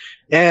Minnesota,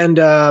 and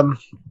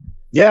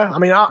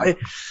it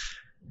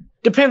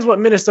depends what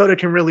Minnesota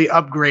can really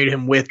upgrade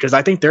him with because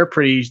I think they're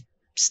pretty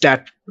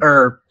stacked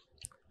or.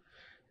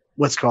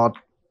 What's called?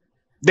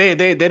 They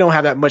don't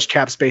have that much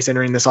cap space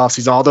entering this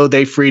offseason, although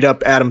they freed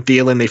up Adam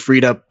Thielen, they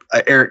freed up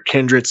Eric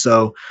Kendrick,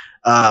 so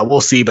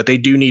we'll see. But they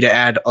do need to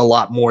add a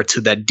lot more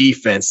to that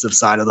defensive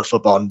side of the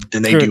football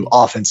than they do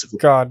offensively.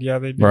 God, yeah,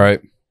 they do.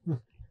 Right.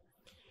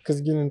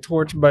 Because getting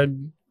torched by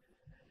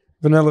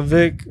Vanilla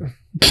Vic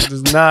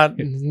does not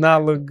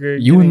look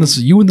good. You and this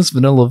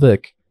Vanilla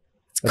Vic.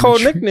 It's a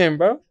cold nickname,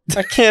 bro.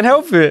 I can't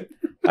help it.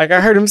 Like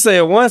I heard him say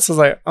it once, I was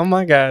like, oh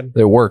my God.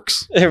 It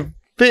works. It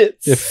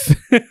fits.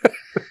 It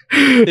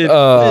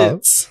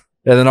fits.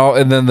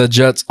 And then the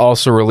Jets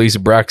also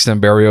released Braxton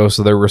Berrios,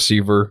 so their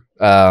receiver.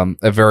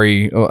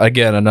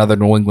 Another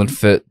New England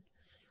fit.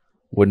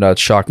 Would not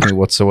shock me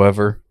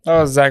whatsoever.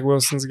 Oh, Zach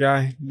Wilson's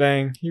guy.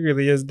 Dang, he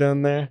really is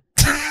done there.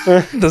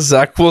 The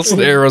Zach Wilson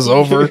era's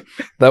over.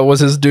 That was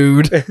his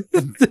dude.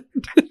 That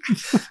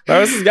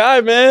was his guy,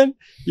 man.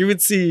 You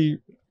would see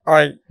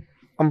on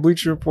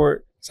Bleacher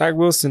Report, Zach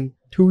Wilson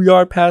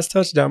 2-yard pass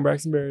touchdown,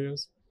 Braxton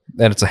Berrios.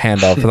 And it's a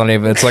handoff.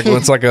 It's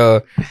like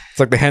the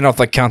handoff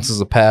that counts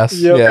as a pass.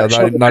 Yep. Yeah,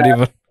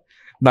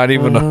 not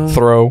even a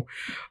throw.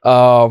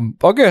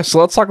 Okay, so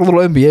let's talk a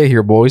little NBA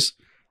here, boys.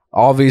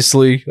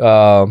 Obviously,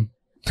 earlier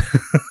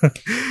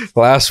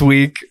this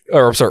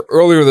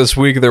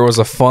week there was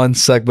a fun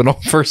segment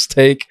on First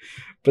Take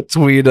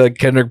between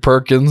Kendrick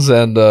Perkins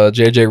and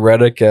JJ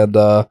Redick and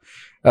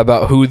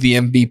about who the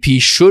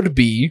MVP should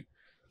be.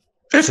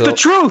 It's the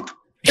truth.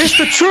 It's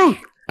the truth.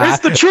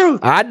 It's the truth.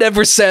 I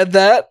never said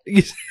that.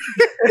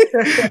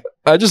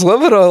 I just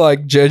love it.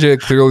 Like JJ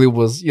clearly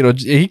was,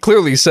 he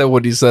clearly said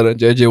what he said, and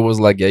JJ was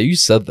like, "Yeah, you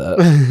said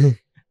that."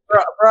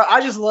 bro,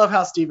 I just love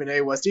how Stephen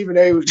A. was. Stephen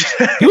A.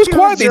 He was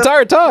quiet the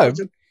entire time.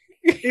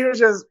 He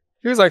was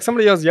like,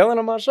 somebody else yelling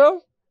on my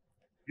show.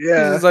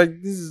 Yeah, he was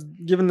like, this is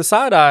giving the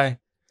side eye.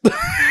 But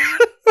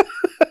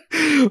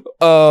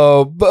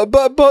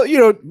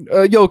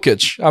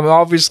Jokic. I mean,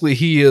 obviously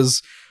he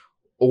is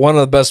one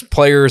of the best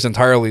players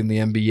entirely in the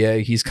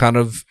NBA. He's kind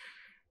of,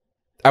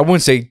 I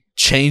wouldn't say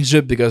changed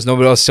it because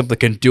nobody else simply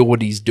can do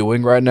what he's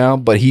doing right now,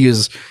 but he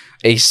is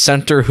a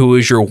center who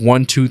is your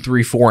 1, 2,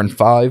 3, 4, and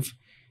 5,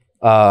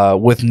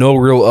 with no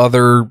real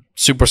other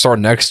superstar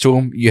next to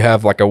him. You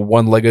have like a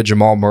one-legged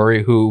Jamal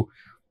Murray who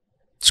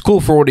it's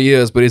cool for what he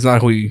is, but he's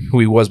not who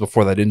he was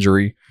before that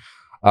injury.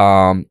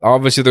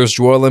 Obviously, there's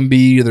Joel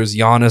Embiid, there's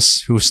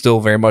Giannis, who's still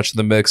very much in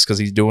the mix because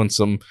he's doing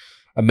some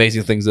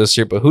amazing things this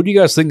year. But who do you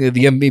guys think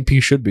the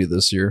MVP should be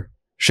this year?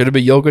 Should it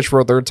be Jokic for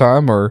a third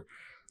time, or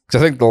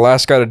because I think the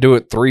last guy to do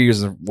it 3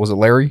 years was it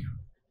Larry?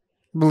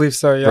 I believe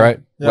so. Yeah, right.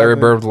 Yeah, Larry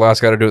Bird was the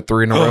last guy to do it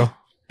 3 in a row.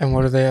 And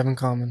what do they have in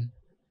common?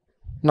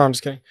 No, I'm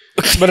just kidding.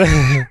 But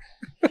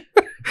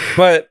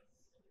but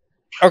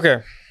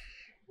okay.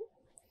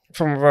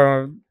 From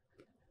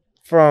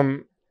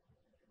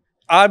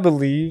I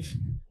believe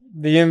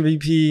the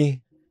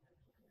MVP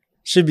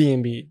should be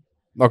Embiid.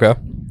 Okay.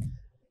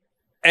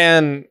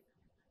 And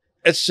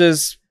it's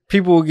just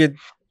people will get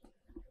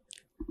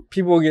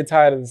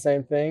tired of the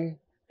same thing.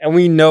 And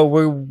we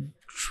know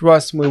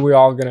trust me, we're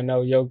all gonna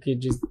know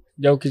Jokic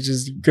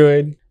is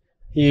good.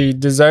 He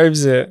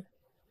deserves it.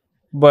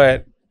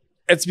 But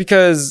it's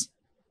because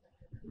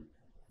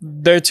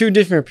they're two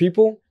different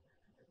people,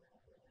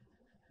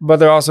 but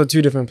they're also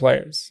two different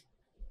players.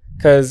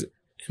 Because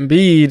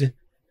Embiid,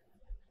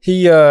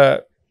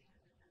 he'll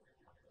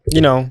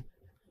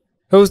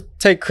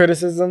take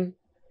criticism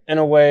in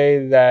a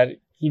way that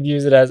he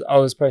views it as,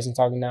 oh, this person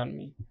talking down to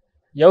me.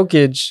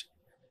 Jokic,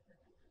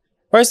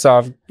 first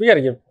off, we got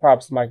to give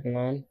props to Mike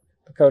Malone,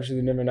 the coach of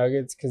the Denver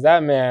Nuggets, because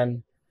that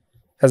man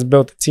has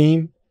built a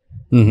team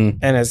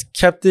and has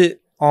kept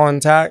it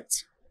on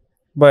tact.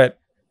 But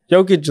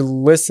Jokic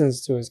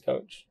listens to his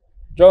coach.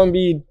 Joel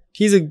Embiid,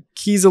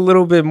 he's a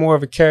little bit more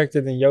of a character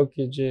than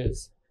Jokic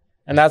is.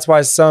 And that's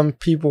why some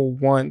people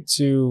want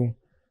to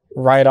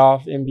write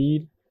off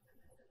Embiid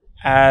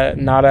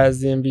not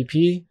as the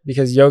MVP,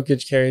 because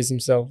Jokic carries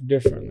himself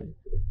differently.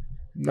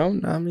 No,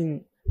 I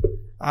mean,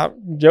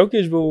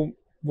 Jokic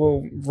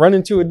will run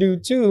into a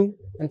dude too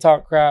and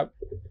talk crap,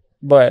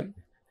 but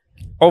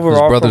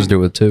overall, his brothers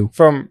do it too.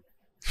 From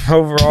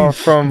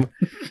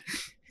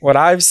what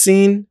I've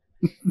seen,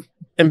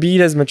 Embiid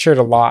has matured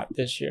a lot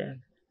this year.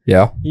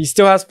 Yeah, he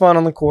still has fun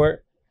on the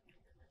court,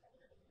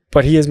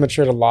 but he has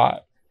matured a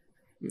lot.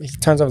 He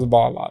turns over the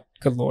ball a lot.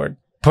 Good Lord.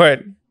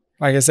 But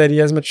like I said, he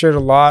has matured a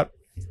lot.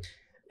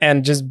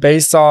 And just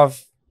based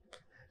off,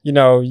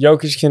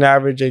 Jokic can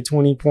average a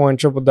 20-point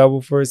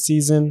triple-double for a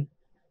season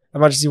as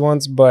much as he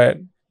wants. But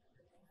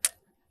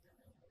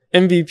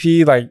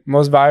MVP, like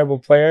most valuable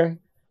player,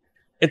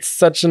 it's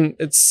such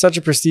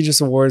a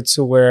prestigious award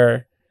to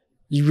where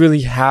you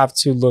really have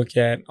to look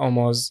at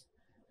almost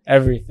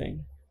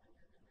everything.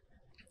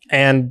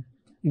 And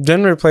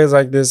Denver plays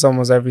like this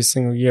almost every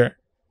single year.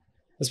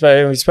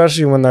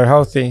 Especially when they're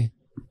healthy.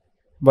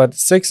 But the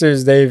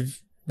Sixers,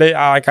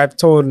 I've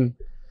told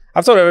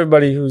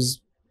everybody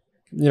who's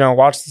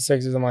watched the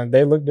Sixers, I'm like,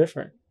 they look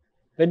different.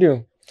 They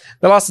do.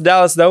 They lost to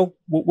Dallas though.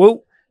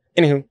 Whoop.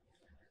 Anywho,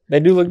 they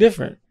do look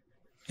different.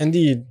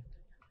 Indeed.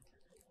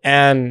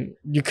 And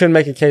you couldn't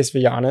make a case for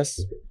Giannis.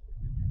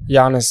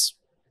 Giannis,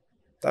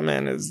 that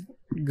man is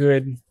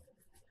good.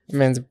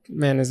 The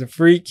man is a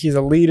freak. He's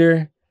a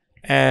leader.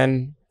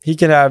 And he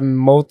could have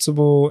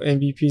multiple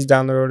MVPs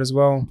down the road as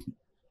well.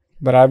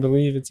 But I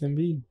believe it's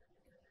Embiid.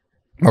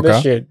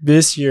 Okay.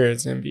 This year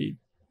it's Embiid.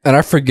 And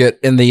I forget,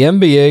 in the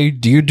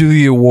NBA, do you do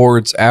the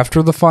awards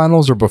after the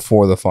finals or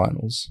before the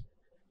finals?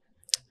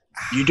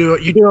 You do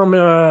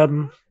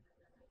them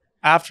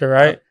after,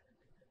 right?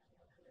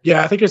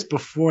 Yeah, I think it's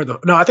before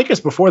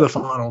the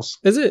finals.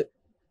 Is it?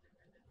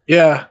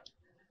 Yeah.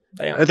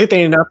 Damn. I think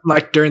they end up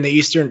during the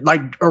Eastern,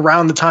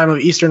 around the time of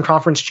Eastern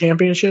Conference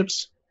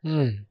Championships.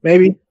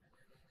 Maybe.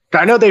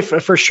 I know they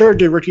for sure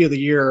did Rookie of the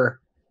Year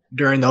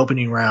during the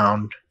opening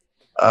round.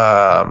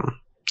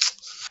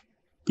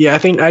 Yeah, I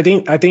think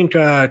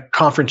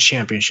conference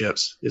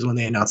championships is when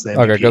they announced that.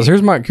 Okay, because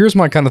here's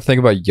my kind of thing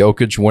about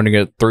Jokic winning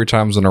it 3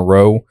 times in a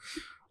row.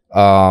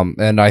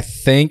 And I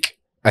think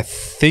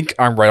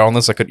I'm right on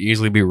this. I could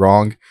easily be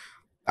wrong.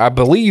 I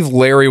believe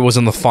Larry was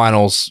in the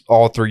finals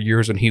all 3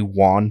 years and he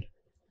won,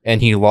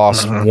 and he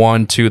lost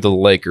 1 to the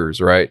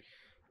Lakers, right?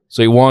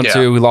 So he won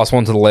 2, he lost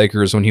 1 to the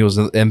Lakers when he was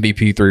the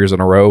MVP 3 years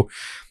in a row.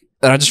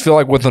 And I just feel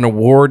like with an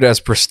award as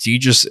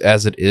prestigious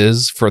as it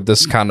is for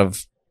this kind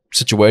of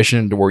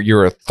situation to where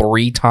you're a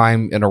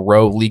 3-time in a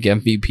row league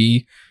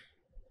MVP,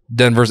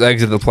 Denver's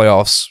exited the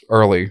playoffs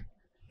early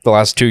the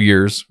last 2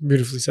 years.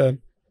 Beautifully said.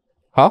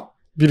 Huh?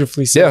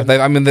 Beautifully said.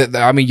 Yeah, I mean,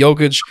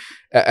 Jokic,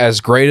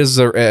 as great as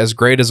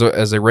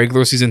a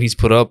regular season he's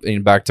put up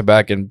in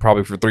back-to-back and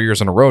probably for 3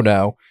 years in a row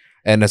now,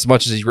 and as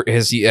much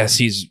as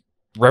he's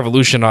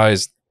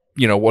revolutionized,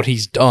 what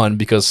he's done,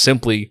 because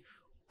simply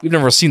we've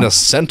never seen a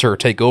center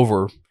take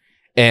over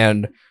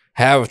and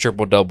have a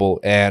triple-double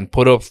and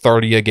put up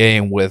 30 a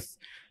game with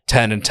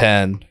 10 and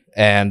 10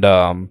 and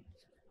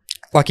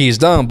like he's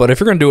done. But if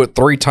you're going to do it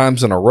 3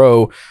 times in a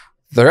row,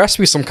 there has to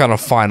be some kind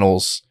of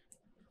finals,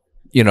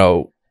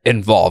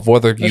 involved,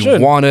 whether you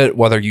want it,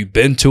 whether you've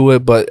been to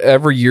it. But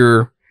every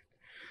year,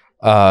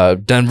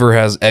 Denver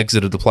has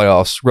exited the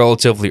playoffs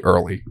relatively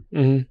early.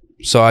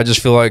 So I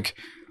just feel like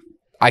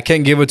I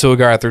can't give it to a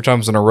guy 3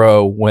 times in a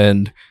row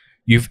when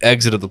you've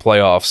exited the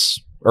playoffs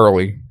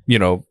early,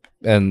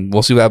 and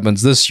we'll see what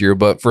happens this year.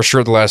 But for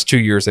sure, the last 2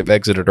 years they've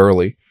exited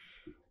early.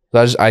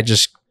 I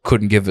just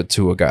couldn't give it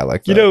to a guy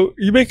like that.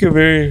 You make a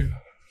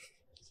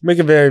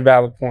very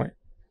valid point,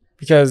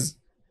 because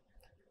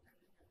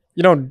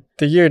the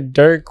year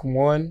Dirk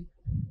won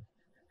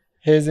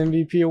his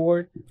MVP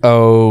award.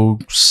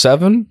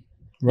 2007,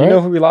 right? You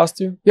know who we lost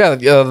to? Yeah,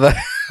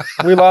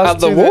 we lost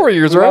the to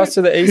Warriors, we right? lost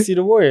to the AC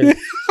the Warriors.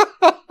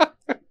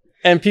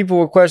 And people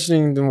were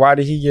questioning, then why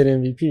did he get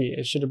MVP?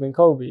 It should have been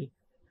Kobe.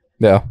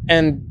 Yeah.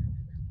 And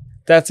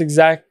that's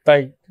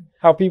like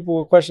how people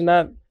will question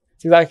that.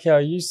 It's exactly how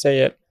you say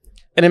it.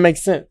 And it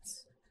makes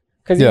sense.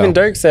 Because even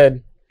Dirk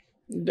said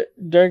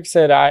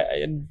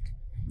I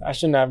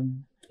shouldn't have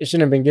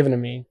been given to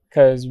me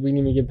because we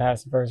didn't even get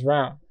past the first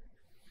round.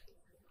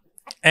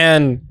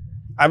 And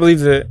I believe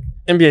the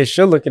NBA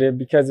should look at it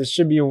because the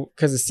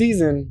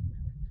season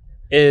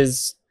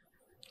is,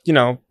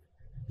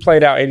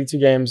 played out 82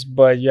 games,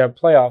 but you have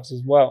playoffs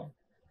as well.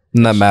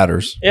 And that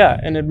matters. Yeah,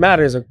 and it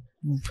matters a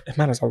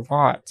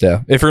lot.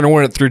 Yeah. If you're going to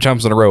win it 3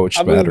 times in a row, it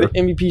should matter. The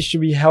MVP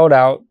should be held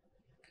out.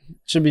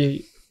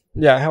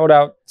 Held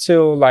out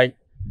till like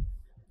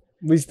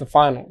at least the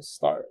finals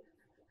start.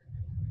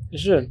 It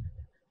should.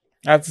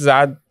 Let's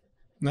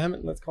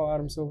call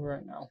Adam Silver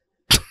right now.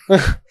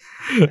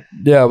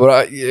 Yeah,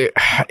 but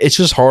it's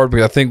just hard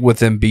because I think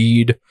with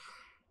Embiid,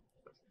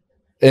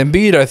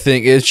 I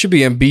think it should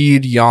be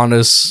Embiid,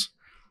 Giannis.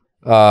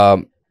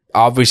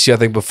 Obviously, I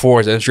think before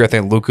his entry, I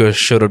think Luka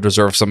should have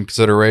deserved some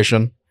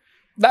consideration.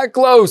 That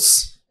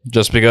close.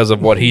 Just because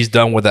of what he's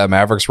done with that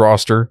Mavericks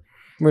roster.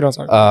 We don't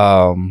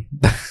talk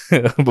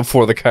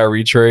before the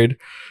Kyrie trade.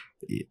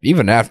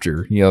 Even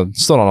after,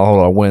 still not a whole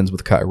lot of wins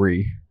with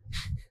Kyrie.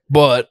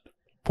 But,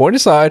 point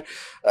aside,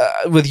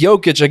 with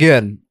Jokic,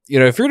 again,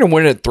 if you're going to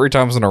win it 3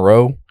 times in a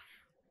row,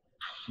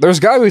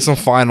 there's got to be some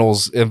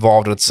finals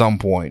involved at some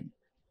point.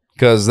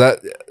 Because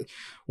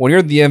when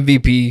you're the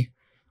MVP,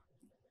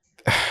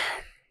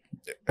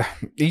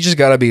 you just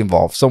got to be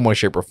involved some way,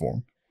 shape, or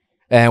form.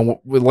 And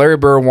with Larry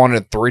Bird won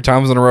it 3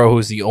 times in a row,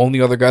 who's the only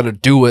other guy to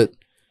do it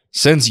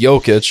since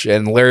Jokic,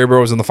 and Larry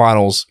Bird was in the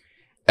finals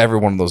every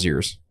one of those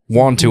years.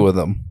 Won 2 of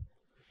them.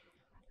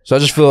 So I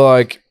just feel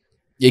like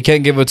you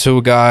can't give it to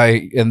a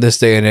guy in this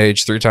day and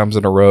age 3 times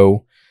in a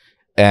row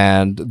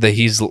and that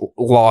he's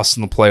lost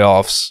in the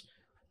playoffs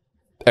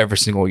every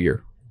single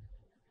year.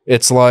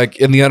 It's like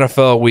in the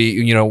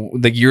NFL,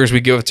 the years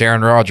we give it to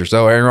Aaron Rodgers.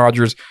 Oh, Aaron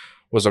Rodgers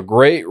was a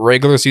great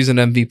regular season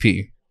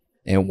MVP.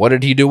 And what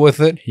did he do with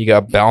it? He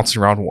got bounced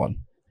in round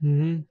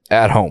 1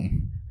 at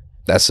home.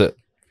 That's it.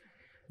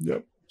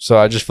 Yep. So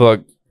I just feel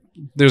like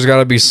there's got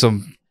to be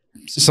some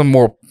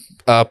more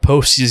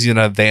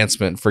postseason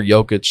advancement for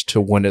Jokic to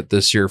win it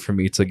this year for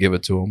me to give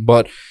it to him.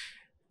 But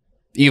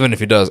even if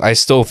he does, I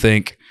still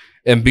think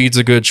Embiid's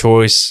a good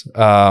choice.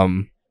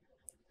 I'm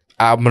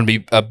gonna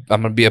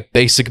be a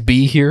basic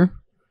B here.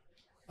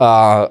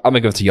 I'm gonna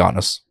give it to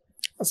Giannis.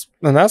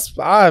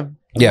 I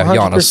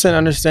 100%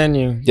 understand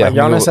you. Yeah,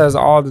 Giannis has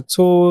all the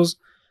tools,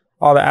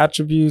 all the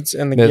attributes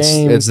in the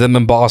game. It's them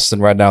in Boston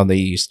right now in the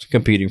East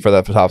competing for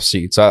that top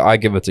seed. So I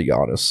give it to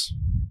Giannis.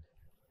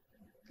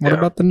 What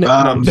about the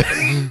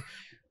Knicks?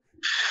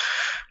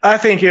 I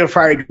think he'll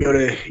probably go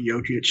to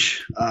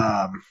Jokic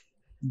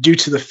due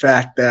to the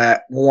fact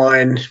that,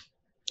 one,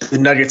 the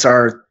Nuggets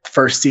are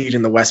first seed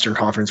in the Western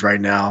Conference right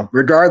now.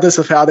 Regardless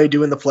of how they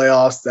do in the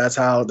playoffs, that's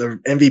how the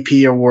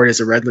MVP award is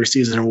a regular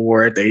season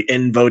award. They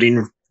end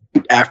voting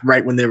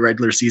right when the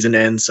regular season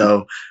ends.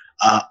 So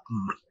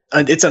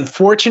it's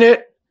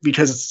unfortunate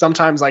because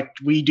sometimes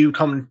we do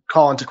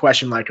call into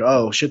question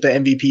should the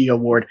MVP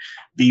award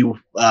be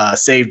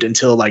saved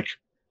until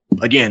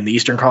again, the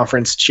Eastern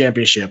Conference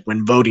Championship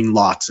when voting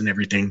lots and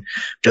everything,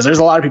 because there's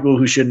a lot of people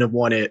who shouldn't have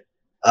won it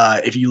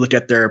if you look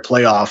at their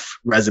playoff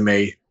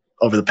resume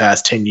over the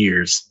past 10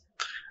 years.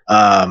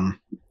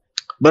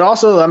 But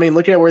also,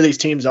 look at where these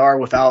teams are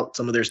without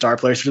some of their star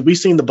players. We've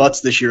seen the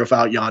Bucks this year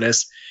without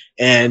Giannis,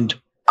 and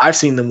I've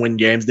seen them win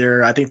games.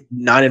 They're, I think,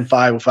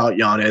 9-5 without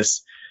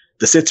Giannis.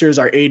 The Sixers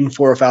are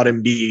 8-4 without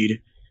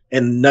Embiid,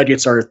 and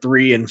Nuggets are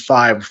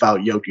 3-5 without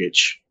Jokic.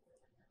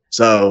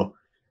 So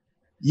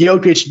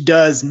Jokic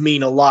does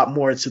mean a lot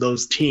more to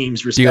those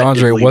teams,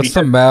 respectively. DeAndre, what's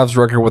the Mavs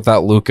record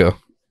without Luka?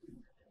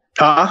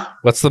 Huh?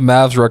 What's the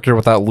Mavs record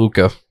without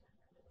Luka?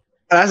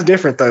 That's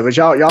different though, but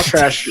y'all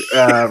trash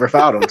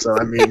without him. So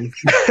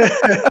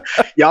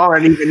y'all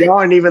aren't even middle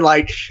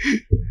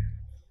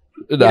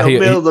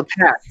of the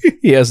pack.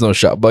 He has no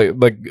shot, but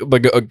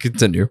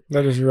continue.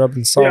 That is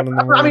rubbing salt in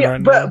the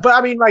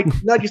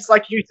wound. Nuggets,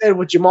 like you said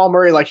with Jamal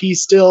Murray,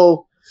 he's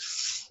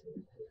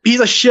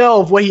a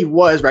shell of what he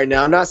was right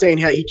now. I'm not saying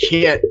he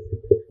can't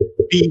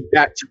be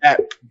back to that.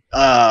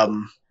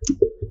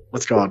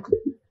 What's called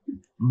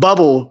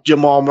bubble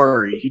Jamal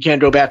Murray. He can't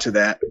go back to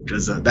that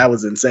because that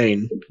was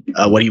insane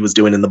what he was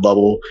doing in the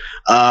bubble.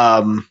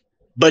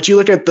 But you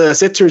look at the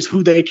Sixers,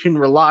 who they can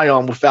rely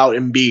on without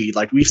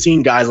Embiid. We've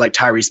seen guys like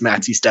Tyrese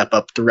Maxey step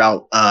up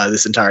throughout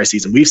this entire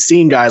season. We've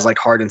seen guys like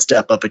Harden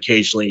step up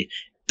occasionally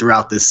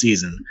throughout this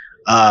season.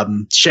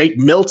 Shake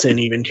Milton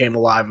even came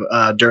alive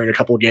during a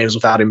couple of games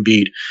without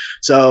Embiid.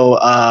 So,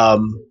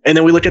 and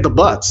then we look at the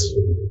Bucks.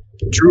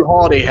 Drew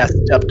Holiday has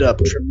stepped up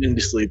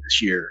tremendously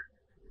this year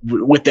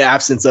with the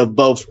absence of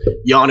both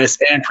Giannis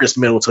and Chris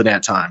Middleton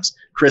at times.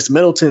 Chris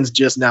Middleton's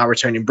just now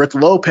returning. Brook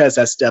Lopez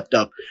has stepped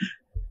up.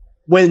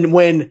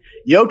 When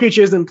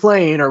Jokic isn't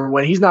playing or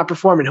when he's not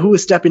performing, who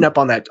is stepping up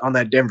on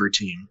that Denver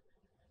team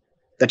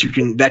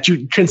that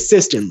you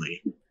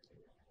consistently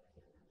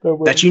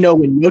that you know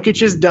when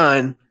Jokic is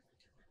done,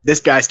 this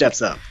guy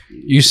steps up.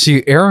 You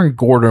see, Aaron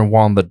Gordon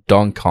won the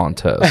dunk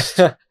contest.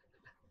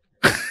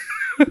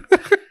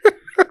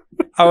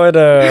 I would.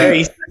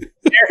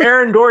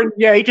 Aaron Gordon,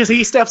 yeah,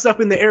 he steps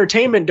up in the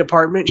entertainment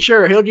department.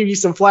 Sure, he'll give you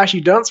some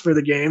flashy dunks for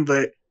the game,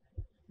 but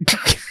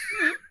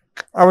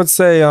I would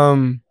say,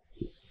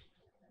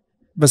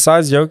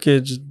 besides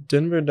Jokic,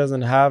 Denver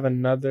doesn't have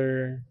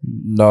another.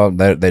 No,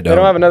 they don't. They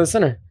don't have another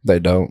center. They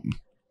don't.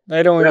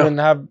 They don't even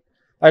have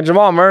like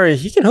Jamal Murray.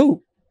 He can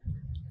hoop.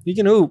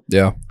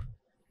 Yeah.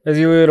 Is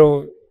he a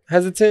little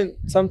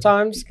hesitant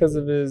sometimes because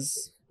of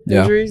his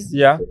injuries?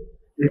 Yeah.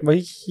 But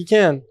he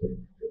can.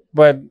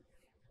 But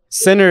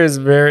center is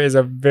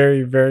a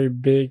very, very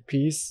big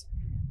piece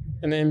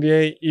in the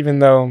NBA, even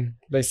though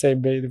they say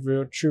the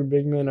real true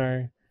big men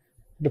are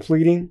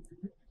depleting,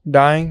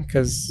 dying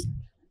because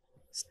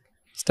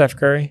Steph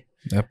Curry.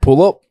 Yeah,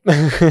 pull up.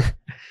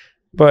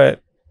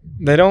 But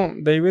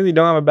they really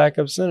don't have a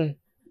backup center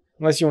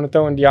unless you want to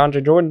throw in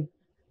DeAndre Jordan.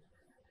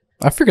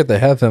 I forget they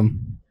have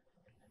him.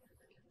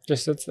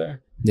 Just sits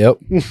there. Yep.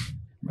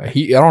 I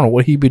don't know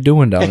what he'd be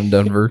doing down in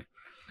Denver.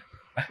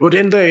 Well,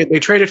 didn't they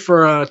traded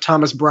for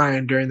Thomas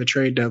Bryant during the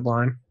trade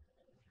deadline?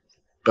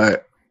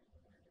 But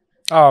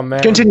oh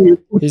man, continue.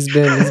 He's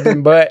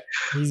been but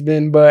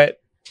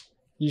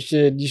you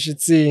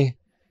should see.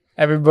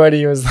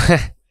 Everybody was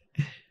like,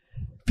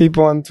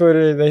 people on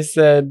Twitter, they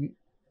said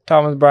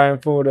Thomas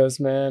Bryant fooled us,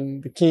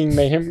 man. The king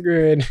made him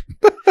good.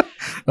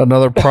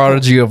 Another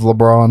prodigy of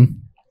LeBron.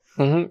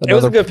 Mm-hmm. It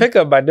was a good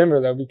pickup by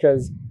Denver though,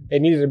 because they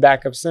needed a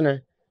backup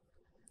center.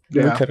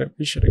 Yeah.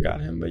 We should have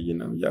got him, but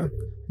yeah.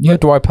 Yeah,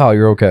 Dwight Powell,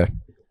 you're okay.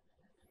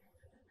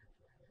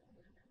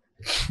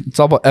 It's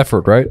all about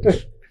effort, right?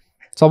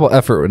 It's all about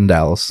effort in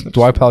Dallas.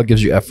 Dwight Powell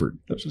gives you effort.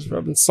 That's just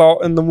rubbing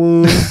salt in the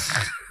wound.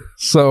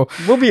 So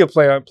we'll be a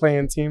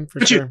playing team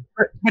for sure.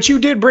 But you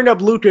did bring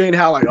up Luka and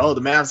how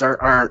the Mavs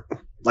aren't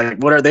like,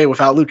 what are they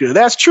without Luka?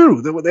 That's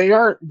true. They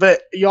aren't.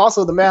 But the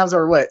Mavs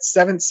are what,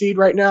 7th seed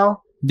right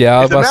now? Yeah,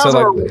 I was about to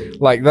say,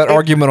 like that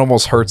argument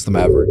almost hurts the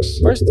Mavericks.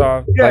 First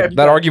off, that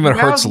argument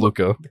hurts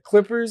Luka. The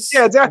Clippers,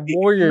 yeah, exactly.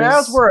 Warriors. The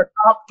Mavs were a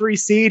top 3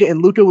 seed,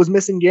 and Luka was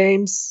missing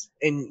games,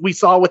 and we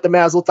saw what the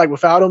Mavs looked like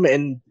without him.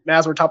 And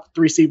Mavs were top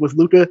 3 seed with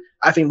Luka.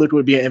 I think Luka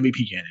would be an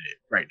MVP candidate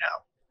right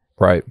now.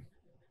 Right.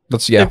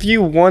 If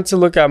you want to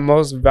look at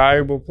most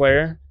valuable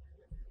player,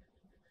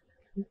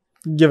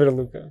 give it to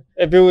Luka.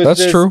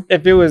 True.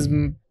 If it was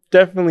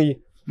definitely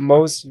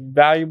most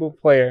valuable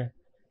player,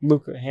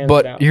 Luka, hands down.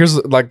 But here's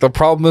the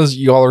problem is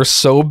y'all are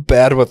so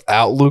bad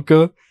without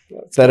Luka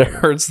that it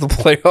hurts the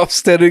playoff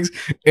standings,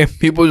 and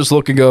people just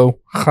look and go,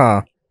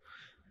 huh?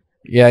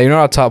 Yeah, you're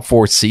not a top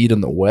 4 seed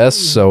in the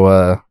West,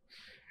 so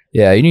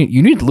yeah,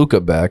 you need Luka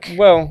back.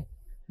 Well,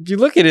 if you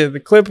look at it, the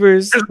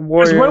Clippers, the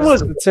Warriors,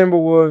 the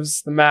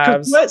Timberwolves, the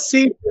Mavs. Let's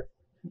see.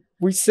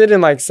 We sit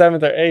in like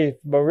 7th or 8th,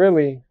 but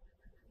really,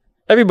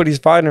 everybody's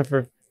fighting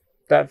for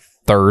that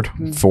 3rd,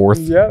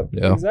 4th. Yep,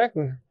 yeah,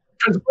 exactly.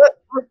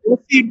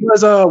 What seed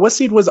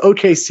was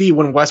OKC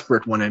when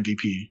Westbrook won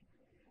MVP?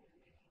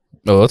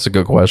 Oh, that's a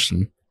good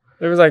question.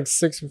 It was like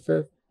 6th or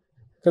 5th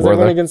because they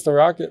went against the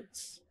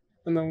Rockets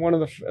in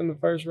the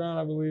first round,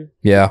 I believe.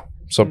 Yeah,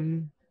 so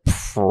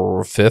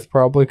for 5th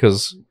probably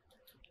because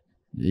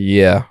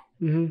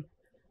 5th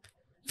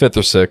or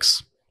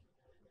 6th.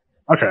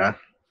 Okay.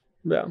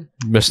 Yeah,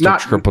 Mr.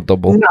 Triple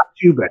Double. Not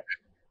too bad.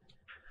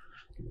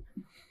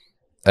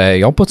 Hey,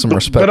 y'all put some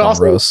respect on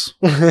Russ.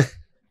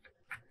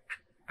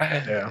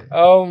 Yeah.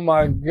 Oh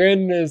my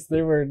goodness,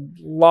 they were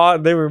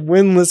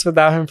winless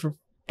without him for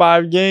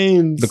 5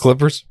 games. The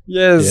Clippers?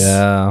 Yes.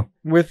 Yeah.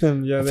 With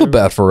him, yeah. I feel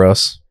bad for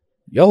us.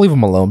 Y'all leave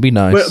him alone. Be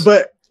nice.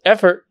 But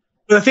effort.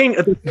 The thing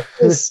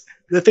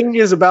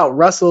is about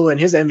Russell and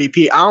his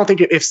MVP. I don't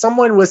think if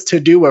someone was to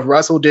do what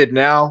Russell did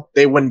now,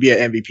 they wouldn't be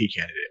an MVP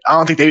candidate. I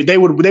don't think they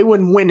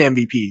wouldn't win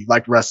MVP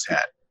like Russ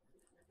had.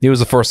 He was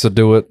the first to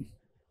do it.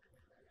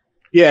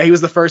 Yeah, he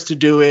was the first to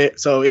do it,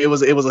 so it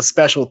was a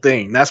special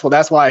thing. That's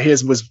why he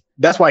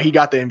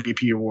got the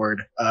MVP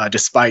award,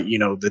 despite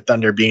the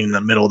Thunder being in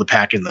the middle of the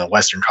pack in the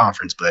Western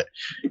Conference. But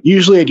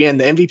usually, again,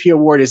 the MVP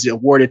award is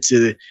awarded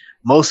to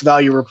most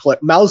valuable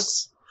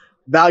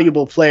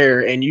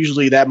player, and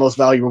usually that most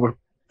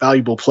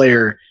valuable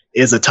player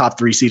is a top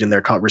 3 seed in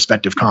their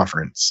respective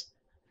conference.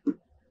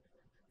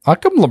 How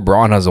come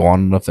LeBron hasn't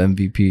won enough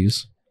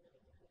MVPs?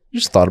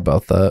 Just thought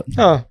about that.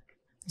 Huh.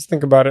 Let's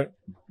think about it.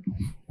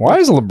 Why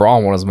has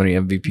LeBron won as many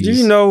MVPs? Do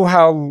you know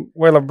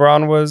where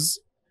LeBron was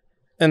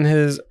in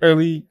his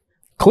early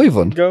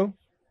Cleveland? Who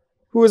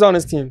was on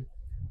his team?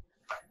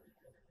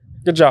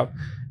 Good job.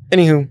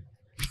 Anywho,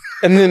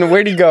 And then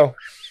where'd he go?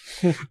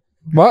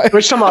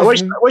 Which talking about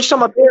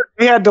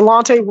they had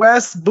Delonte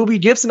West,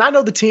 Boobie Gibson. I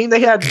know the team. They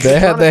had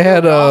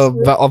Vala.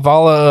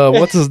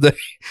 What's his name?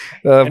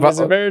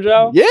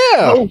 Virgil? Yeah,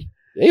 oh.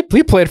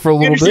 He played for a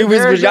little bit.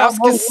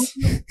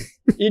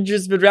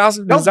 Idris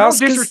Vidrowskis. Don't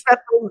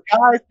disrespect those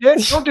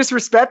guys. Don't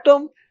disrespect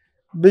them.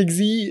 Big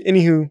Z.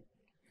 Anywho,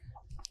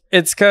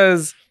 it's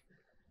because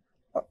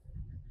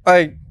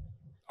like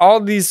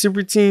all these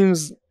super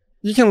teams.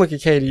 You can look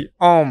at KD.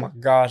 Oh my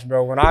gosh,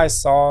 bro! When I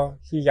saw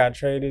he got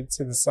traded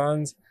to the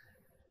Suns,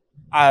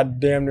 I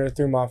damn near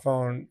threw my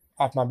phone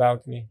off my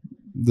balcony.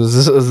 I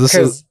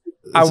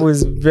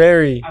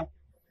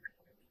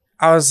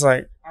was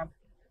like,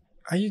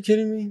 are you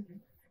kidding me?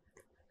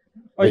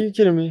 Are you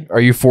kidding me? Are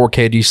you for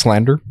KD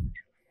slander?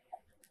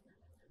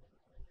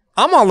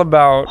 I'm all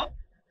about,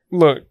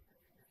 look,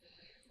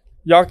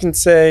 y'all can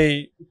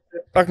say,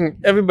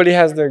 everybody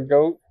has their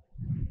GOAT,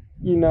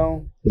 you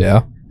know?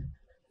 Yeah.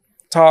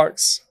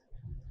 Talks.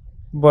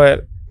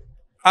 But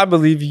I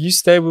believe you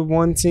stay with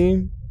one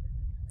team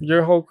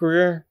your whole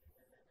career,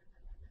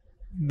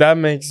 that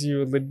makes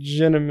you a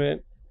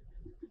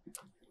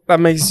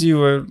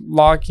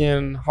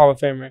lock-in Hall of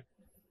Famer.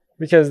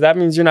 Because that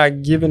means you're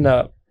not giving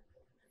up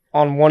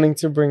on wanting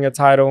to bring a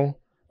title.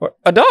 Or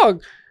a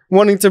dog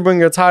wanting to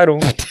bring a title.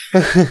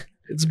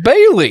 It's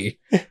Bailey.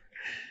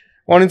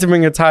 Wanting to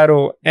bring a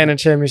title and a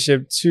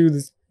championship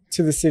to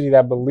the city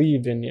that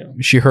believed in you.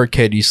 She heard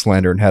KD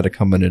slander and had to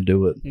come in and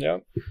do it.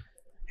 Yep.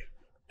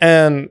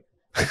 And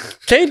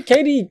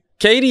KD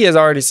has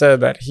already said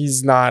that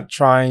he's not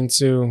trying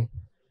to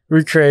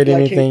recreate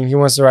anything. He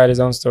wants to write his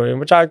own story,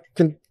 which I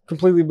can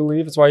completely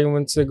believe. That's why he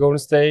went to Golden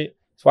State.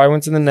 That's why he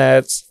went to the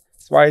Nets.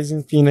 That's why he's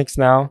in Phoenix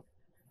now.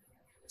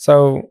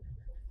 So,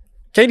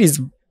 KD's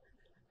a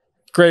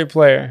great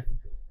player.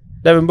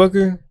 Devin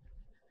Booker,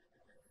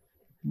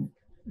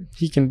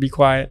 he can be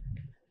quiet.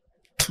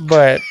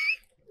 But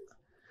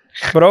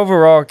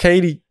overall,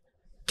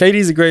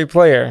 KD's a great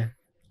player.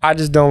 I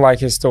just don't like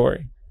his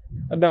story.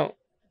 I don't.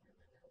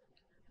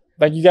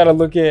 Like, you got to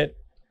look at,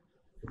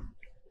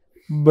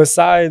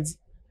 besides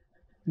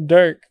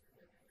Dirk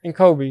and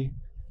Kobe,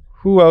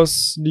 who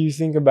else do you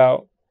think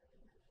about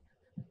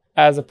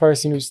as a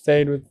person who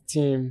stayed with the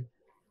team?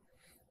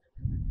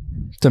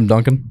 Tim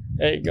Duncan.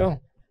 There you go.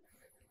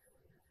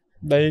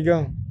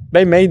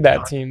 They made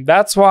that team.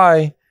 That's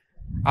why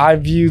I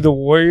view the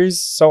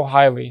Warriors so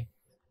highly.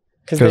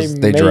 Because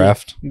they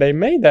draft. They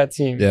made that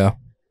team. Yeah.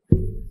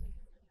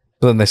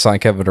 But then they signed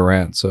Kevin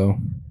Durant, so.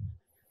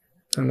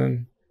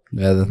 And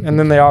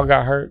then they all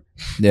got hurt.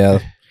 Yeah.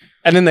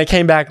 And then they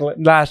came back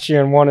last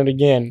year and won it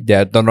again.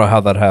 Yeah, don't know how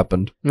that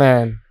happened.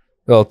 Man.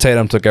 Well,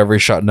 Tatum took every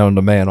shot known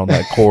to man on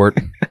that court.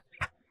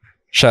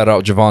 Shout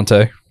out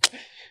Javante.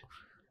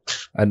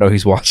 I know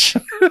he's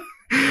watching.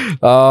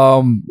 It's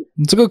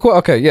a good quote.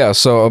 Okay, yeah.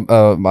 So,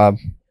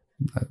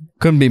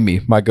 couldn't be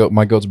me. My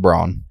goat's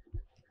Braun.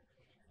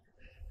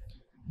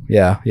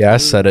 Yeah. I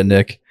said it,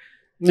 Nick.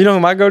 You know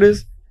who my goat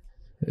is?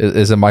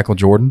 Is it Michael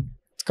Jordan?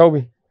 It's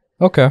Kobe.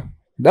 Okay.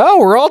 No,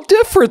 we're all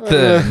different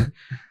then.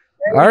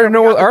 I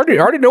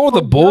already know what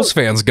the Bulls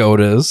fans'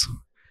 goat is.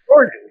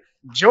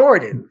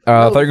 Jordan.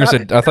 I thought you were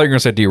gonna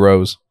say D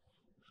Rose.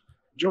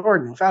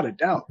 Jordan, without a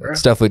doubt, bro.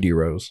 It's definitely D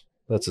Rose.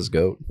 That's his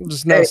goat.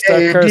 Just know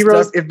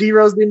if D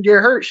Rose didn't get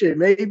hurt, shit,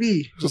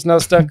 maybe. Just know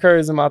Steph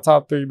Curry's in my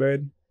top 3,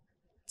 bud.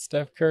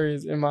 Steph Curry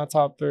is in my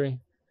top 3.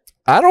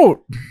 I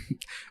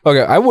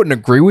wouldn't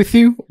agree with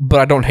you,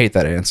 but I don't hate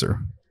that answer.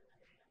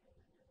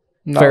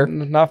 Fair.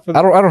 Not for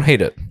I don't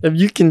hate it. If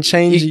you can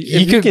change,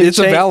 it's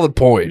a valid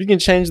point. If you can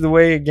change the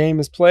way a game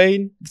is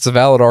played, it's a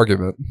valid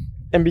argument,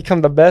 and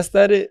become the best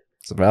at it.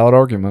 It's a valid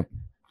argument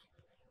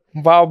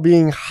while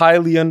being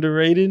highly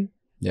underrated.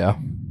 Yeah,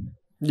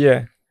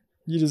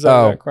 you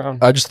deserve that crown.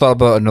 I just thought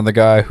about another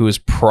guy who is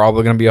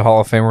probably going to be a Hall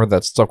of Famer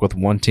that stuck with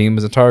one team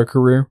his entire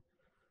career.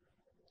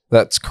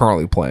 That's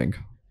currently playing.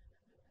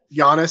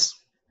 Giannis.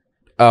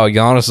 Oh,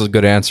 Giannis is a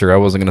good answer. I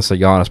wasn't going to say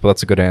Giannis, but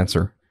that's a good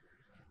answer.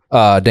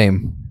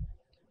 Dame.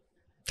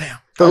 Damn.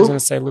 I was going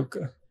to say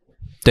Luka.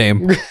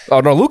 Dame. Oh,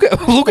 no, Luka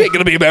ain't going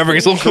to be a Maverick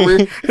his whole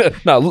career.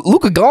 No,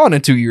 Luka gone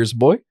in 2 years,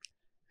 boy.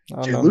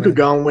 Luka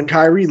gone when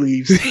Kyrie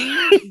leaves.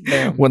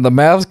 When the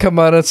Mavs come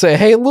out and say,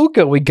 "Hey,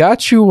 Luka, we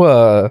got you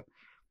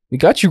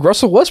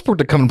Russell Westbrook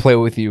to come and play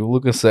with you."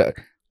 Luka said,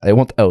 "I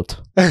want out."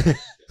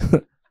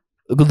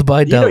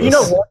 Goodbye,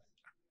 Dallas.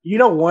 You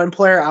know one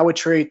player I would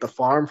trade the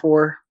farm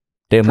for?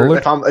 Dame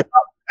Lillard?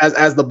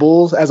 As a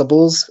Bulls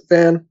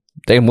fan?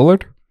 Dame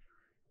Lillard?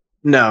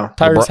 No.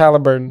 Tyrese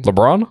Halliburton.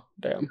 LeBron?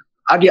 Damn.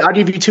 I'll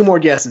give you 2 more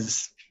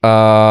guesses.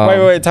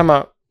 Wait, time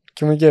out.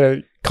 Can we get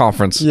a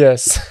conference?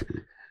 Yes.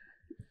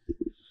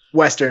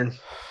 Western.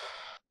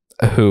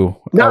 Who?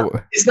 No,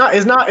 it's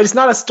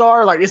not a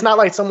star. Like, it's not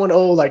like someone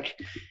like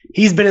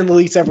he's been in the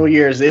league several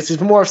years. This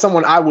is more of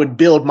someone I would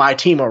build my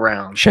team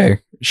around. Shea.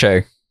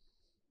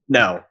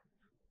 No.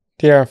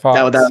 De'Aaron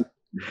Fox.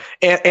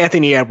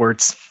 Anthony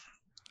Edwards.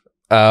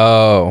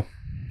 Oh.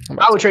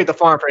 I would trade the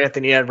farm for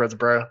Anthony Edwards,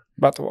 bro.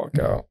 About to walk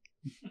out.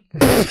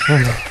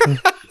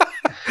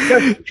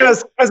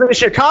 Because in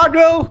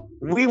Chicago,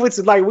 we would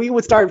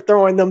start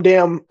throwing them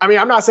damn. I mean,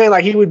 I'm not saying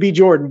like he would be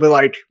Jordan, but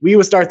like we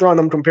would start throwing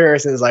them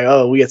comparisons like,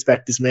 oh, we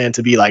expect this man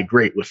to be like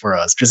great for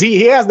us because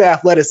he has the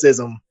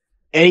athleticism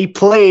and he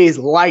plays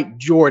like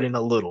Jordan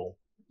a little.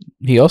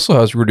 He also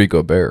has Rudy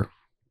Gobert.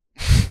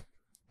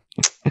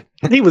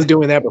 He was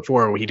doing that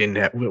before when he didn't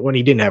have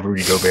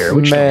Rudy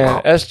Gobert.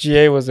 Man,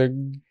 SGA was a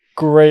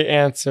great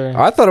answer.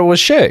 I thought it was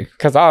Shea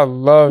because I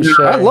love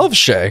Shea. I love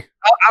Shea.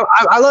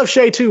 I love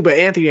Shea too, but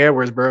Anthony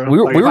Edwards, bro. We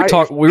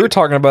were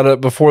talking about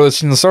it before the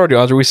season started,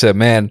 Andre. We said,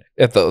 man,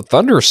 if the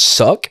Thunder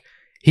suck,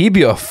 he'd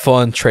be a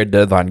fun trade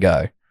deadline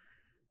guy.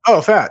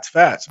 Oh, facts.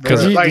 Did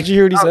you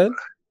hear what he said?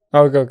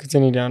 Oh, go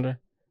continue, DeAndre.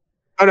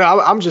 Oh, no,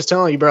 I'm just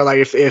telling you, bro. Like,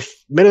 if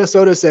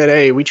Minnesota said,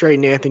 "Hey, we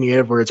trading Anthony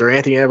Edwards," or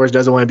Anthony Edwards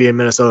doesn't want to be in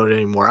Minnesota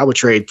anymore, I would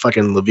trade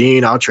fucking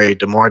Levine. I'll trade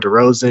DeMar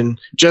DeRozan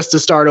just to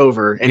start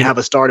over and have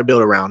a star to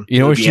build around. You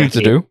know what you need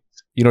to do?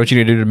 You know what you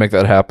need to do to make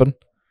that happen?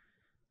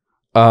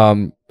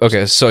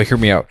 Okay, so hear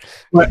me out.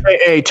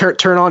 Hey,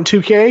 turn on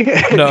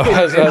 2K.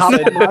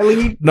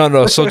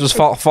 No. So just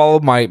follow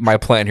my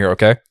plan here.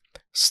 Okay.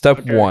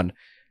 Step 1,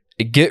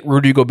 get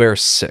Rudy Gobert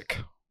sick.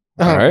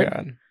 All right.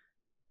 God.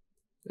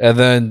 And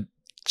then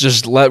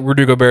just let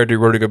Rudy Gobert do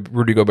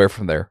Rudy Gobert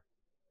from there.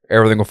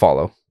 Everything will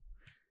follow.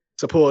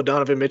 So pull a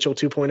Donovan Mitchell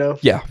 2.0?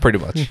 Yeah, pretty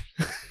much.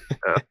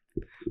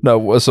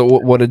 No, so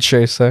what did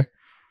Shea say?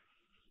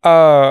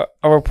 A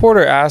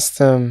reporter asked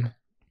him,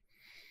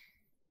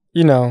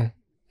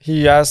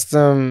 he asked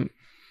him,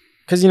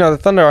 because, the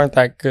Thunder aren't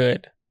that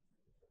good.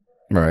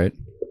 Right.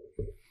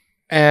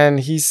 And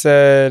he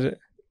said,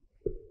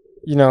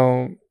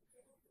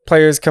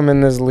 players come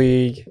in this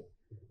league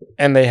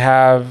and they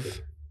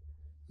have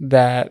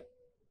that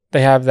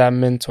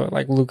mentor,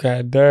 like Luka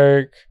had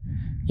Dirk,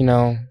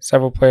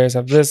 several players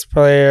have this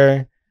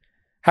player.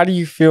 How do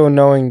you feel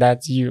knowing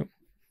that's you?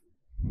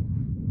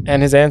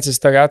 And his answer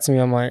stuck out to me.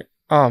 I'm like,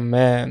 oh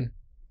man,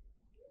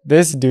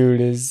 this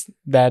dude is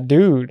that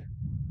dude.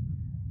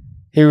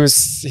 He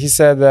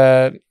said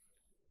that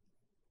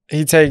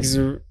he takes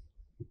it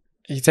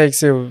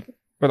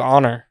with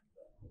honor.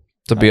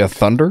 To be a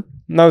Thunder?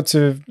 No,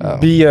 to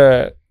be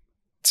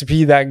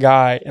that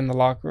guy in the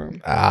locker room.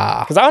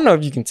 Because I don't know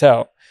if you can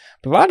tell,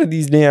 but a lot of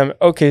these damn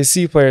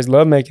OKC players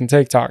love making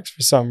TikToks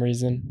for some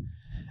reason.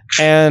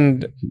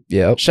 And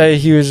Shea,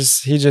 he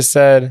just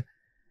said,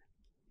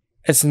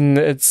 it's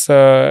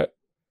not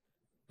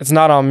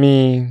on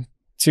me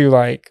to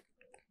like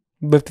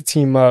lift the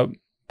team up,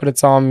 but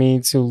it's on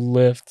me to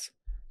lift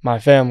my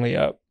family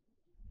up.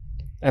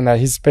 And that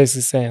he's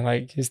basically saying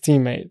like his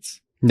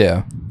teammates.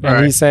 Yeah.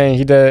 And he's saying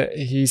he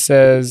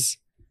was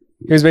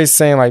basically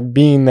saying like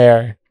being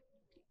there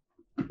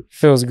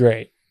feels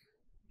great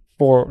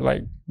for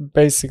like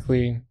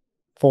basically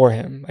for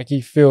him. Like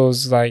he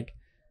feels like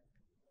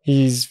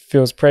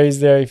feels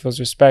praised there, he feels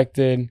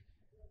respected,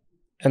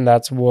 and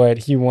that's what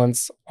he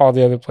wants all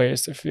the other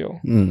players to feel.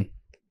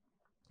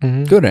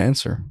 Mm-hmm. Good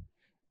answer.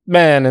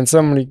 Man, and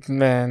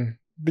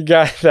the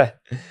guy that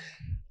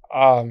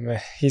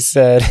he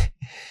said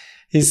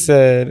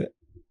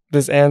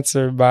this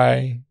answer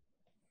by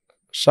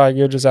Shai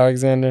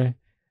Gilgeous-Alexander,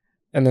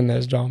 and then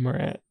there's John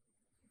Morant.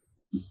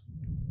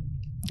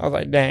 I was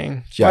like,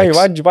 dang.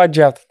 Why'd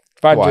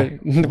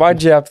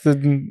you have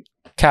to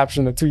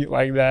caption the tweet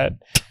like that?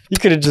 You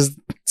could have just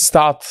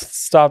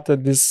stopped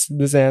at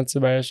this answer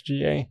by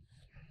SGA.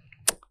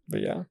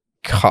 But yeah.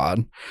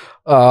 God.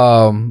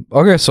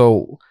 Okay,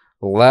 so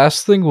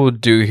last thing we'll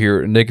do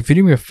here, Nick, if you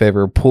do me a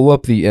favor, pull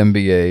up the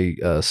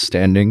NBA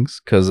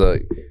standings, because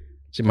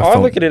see my phone. I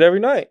look at it every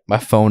night. My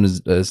phone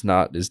is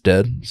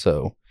dead,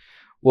 so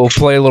we'll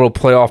play a little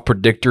playoff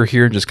predictor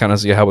here and just kind of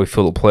see how we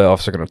feel the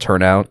playoffs are going to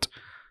turn out.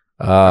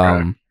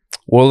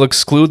 We'll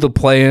exclude the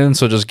play-in,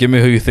 so just give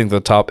me who you think the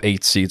top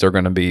 8 seeds are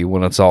going to be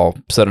when it's all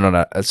said and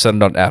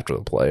done after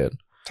the play-in.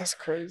 That's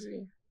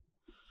crazy.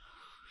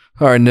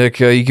 All right, Nick,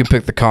 you can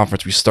pick the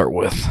conference we start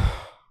with.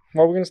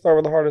 Well, we're going to start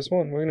with the hardest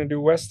one. We're going to do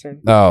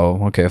Western.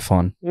 Oh, okay,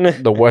 fun.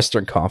 The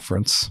Western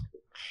Conference.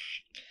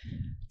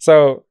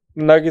 So,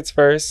 Nuggets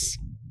first.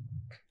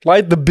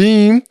 Light the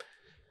beam.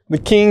 The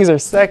Kings are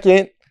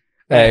second.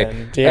 Hey,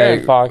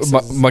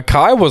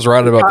 Makai was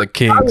right about the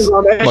Kings.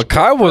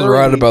 Makai was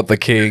right about the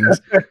Kings.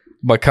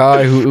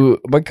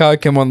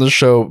 Makai came on the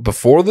show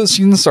before the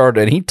season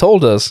started, and he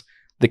told us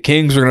the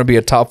Kings are going to be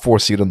a top 4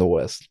 seed in the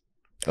West,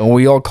 and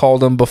we all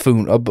called them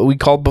buffoon. We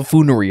called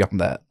buffoonery on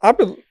that.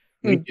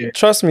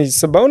 Trust me,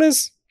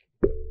 Sabonis.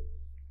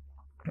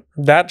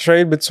 That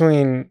trade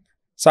between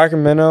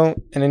Sacramento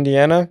and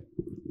Indiana,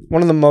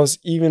 one of the most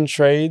even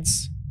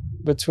trades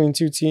between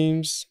two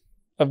teams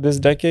of this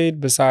decade,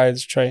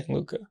 besides Trey and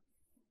Luka.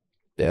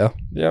 Yeah.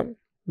 Yep.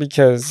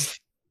 Because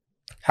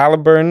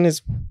Halliburton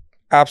is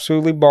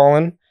absolutely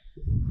balling.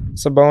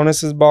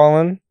 Sabonis is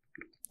balling.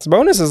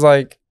 Sabonis is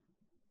like,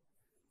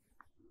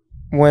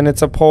 when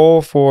it's a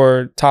poll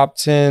for top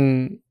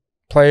 10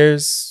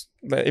 players,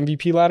 the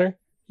MVP ladder,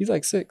 he's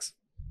like 6.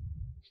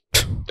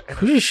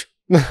 He's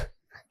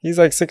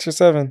like 6 or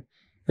 7.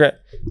 Okay.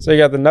 So you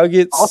got the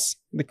Nuggets,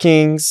 the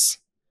Kings,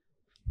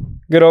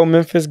 Good old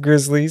Memphis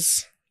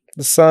Grizzlies,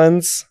 the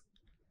Suns,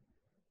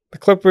 the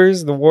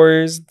Clippers, the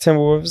Warriors, the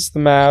Timberwolves, the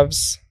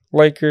Mavs,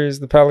 Lakers,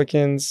 the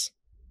Pelicans,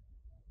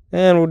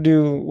 and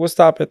we'll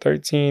stop at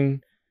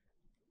 13.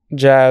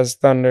 Jazz,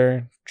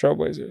 Thunder,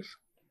 Trailblazers.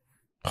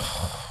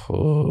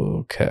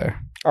 Okay.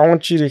 I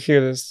want you to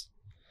hear this.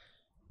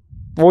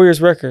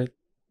 Warriors record,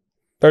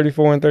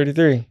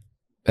 34-33.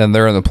 And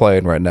they're in the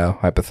play-in right now,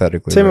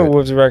 hypothetically.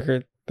 Timberwolves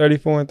record,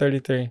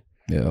 34-33.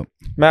 Yeah.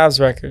 Mavs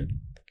record,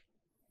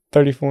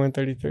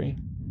 34-33.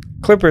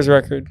 Clippers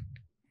record,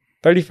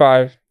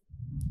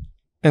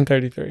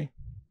 35-33.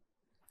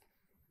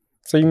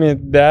 So you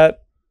mean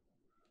that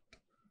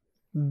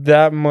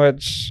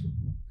much?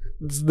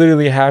 It's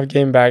literally half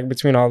game back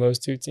between all those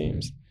two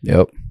teams.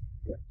 Yep.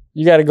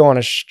 You got to go on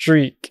a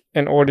streak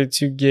in order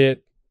to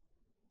get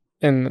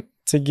to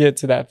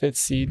that 5th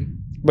seed.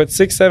 But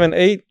 6, 7,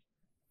 8,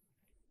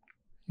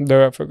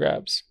 they're up for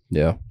grabs.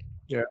 Yeah.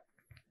 Yeah.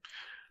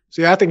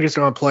 See, I think it's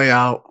going to play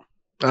out.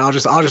 And I'll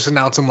just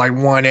announce them like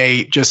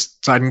 1-8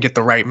 just so I can get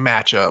the right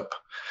matchup.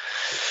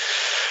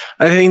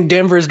 I think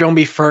Denver's going to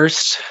be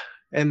first,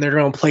 and they're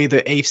going to play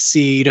the 8th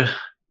seed.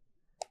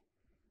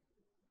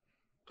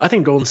 I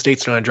think Golden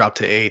State's going to drop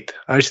to 8th.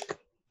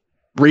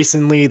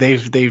 Recently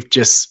they've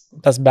just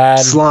that's bad.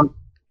 Slumped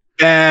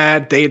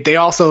bad. They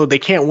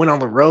can't win on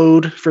the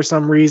road for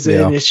some reason.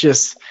 Yeah. It's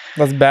just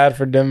that's bad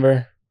for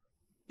Denver.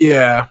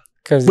 Yeah.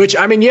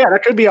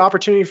 That could be an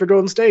opportunity for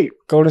Golden State.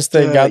 Golden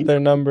State got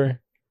their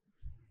number.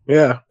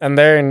 Yeah. And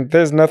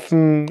there's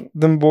nothing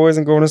them boys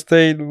in Golden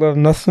State love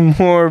nothing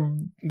more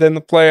than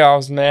the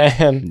playoffs,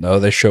 man. No,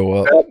 they show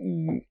up.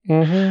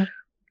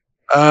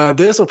 Mm-hmm.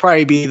 This will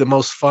probably be the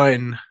most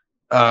fun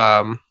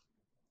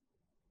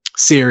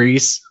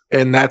series,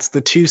 and that's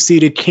the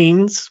 2-seeded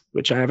Kings,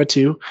 which I have a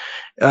 2,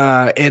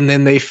 and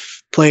then they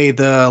play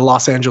the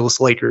Los Angeles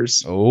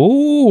Lakers.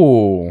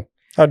 Oh,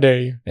 how dare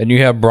you! And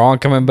you have Braun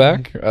coming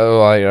back.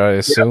 Oh, I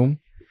assume.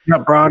 Yeah,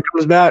 Braun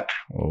comes back.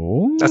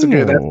 Oh, that's a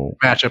good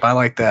matchup. I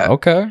like that.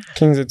 Okay,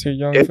 Kings are too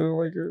young for the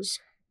Lakers.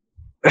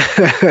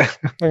 They're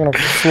gonna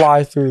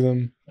fly through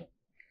them.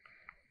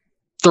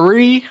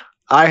 3,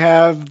 I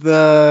have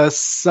the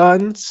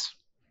Suns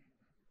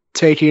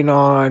taking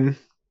on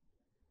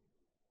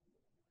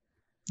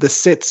the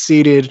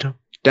 6th-seeded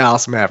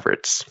Dallas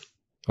Mavericks.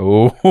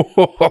 Oh,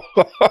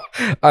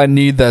 I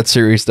need that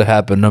series to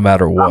happen no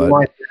matter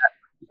what.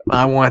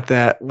 I want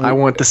that. I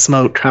want the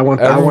smoke. I want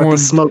the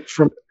smoke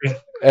from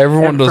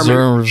everyone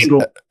deserves.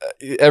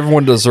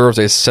 Everyone deserves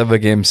a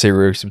 7-game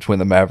series between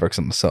the Mavericks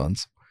and the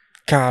Suns.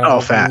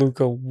 God,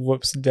 Luka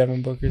whoops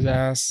Devin Booker's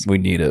ass. We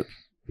need it.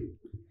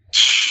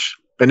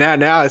 But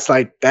now it's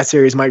like that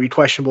series might be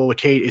questionable with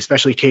Kate,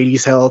 especially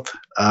Katie's health,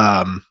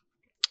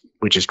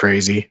 which is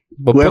crazy.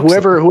 But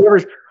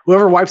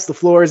whoever wipes the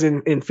floors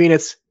in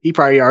Phoenix, he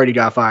probably already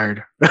got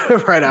fired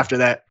right after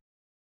that.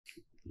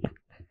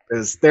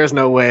 There's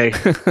no way.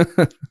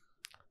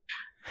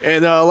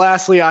 And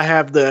lastly, I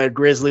have the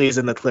Grizzlies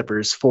and the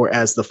Clippers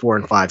as the 4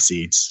 and 5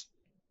 seeds.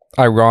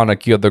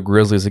 Ironic, you have the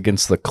Grizzlies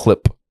against the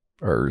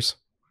Clippers.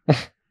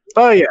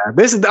 Oh yeah,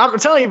 I'm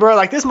telling you, bro.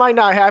 Like this might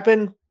not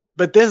happen.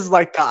 But this is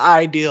like the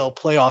ideal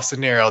playoff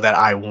scenario that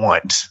I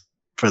want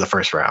for the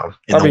first round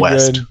in the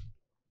West. Good.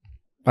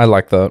 I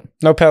like that.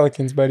 No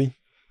Pelicans, buddy.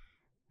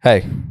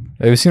 Hey,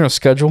 have you seen our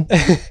schedule?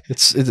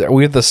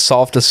 We have the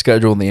softest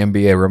schedule in the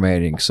NBA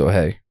remaining. So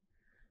hey.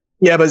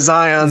 Yeah, but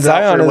Zion is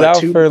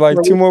out for like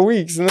 2 more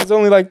weeks, and there's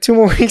only like 2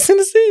 more weeks in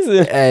the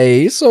season.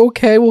 Hey, it's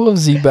okay. We'll have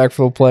Z back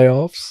for the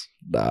playoffs.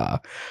 Nah.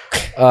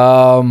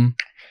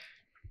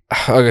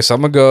 Okay, so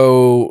I'm gonna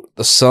go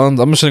the Suns.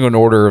 I'm just gonna go in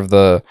order of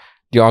the.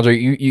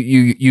 DeAndre,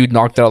 you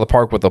knocked it out of the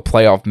park with the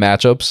playoff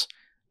matchups.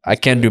 I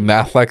can't do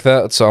math like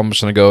that, so I'm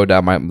just gonna go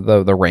down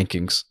the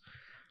rankings.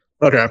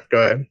 Okay,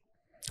 go ahead.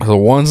 So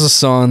 1's the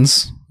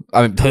Suns.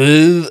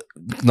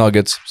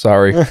 Nuggets.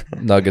 Sorry,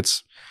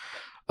 Nuggets.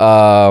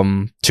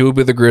 2 would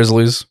be the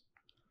Grizzlies.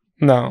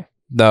 No.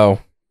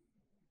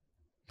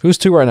 Who's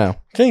 2 right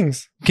now?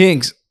 Kings.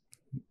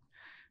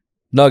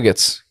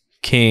 Nuggets.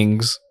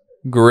 Kings.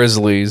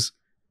 Grizzlies.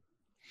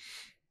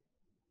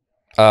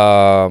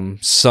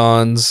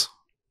 Suns.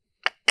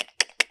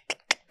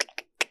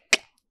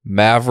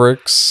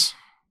 Mavericks,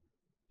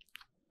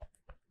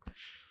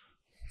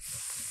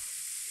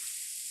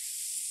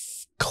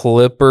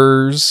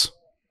 Clippers,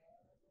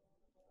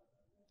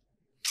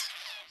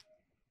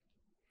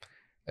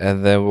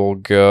 and then we'll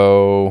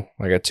go.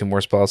 I got 2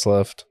 more spots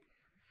left.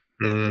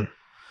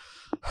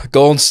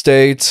 Golden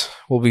State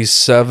will be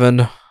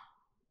 7,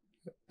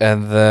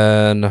 and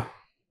then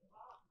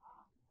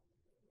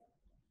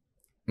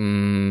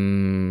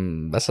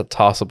that's a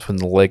toss-up between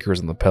the Lakers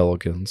and the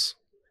Pelicans.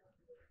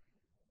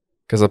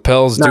 Because the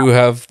Pels do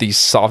have the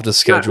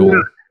softest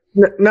schedule.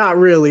 Not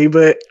really,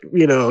 but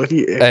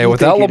hey,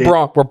 without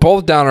LeBron, we're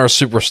both down our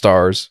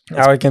superstars.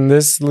 Alec, in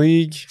this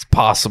league, it's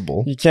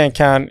possible. You can't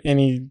count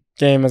any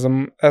game as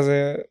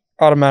a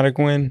automatic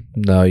win.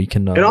 No, you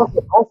cannot. And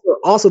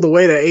also the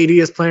way that AD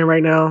is playing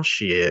right now,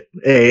 shit.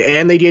 Hey,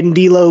 and they getting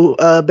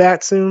D'Lo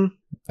back soon.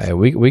 Hey,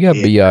 we got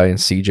BI and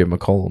CJ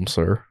McCollum,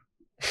 sir.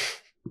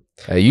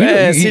 Hey,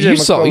 you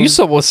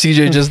saw what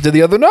CJ just did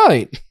the other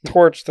night.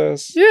 Torched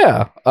us.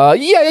 Yeah.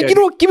 You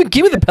know what? Give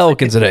me the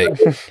Pelicans today.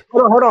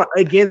 Hold on.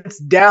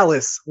 Against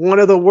Dallas, one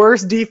of the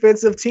worst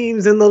defensive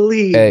teams in the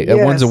league. Hey,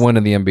 a win's a win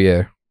in the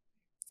NBA.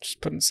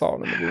 Just putting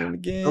salt in the wound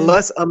again.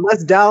 Unless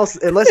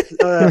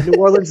New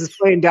Orleans is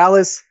playing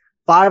Dallas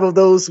 5 of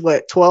those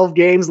 12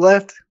 games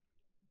left,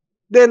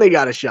 then they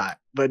got a shot.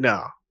 But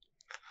no.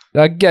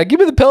 Yeah, give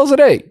me the Pels at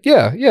 8.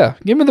 Yeah.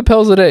 Give me the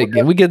Pels at 8.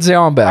 Okay. We get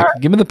Zion back.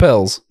 Right. Give me the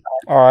Pels.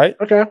 All right.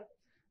 Okay.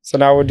 So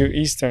now we'll do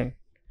Eastern.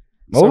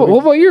 So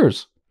what about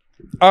yours?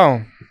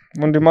 Oh,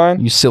 want to do mine?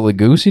 You silly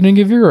goose. You didn't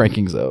give your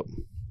rankings out.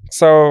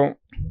 So,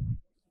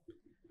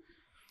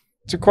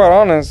 to be quite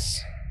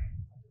honest,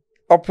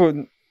 I'll put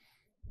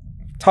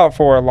top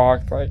 4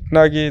 locked, like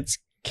Nuggets,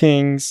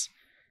 Kings.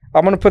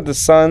 I'm going to put the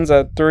Suns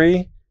at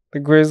 3, the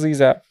Grizzlies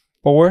at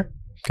 4.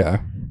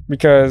 Okay.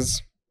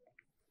 Because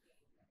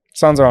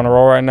Suns are on a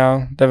roll right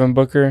now. Devin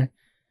Booker,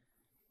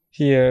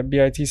 he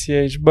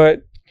BITCH,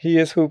 but he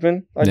is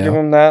hooping. I give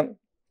him that.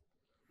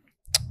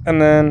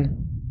 And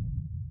then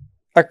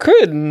I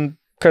could,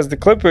 because the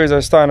Clippers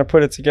are starting to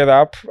put it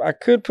together, I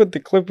could put the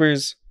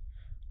Clippers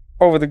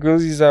over the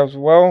Grizzlies as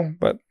well,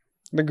 but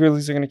the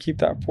Grizzlies are going to keep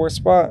that 4th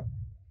spot.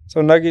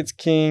 So Nuggets,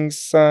 Kings,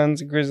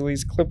 Suns,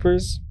 Grizzlies,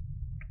 Clippers.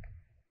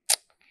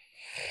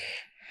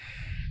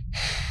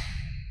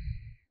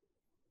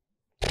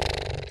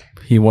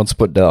 He wants to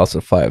put Dallas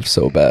at 5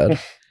 so bad.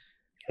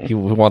 He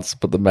wants to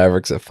put the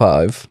Mavericks at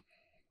 5.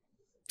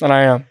 And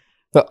I am.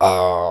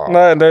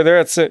 No, they're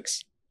at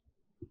 6.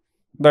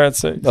 They're at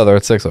 6. Oh, they're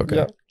at 6? Okay.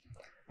 Yep.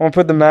 I'm going to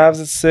put the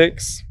Mavs at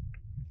 6.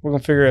 We're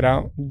going to figure it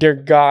out. Dear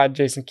God,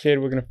 Jason Kidd,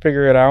 we're going to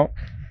figure it out.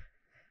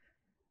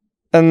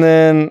 And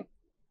then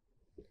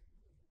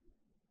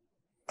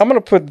I'm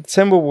going to put the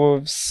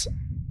Timberwolves.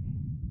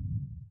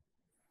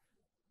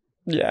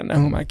 Yeah, no,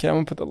 who am I kidding? I'm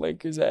going to put the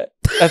Lakers at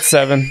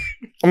 7.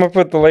 I'm going to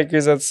put the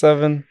Lakers at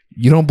 7.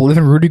 You don't believe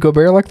in Rudy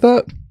Gobert like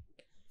that?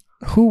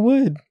 Who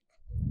would?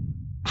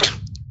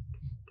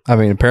 I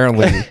mean,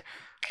 apparently,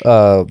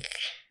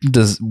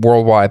 does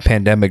worldwide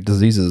pandemic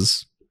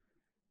diseases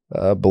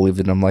believed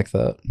in him like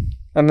that.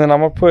 And then I'm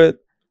going to put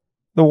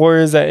the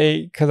Warriors at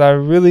 8 because I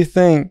really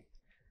think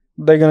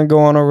they're going to go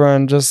on a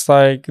run just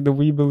like the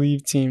We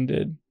Believe team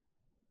did.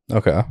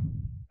 Okay.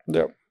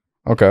 Yep.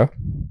 Okay.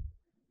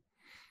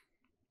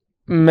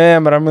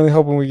 Man, but I'm really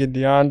hoping we get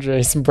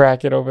DeAndre some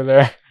bracket over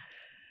there.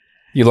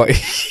 You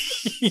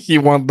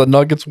want the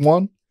Nuggets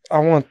 1? I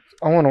want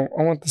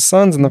the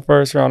Suns in the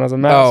first round as a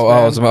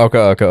Mavs fan.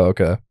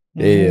 Okay.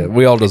 Yeah.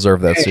 We all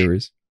deserve that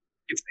series.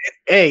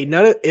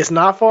 It's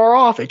not far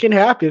off. It can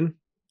happen.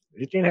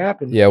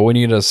 Yeah, we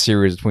need a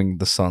series between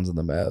the Suns and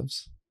the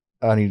Mavs.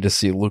 I need to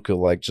see Luka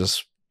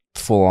just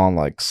full on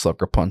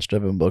sucker punch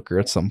Devin Booker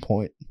at some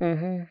point.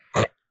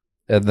 Mm-hmm.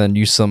 And then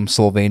use some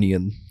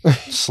Slovenian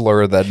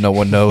slur that no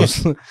one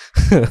knows.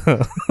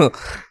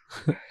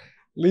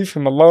 Leave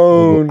him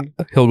alone.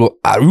 He'll go,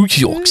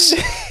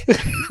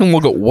 Aruchioks. And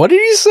we'll go, what did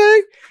he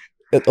say?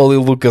 And only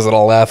Luca's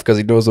gonna laugh because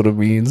he knows what it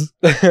means.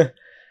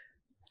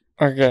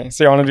 Okay,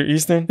 so you want to do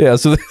Eastern? Yeah,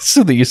 so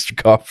the Eastern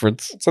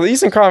Conference. So the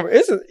Eastern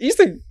Conference,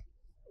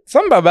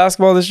 something about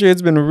basketball this year,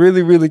 it's been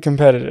really, really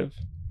competitive.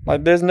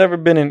 There's never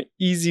been an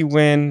easy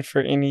win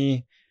for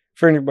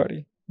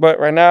anybody. But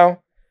right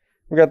now,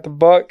 we got the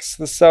Bucks,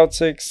 the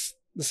Celtics,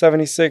 the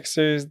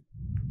 76ers,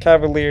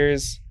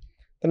 Cavaliers,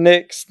 the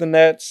Knicks, the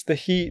Nets, the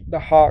Heat, the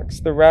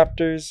Hawks, the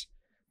Raptors,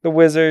 the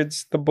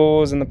Wizards, the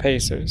Bulls, and the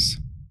Pacers.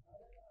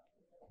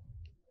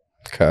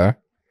 Okay.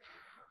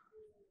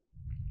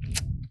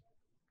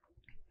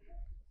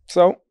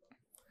 So,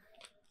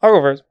 I'll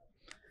go first.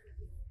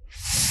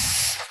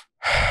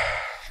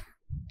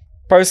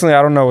 Personally,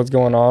 I don't know what's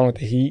going on with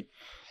the Heat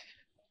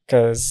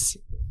because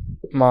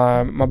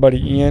my buddy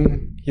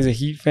Ian, he's a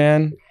Heat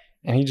fan,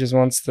 and he just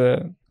wants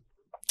to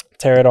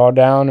tear it all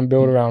down and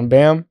build around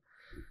Bam.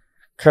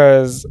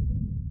 Because,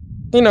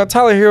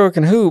 Tyler Hero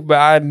can hoop, but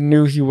I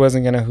knew he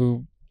wasn't going to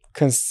hoop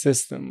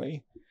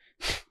consistently.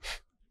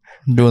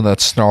 Doing that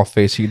snarl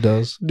face he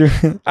does.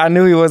 I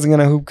knew he wasn't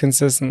going to hoop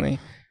consistently.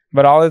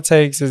 But all it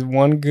takes is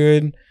one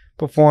good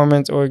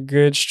performance or a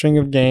good string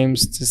of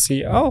games to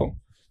see,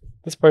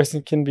 this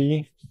person can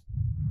be,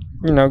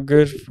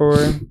 good for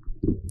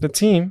the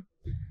team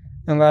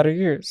in latter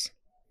years.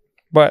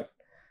 But,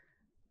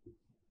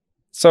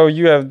 so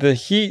you have the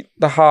Heat,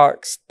 the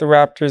Hawks, the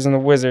Raptors, and the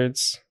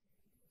Wizards.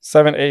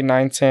 7, 8,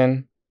 9,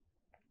 10.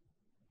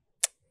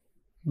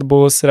 The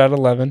Bulls sit at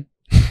 11.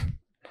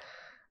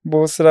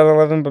 Bulls sit at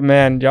 11, but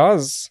man, you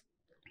want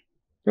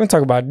to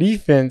talk about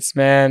defense,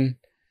 man.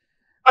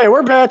 Hey,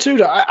 we're bad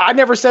too. I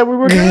never said we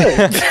were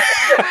good.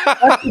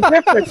 That's the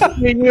difference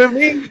between you and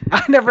me.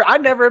 I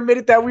never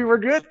admitted that we were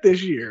good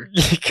this year.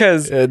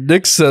 Because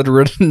Nick said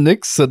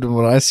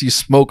when I see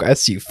smoke, I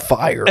see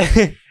fire.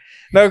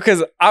 No,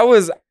 because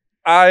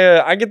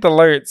I get the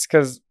alerts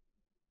because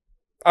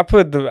I'm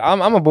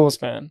a Bulls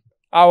fan.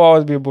 I'll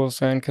always be a Bulls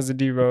fan because of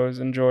D Rose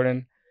and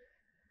Jordan,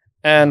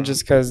 and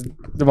just because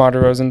DeMar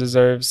DeRozan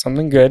deserves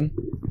something good.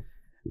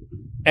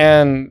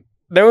 And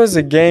there was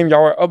a game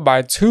y'all were up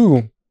by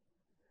 2.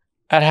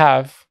 at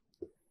half.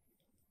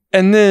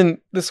 And then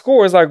the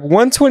score is like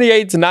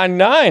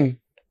 128-99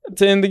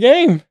 to end the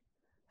game.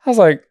 I was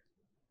like,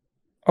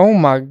 oh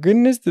my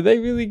goodness, did they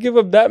really give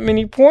up that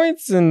many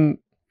points?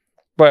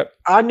 But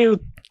I knew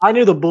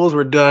the Bulls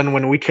were done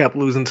when we kept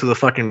losing to the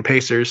fucking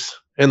Pacers.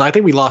 And I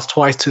think we lost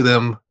twice to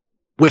them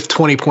with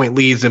 20-point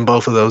leads in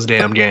both of those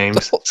damn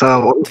games.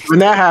 So when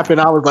that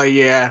happened, I was like,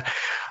 yeah.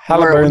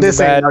 Halliburton's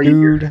a bad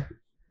dude.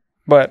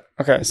 But,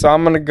 okay, so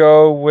I'm going to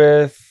go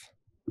with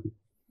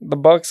the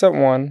Bucks at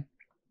 1.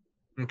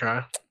 Okay.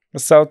 The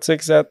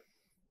Celtics at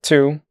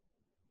 2.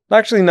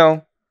 Actually,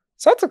 no.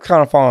 Celtics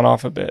kind of falling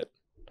off a bit.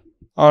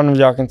 I don't know if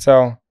y'all can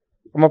tell.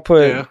 I'm going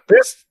to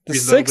put the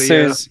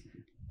Sixers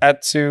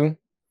at 2.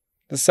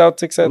 The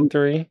Celtics at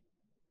 3.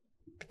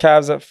 The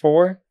Cavs at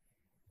 4.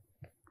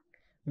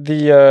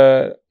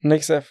 The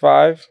Knicks at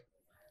 5.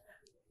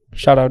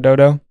 Shout out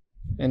Dodo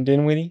and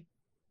Dinwiddie.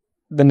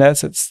 The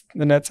Nets at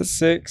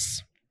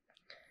 6.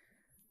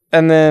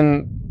 And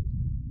then,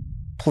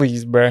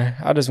 please, bruh,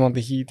 I just want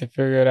the Heat to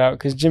figure it out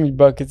because Jimmy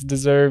Buckets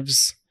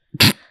deserves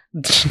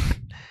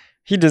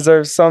he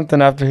deserves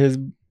something after his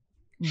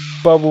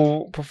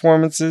bubble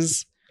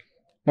performances.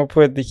 I'm gonna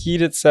put the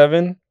Heat at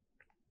 7.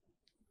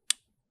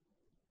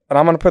 And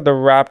I'm gonna put the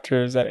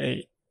Raptors at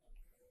 8.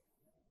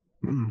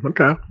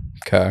 Okay.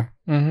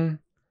 Mm-hmm.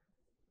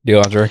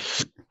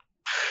 DeAndre.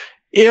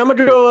 Yeah, I'm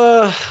gonna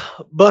go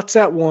Bucks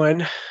at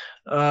 1.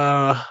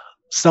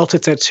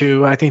 Celtics at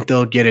 2. I think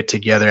they'll get it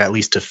together at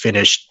least to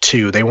finish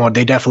 2.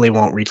 They definitely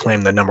won't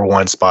reclaim the number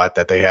 1 spot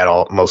that they had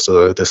most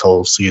of this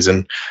whole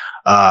season.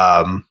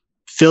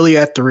 Philly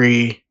at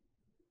 3.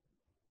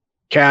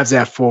 Cavs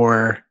at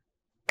 4.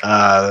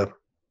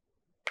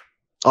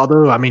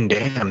 Although, I mean,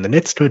 damn, the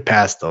Knicks stood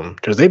past them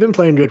because they've been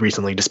playing good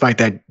recently, despite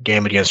that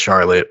game against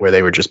Charlotte where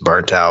they were just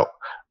burnt out.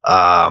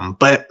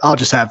 But I'll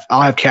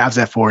have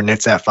Cavs at 4,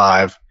 Knicks at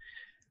 5.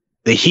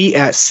 The Heat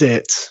at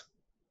 6.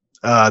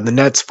 The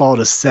Nets fall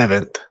to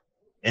 7th,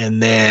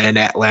 and then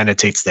Atlanta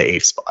takes the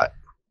 8th spot.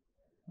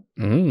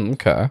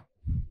 Okay.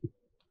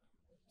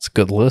 It's a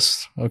good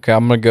list. Okay,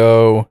 I'm going to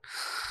go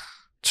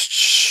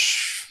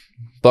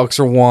Bucks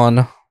are 1.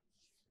 I'm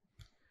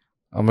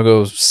going to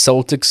go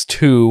Celtics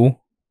 2.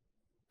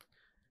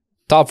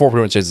 Top 4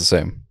 pretty much stays the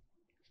same.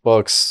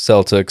 Bucks,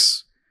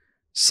 Celtics,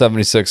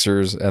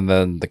 76ers, and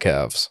then the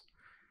Cavs.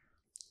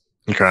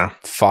 Okay.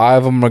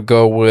 5, I'm going to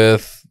go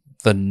with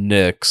the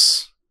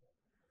Knicks.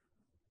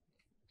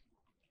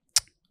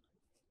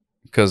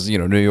 Because,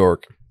 New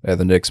York,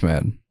 the Knicks,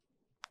 man.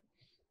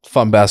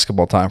 Fun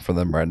basketball time for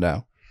them right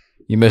now.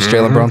 You miss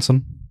Jalen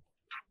Brunson?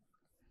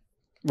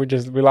 We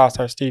lost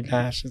our Steve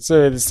Nash. It's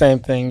the same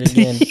thing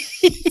again.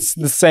 It's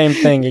the same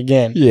thing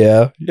again.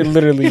 Yeah. It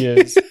literally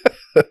is.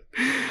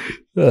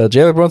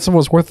 Jalen Brunson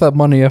was worth that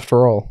money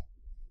after all.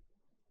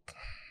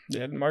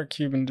 Yeah, Mark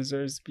Cuban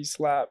deserves to be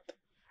slapped.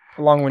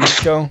 Along with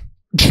Nico.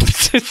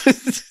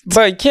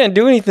 But you can't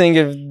do anything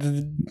if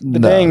the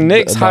dang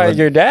Knicks hired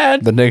your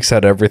dad. The Knicks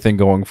had everything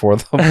going for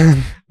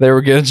them. They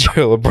were getting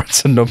Jalen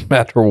Brunson no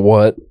matter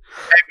what.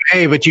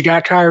 Hey, but you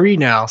got Kyrie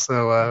now,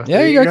 so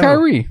yeah, you got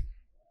Kyrie.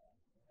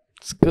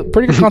 It's good,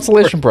 pretty good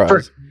consolation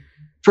prize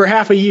for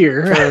half a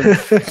year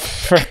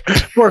for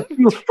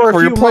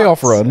your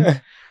playoff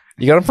run.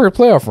 You got him for your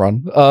playoff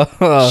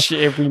run.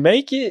 Shit, if we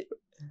make it,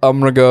 I'm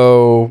gonna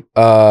go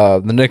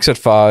the Knicks at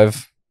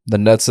 5, the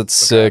Nets at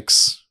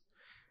 6.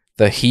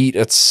 The Heat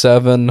at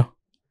 7.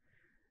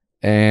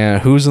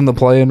 And who's in the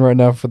play-in right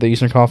now for the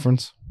Eastern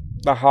Conference?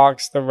 The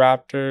Hawks, the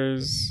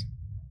Raptors,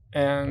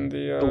 and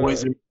the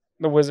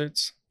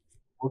Wizards.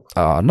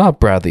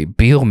 Not Bradley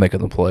Beal making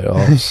the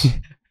playoffs.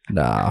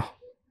 Nah.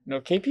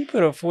 No, KP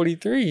put up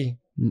 43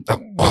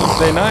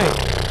 Wednesday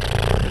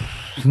night.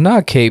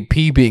 Not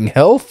KP being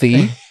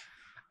healthy.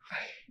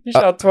 He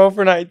shot 12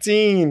 for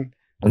 19.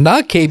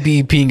 Not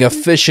KP being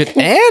efficient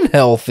and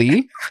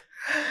healthy.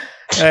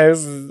 I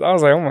was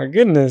like, oh my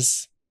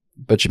goodness.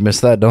 But you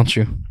missed that, don't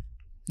you?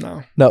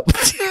 No.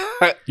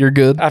 You're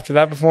good. After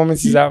that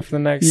performance, he's out for the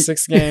next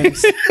 6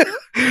 games.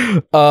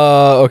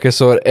 Okay,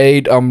 so at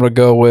 8, I'm gonna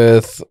go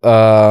with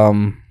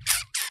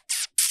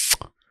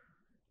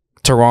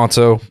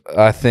Toronto.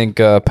 I think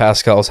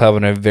Pascal's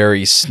having a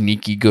very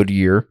sneaky good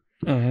year,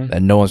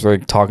 and no one's really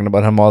talking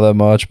about him all that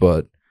much.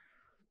 But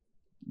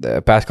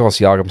Pascal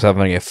Siakam's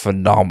having a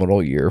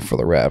phenomenal year for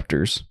the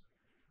Raptors.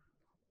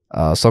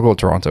 So I'll go with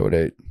Toronto at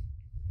 8.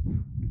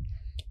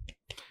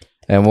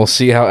 And we'll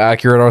see how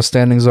accurate our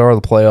standings are.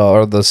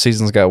 The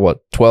season's got,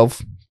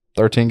 12,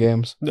 13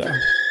 games? Yeah,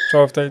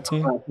 12,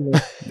 13.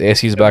 The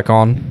AC's back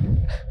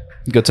on.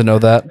 Good to know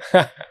that.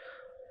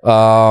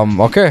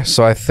 Okay,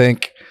 so I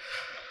think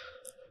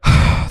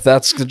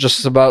that's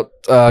just about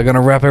going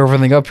to wrap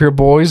everything up here,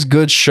 boys.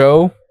 Good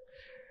show.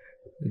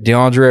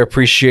 DeAndre, I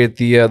appreciate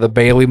the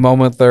Bailey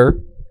moment there.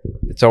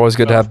 It's always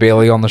good to have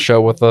Bailey on the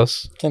show with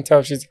us. Can't tell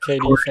if she's a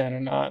KD fan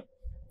or not.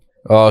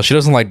 She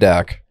doesn't like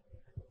Dak.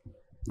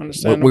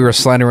 We were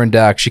slandering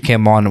Dak. She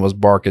came on and was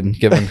barking,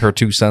 giving her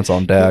 2 cents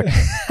on Dak.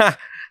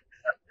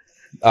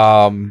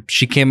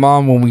 She came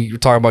on when we were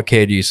talking about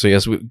KD. So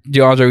yes,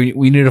 DeAndre,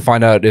 we need to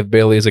find out if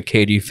Bailey is a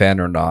KD fan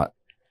or not.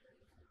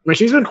 But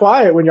she's been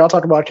quiet when y'all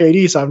talk about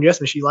KD, so I'm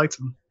guessing she likes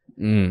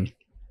him.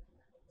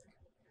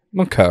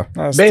 Okay.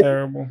 That's Bailey,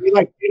 terrible. Do you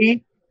like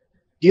KD?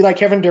 Do you like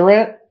Kevin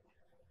Durant?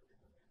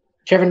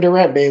 Kevin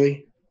Durant,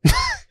 Bailey.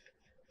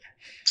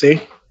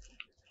 See?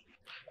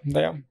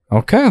 Damn.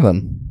 Okay,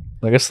 then.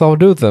 I guess that'll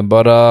do it then.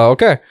 But,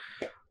 okay.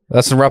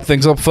 That's going to wrap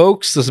things up,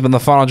 folks. This has been the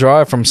Final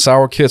Drive from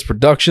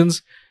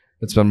Sourkidsproductions.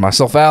 It's been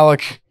myself,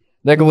 Alec,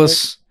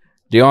 Nicholas,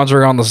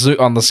 DeAndre on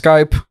the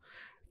Skype,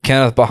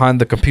 Kenneth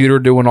behind the computer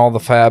doing all the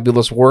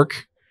fabulous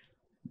work.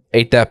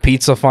 Ate that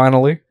pizza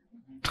finally.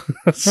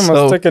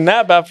 Almost took a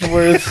nap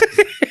afterwards.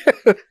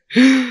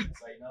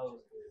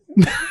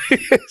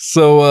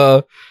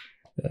 So,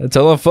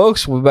 tell them,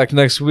 folks, we'll be back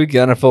next week.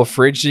 NFL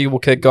Free Agency will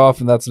kick off,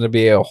 and that's going to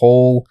be a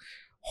whole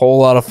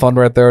lot of fun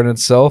right there in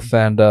itself.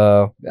 And,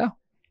 yeah,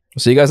 we'll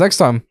see you guys next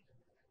time.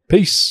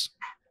 Peace.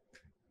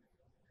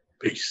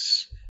 Peace.